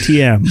was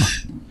ATM.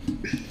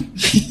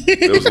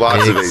 There was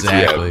lots of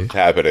ATM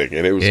happening,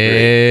 and it was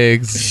great.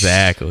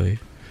 Exactly.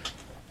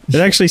 It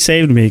actually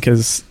saved me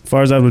because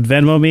Farzad would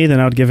Venmo me, then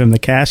I would give him the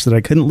cash that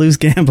I couldn't lose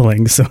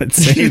gambling, so it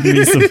saved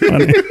me some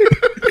money.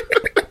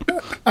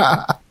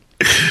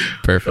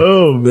 Perfect.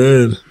 Oh,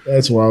 man.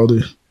 That's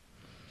wildy.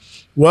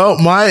 Well,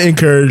 my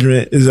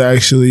encouragement is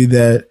actually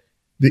that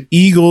the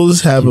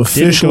Eagles have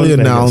officially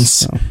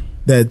announced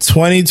that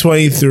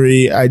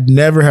 2023, I'd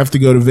never have to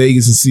go to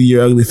Vegas and see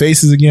your ugly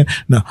faces again.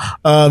 No.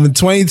 In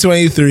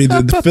 2023,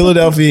 the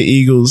Philadelphia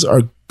Eagles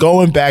are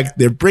going back.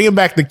 They're bringing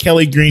back the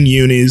Kelly Green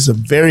unis. I'm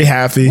very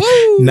happy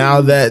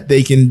now that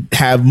they can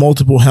have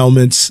multiple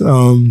helmets.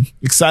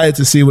 Excited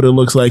to see what it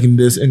looks like in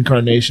this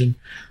incarnation.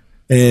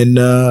 And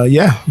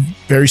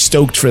very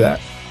stoked for that.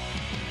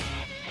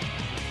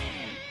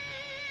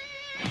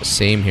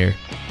 Same here.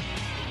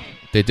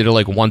 They did it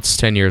like once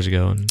 10 years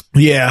ago, and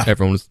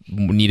everyone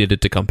needed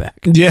it to come back.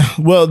 Yeah,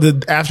 well,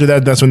 after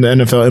that, that's when the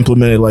NFL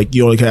implemented like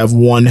you only can have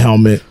one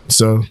helmet.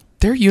 So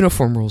their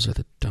uniform rules are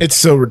the dumbest. It's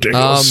so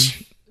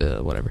ridiculous.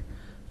 Whatever,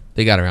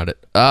 they got around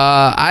it.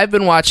 I've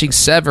been watching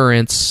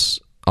Severance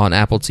on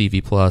Apple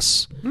TV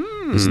Plus.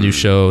 This new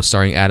show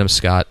starring Adam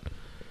Scott.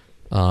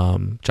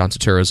 John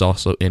Turturro is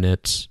also in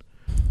it.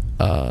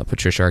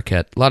 Patricia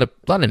Arquette, a lot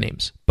of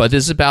names. But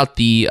this is about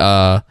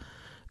the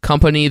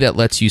company that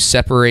lets you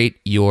separate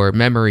your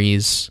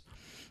memories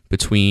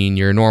between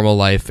your normal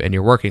life and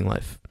your working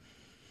life,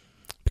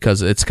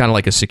 because it's kind of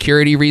like a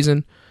security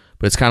reason,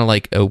 but it's kind of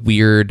like a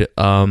weird it's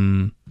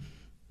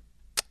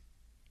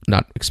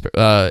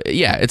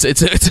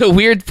a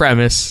weird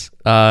premise,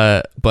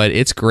 but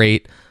it's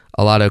great.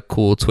 A lot of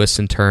cool twists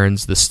and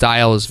turns. The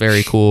style is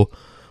very cool,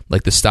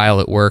 like the style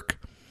at work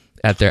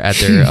at their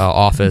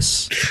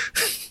office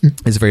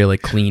is very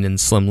like clean and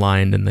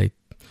slimlined, and a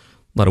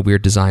lot of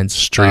weird designs.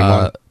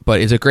 Streamlined. But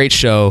it's a great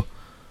show.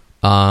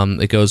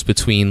 It goes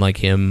between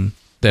like them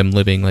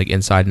living like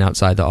inside and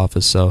outside the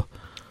office. So,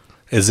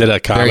 is it a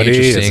comedy?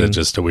 Is it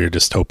just a weird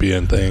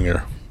dystopian thing,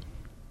 or?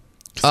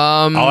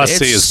 All I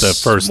see is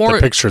the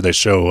picture they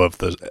show of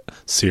the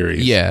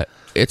series. Yeah,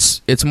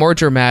 it's more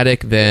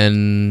dramatic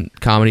than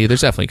comedy.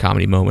 There's definitely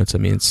comedy moments. I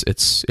mean,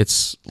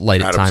 it's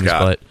light at times,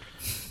 but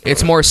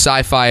it's more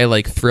sci-fi,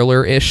 like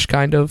thriller-ish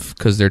kind of,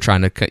 because you're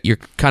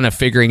kind of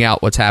figuring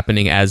out what's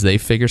happening as they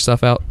figure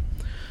stuff out.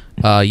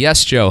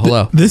 Yes, Joe.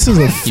 Hello. This is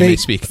a fake.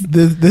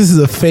 This is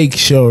a fake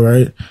show,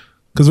 right?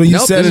 Because when you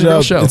set it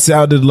up, it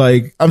sounded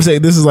like I'm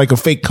saying this is like a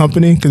fake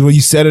company. Because when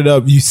you set it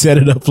up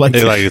like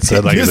it's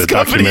like a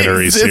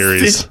documentary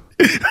series.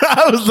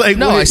 I was like,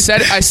 No, wait. I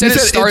said You it said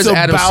stars it's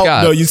Adam about,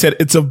 Scott. No, you said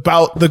it's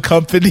about the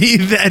company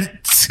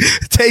that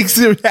takes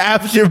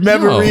half your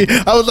memory.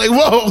 No. I was like,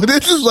 whoa,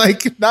 this is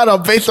like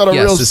not based on a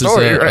real this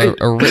story, is right?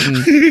 a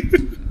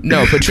written.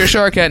 No, Patricia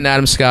Arquette and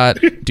Adam Scott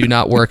do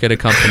not work at a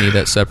company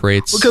that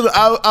separates their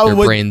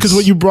brains. Because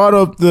when you brought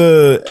up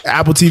the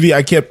Apple TV,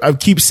 I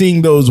keep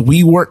seeing those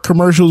WeWork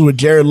commercials with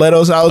Jared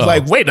Leto. So I was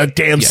like, wait a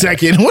damn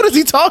second, what is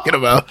he talking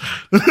about?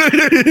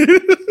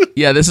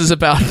 Yeah, this is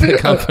about a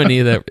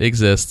company that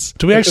exists.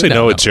 Do we actually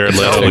know what Jared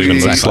Leto even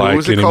looks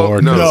like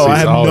anymore? No, I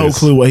have no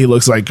clue what he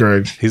looks like,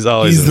 Greg. He's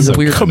always the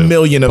weird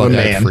chameleon of a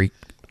bug-eyed man. freak.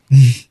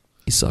 He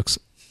sucks.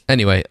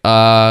 Anyway,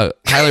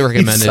 highly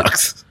recommend it.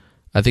 Sucks.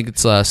 I think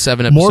it's 7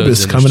 episodes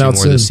Morbus in. coming There's 2 out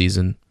more soon. this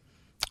season.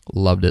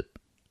 Loved it.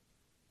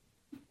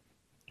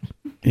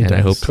 And I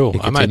hope cool.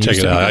 I might check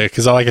it out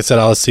because, like I said,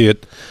 I'll see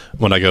it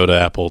when I go to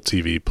Apple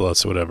TV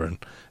Plus or whatever, and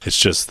it's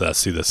just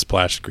see the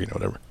splash screen or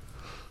whatever.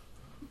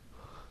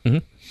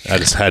 I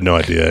just had no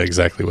idea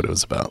exactly what it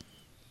was about.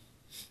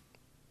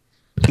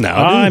 Now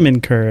I'm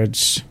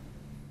encouraged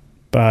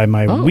by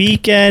my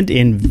weekend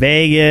in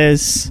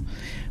Vegas,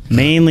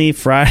 mainly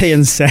Friday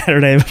and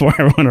Saturday before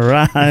everyone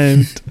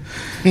arrived.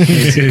 It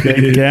was a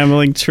great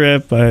gambling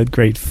trip. I had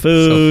great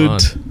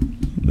food.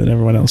 Then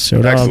everyone else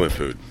showed up. Excellent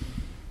food.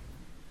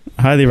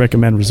 I highly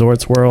recommend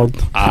Resorts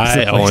World.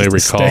 I only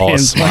recall a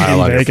smile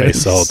on your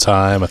face the whole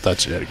time. I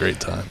thought you had a great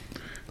time.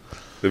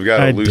 They've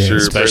got a looser,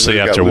 especially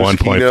they've got after loose 1.5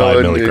 Keno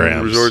in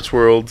milligrams. Resorts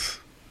World.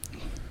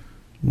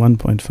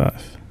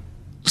 1.5.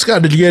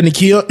 Scott, did you get any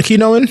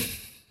Keno in?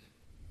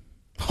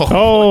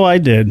 Oh, I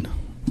did.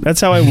 That's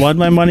how I won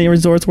my money at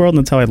Resorts World,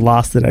 and that's how I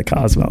lost it at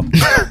Cosmo.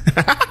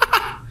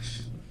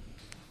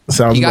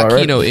 Sounds he got about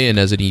right. Keno in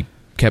as in he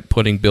kept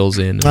putting bills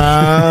in and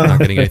not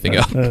getting anything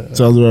out.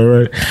 Sounds about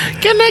right.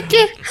 Can I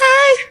get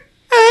hi?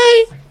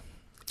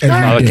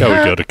 I like how we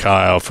go to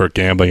Kyle for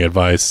gambling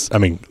advice. I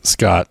mean,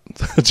 Scott.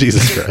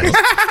 Jesus Christ.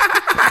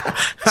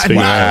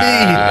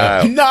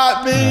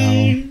 Not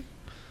me.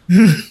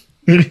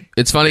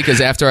 It's funny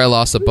because after I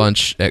lost a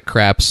bunch at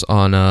craps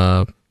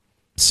on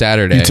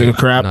Saturday You took a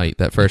crap? night,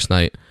 that first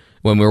night,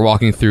 when we were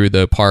walking through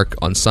the park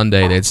on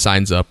Sunday, they had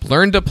signs up,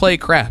 "Learn to play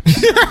craps."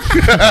 And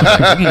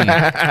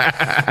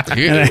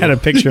I had a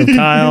picture of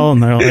Kyle,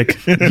 and they're like,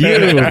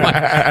 "You." I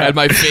had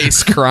my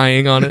face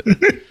crying on it.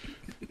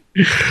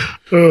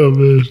 Oh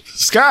man,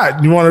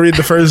 Scott, you want to read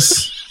the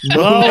first?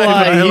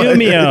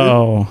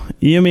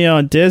 Yumio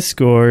on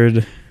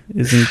Discord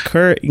is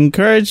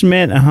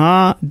encouragement.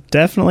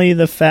 Definitely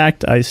the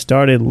fact I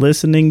started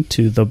listening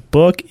to the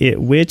book,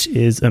 which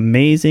is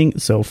amazing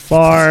so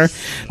far. ...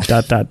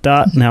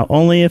 Now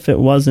only if it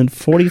wasn't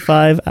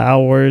 45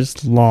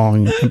 hours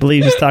long. I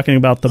believe he's talking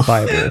about the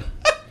Bible.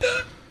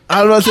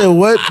 I was about to say,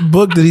 what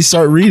book did he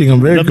start reading?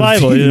 I'm very The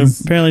Bible.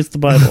 confused. Apparently, it's the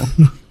Bible.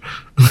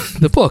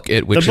 The book,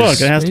 which the book.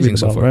 is It has to be amazing the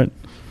so Bible, far. right?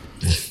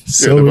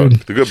 So the good.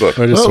 book. The good book.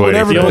 Well,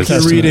 whatever book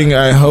you're reading,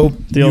 I hope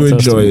you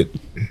enjoy it.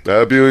 I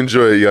hope you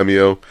enjoy it,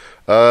 Yummyo.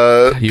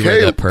 You read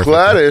Kay that perfectly.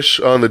 Kladish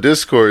on the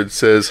Discord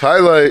says,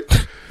 highlight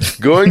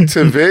going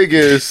to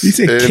Vegas You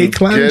say Kay and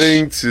Kladish?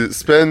 getting to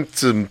spend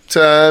some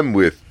time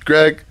with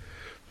Greg,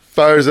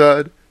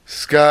 Farzad,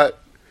 Scott,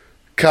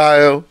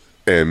 Kyle,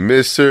 and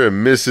Mr.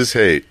 and Mrs.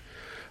 Haight.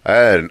 I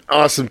had an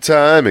awesome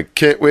time and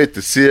can't wait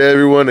to see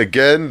everyone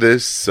again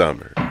this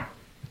summer.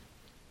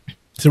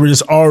 So we're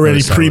just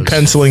already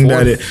pre-penciling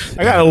that it.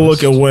 I gotta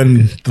look at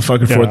when the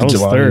fucking 4th of was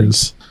July third.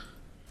 is.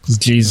 'Cause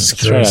Jesus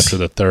It's right Christ. after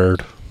the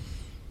 3rd.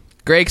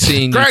 Greg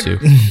seeing you too.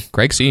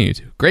 Greg seeing you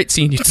too. Great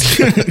seeing you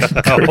too.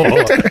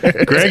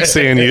 Greg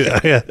seeing you.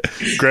 Yeah.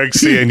 Greg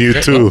seeing you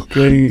too.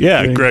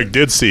 Greg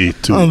did see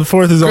too. Oh, the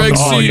 4th is on Greg, the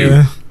see you.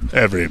 yeah.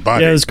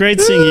 Everybody. Yeah, it was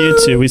great seeing you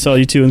two. We saw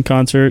you two in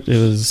concert. It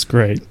was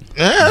great.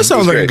 Yeah, that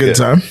sounds like a good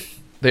time.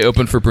 They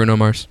opened for Bruno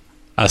Mars.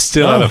 I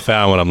still haven't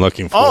found what I'm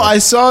looking for. Oh, I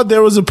saw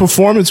there was a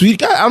performance. I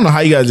don't know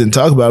how you guys didn't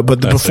talk about it, but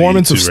the That's a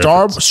performance of YouTube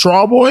reference.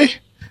 Straw Boy.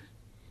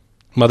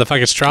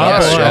 Motherfucking Straw Yeah,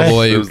 Boy.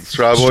 Strawboy, It was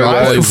Strawboy Strawboy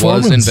Live. was in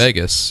Performance.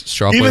 Vegas.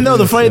 Strawboy Even though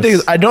the funny thing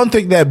is, I don't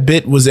think that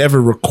bit was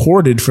ever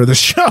recorded for the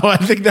show. I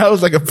think that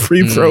was like a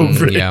pre-pro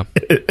bit. yeah.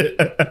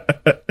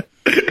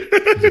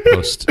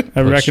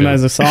 I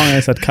recognized the song. And I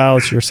said, "Kyle,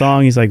 it's your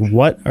song." He's like,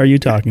 "What are you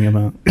talking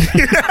about?"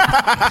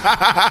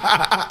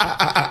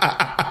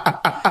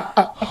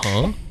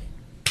 Huh?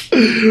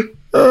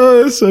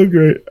 Oh, that's so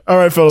great. All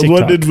right, fellas,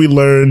 what TikTok. did we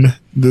learn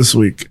this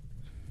week?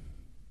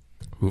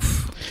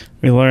 Oof.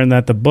 We learned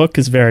that the book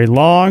is very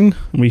long.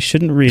 And we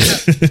shouldn't read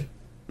it.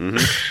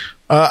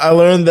 I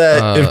learned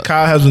that if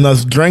Kyle has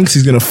enough drinks,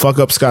 he's gonna fuck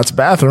up Scott's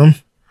bathroom.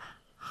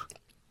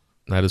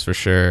 That is for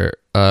sure.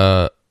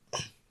 I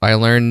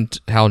learned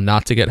how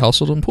not to get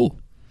hustled in pool.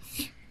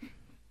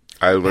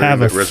 I learned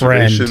Have a that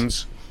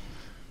reservations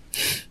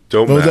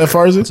don't What was matter. that,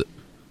 Farzad?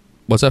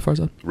 What's that,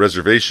 Farzad?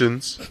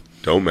 Reservations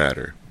don't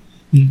matter.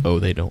 Oh,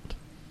 they don't.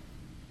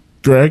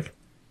 Greg?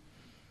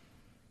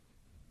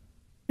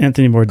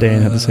 Anthony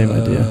Bourdain had the same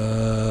idea.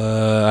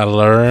 I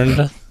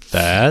learned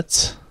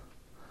that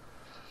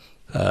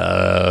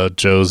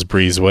Joe's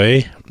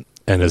breezeway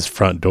and his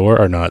front door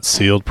are not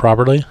sealed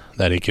properly.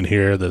 that he can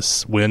hear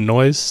this wind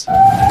noise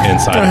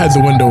inside. I had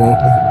the window open.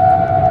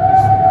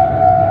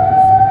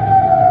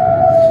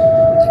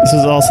 This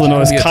is also the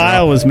noise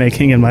Kyle was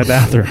making in my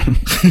bathroom.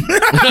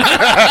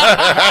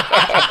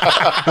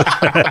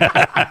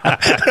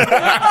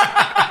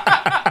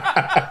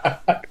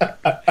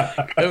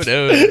 Oh,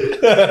 no.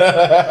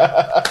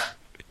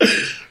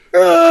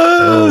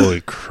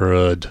 Holy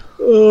crud.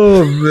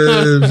 Oh,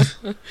 man.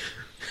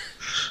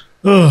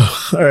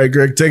 Oh, all right,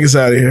 Greg, take us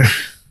out of here.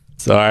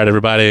 So, all right,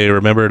 everybody,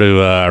 remember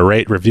to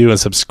rate, review, and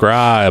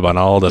subscribe on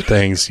all the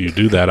things you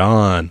do that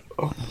on.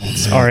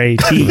 It's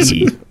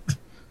R-A-T-E.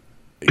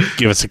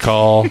 Give us a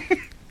call if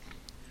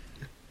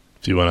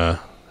you want to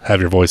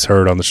have your voice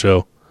heard on the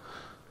show.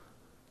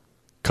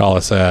 Call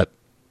us at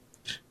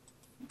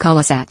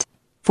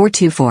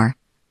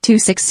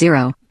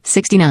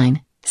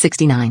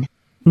 424-260-6969.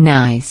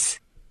 Nice.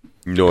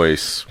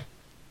 Noise.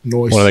 I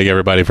want to thank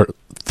everybody for...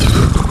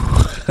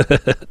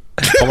 I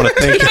want to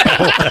thank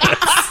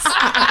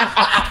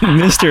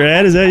Mr.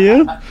 Ed, is that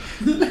you?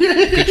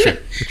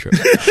 Good trip.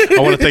 I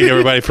want to thank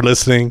everybody for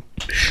listening.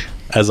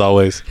 As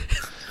always,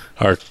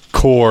 our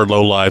core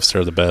low-lifes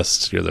are the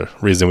best. You're the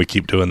reason we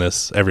keep doing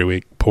this every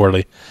week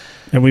poorly.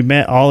 And we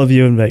met all of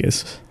you in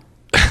Vegas.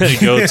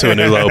 Go to A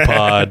New Low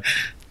Pod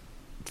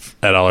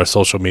at all our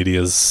social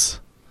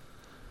medias.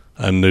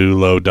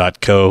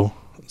 anewlow.co.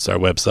 It's our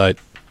website.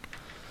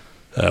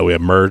 We have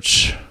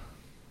merch.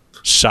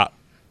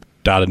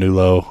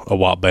 Shop.anewlow. A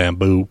wop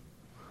bamboo.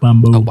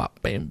 Bamboo. A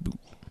wop bamboo.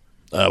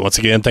 Once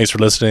again, thanks for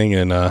listening,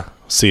 and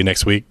see you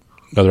next week.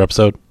 Another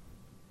episode.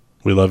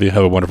 We love you.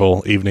 Have a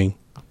wonderful evening.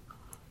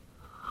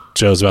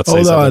 Joe's about to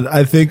say something. Hold on.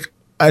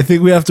 I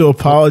think we have to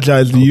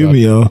apologize to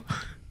Yumio.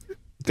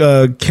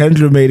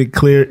 Kendra made it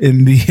clear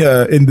in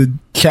the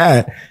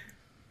chat.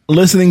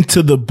 Listening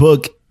to the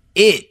book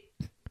It,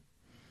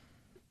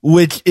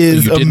 which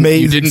is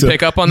amazing. You didn't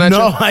pick up on that?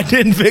 No, I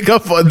didn't pick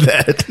up on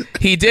that.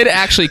 He did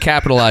actually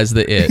capitalize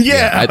the It.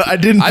 Yeah, I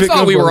didn't. I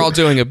thought we were all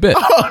doing a bit.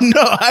 Oh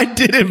no, I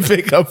didn't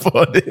pick up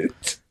on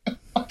it.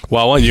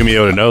 Well, I want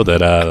Yumio to know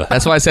that.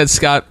 That's why I said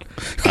Scott.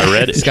 I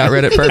read it. Scott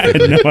read it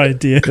perfectly. I had no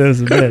idea that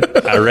was a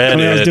bit. I read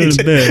it. I was doing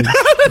a bit.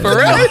 For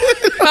real?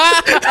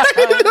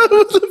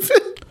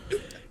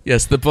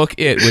 Yes, the book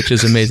It, which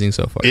is amazing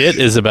so far. It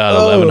is about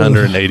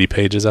 1,180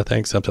 pages, I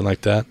think, something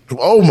like that.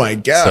 Oh my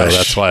gosh! So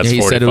that's why it's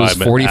he 45, said it was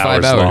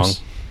 45 hours long.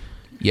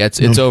 Yeah,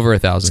 it's over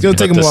 1,000. It's gonna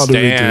take him a while to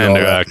read through all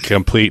that.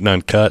 Complete and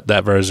uncut.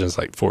 That version is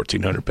like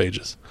 1,400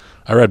 pages.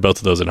 I read both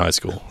of those in high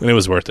school, and it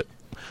was worth it.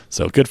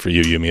 So good for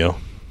you, Yumio.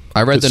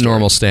 I read Good the story.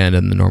 normal stand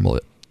and the normal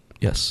It.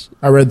 Yes,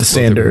 I read the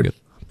standard.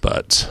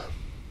 But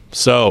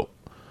so,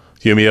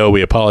 Yumio,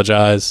 we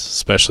apologize,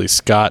 especially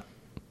Scott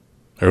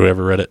or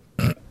whoever read it.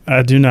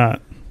 I do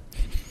not.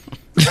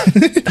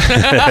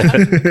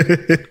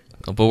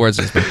 I'll put words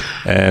in his mouth.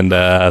 And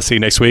see you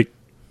next week.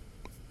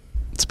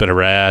 It's been a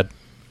rad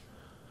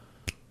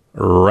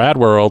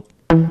world.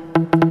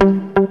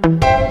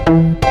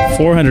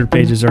 400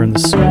 pages are in the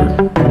sewer.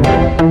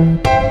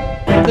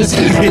 This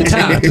is the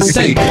time to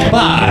say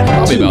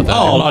goodbye to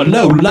all our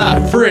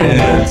low-life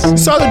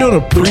friends. So they're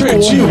doing a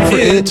Tricked you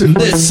into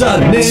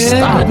listening.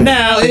 Stop it.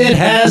 Now it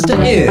has to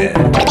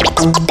end.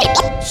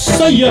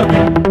 See ya.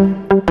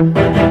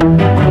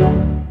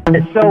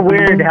 It's so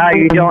weird how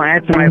you don't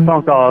answer my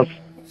phone calls.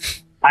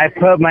 I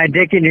put my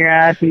dick in your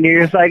ass and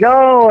you're just like,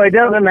 oh, it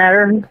doesn't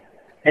matter.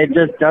 It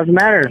just doesn't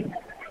matter.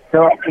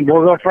 So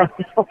we'll go from...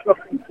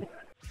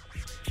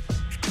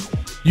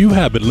 You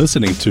have been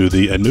listening to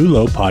the A New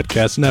Low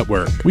Podcast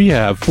Network. We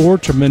have 4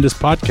 tremendous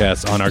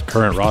podcasts on our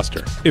current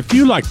roster. If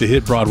you like the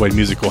hit Broadway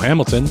musical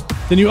Hamilton,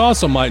 then you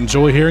also might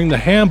enjoy hearing the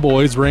Ham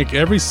Boys rank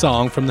every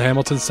song from the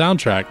Hamilton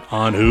soundtrack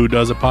on Who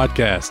Does a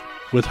Podcast,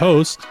 with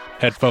hosts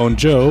Headphone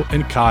Joe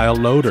and Kyle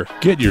Loader.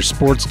 Get your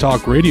sports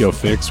talk radio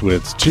fix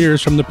with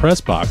Cheers from the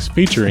Press Box,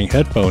 featuring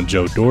Headphone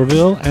Joe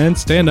Dorville and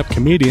stand-up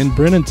comedian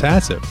Brennan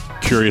Tassif.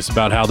 Curious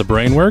about how the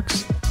brain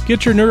works?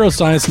 Get your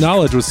neuroscience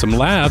knowledge with some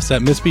laughs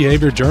at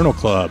Misbehavior Journal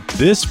Club.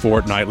 This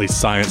fortnightly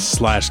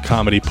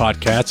science/comedy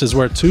podcast is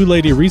where 2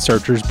 lady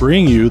researchers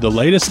bring you the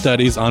latest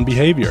studies on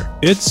behavior.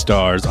 It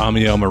stars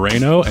Amiel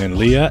Moreno and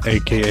Leah,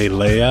 aka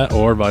Leia,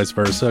 or vice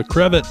versa,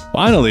 Crevitt.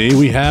 Finally,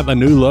 we have A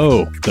New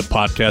Low, the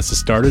podcast that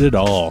started it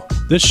all.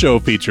 This show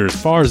features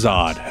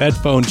Farzad,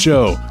 Headphone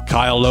Joe,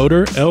 Kyle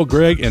Loader, L.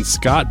 Greg, and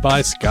Scott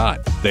by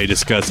Scott. They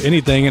discuss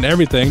anything and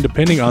everything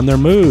depending on their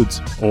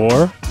moods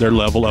or their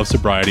level of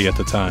sobriety at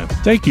the time.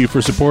 Thank you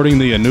for supporting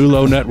the A New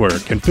Low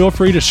Network, and feel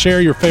free to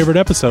share your favorite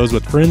episodes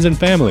with friends and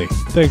family.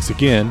 Thanks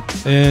again,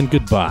 and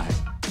goodbye.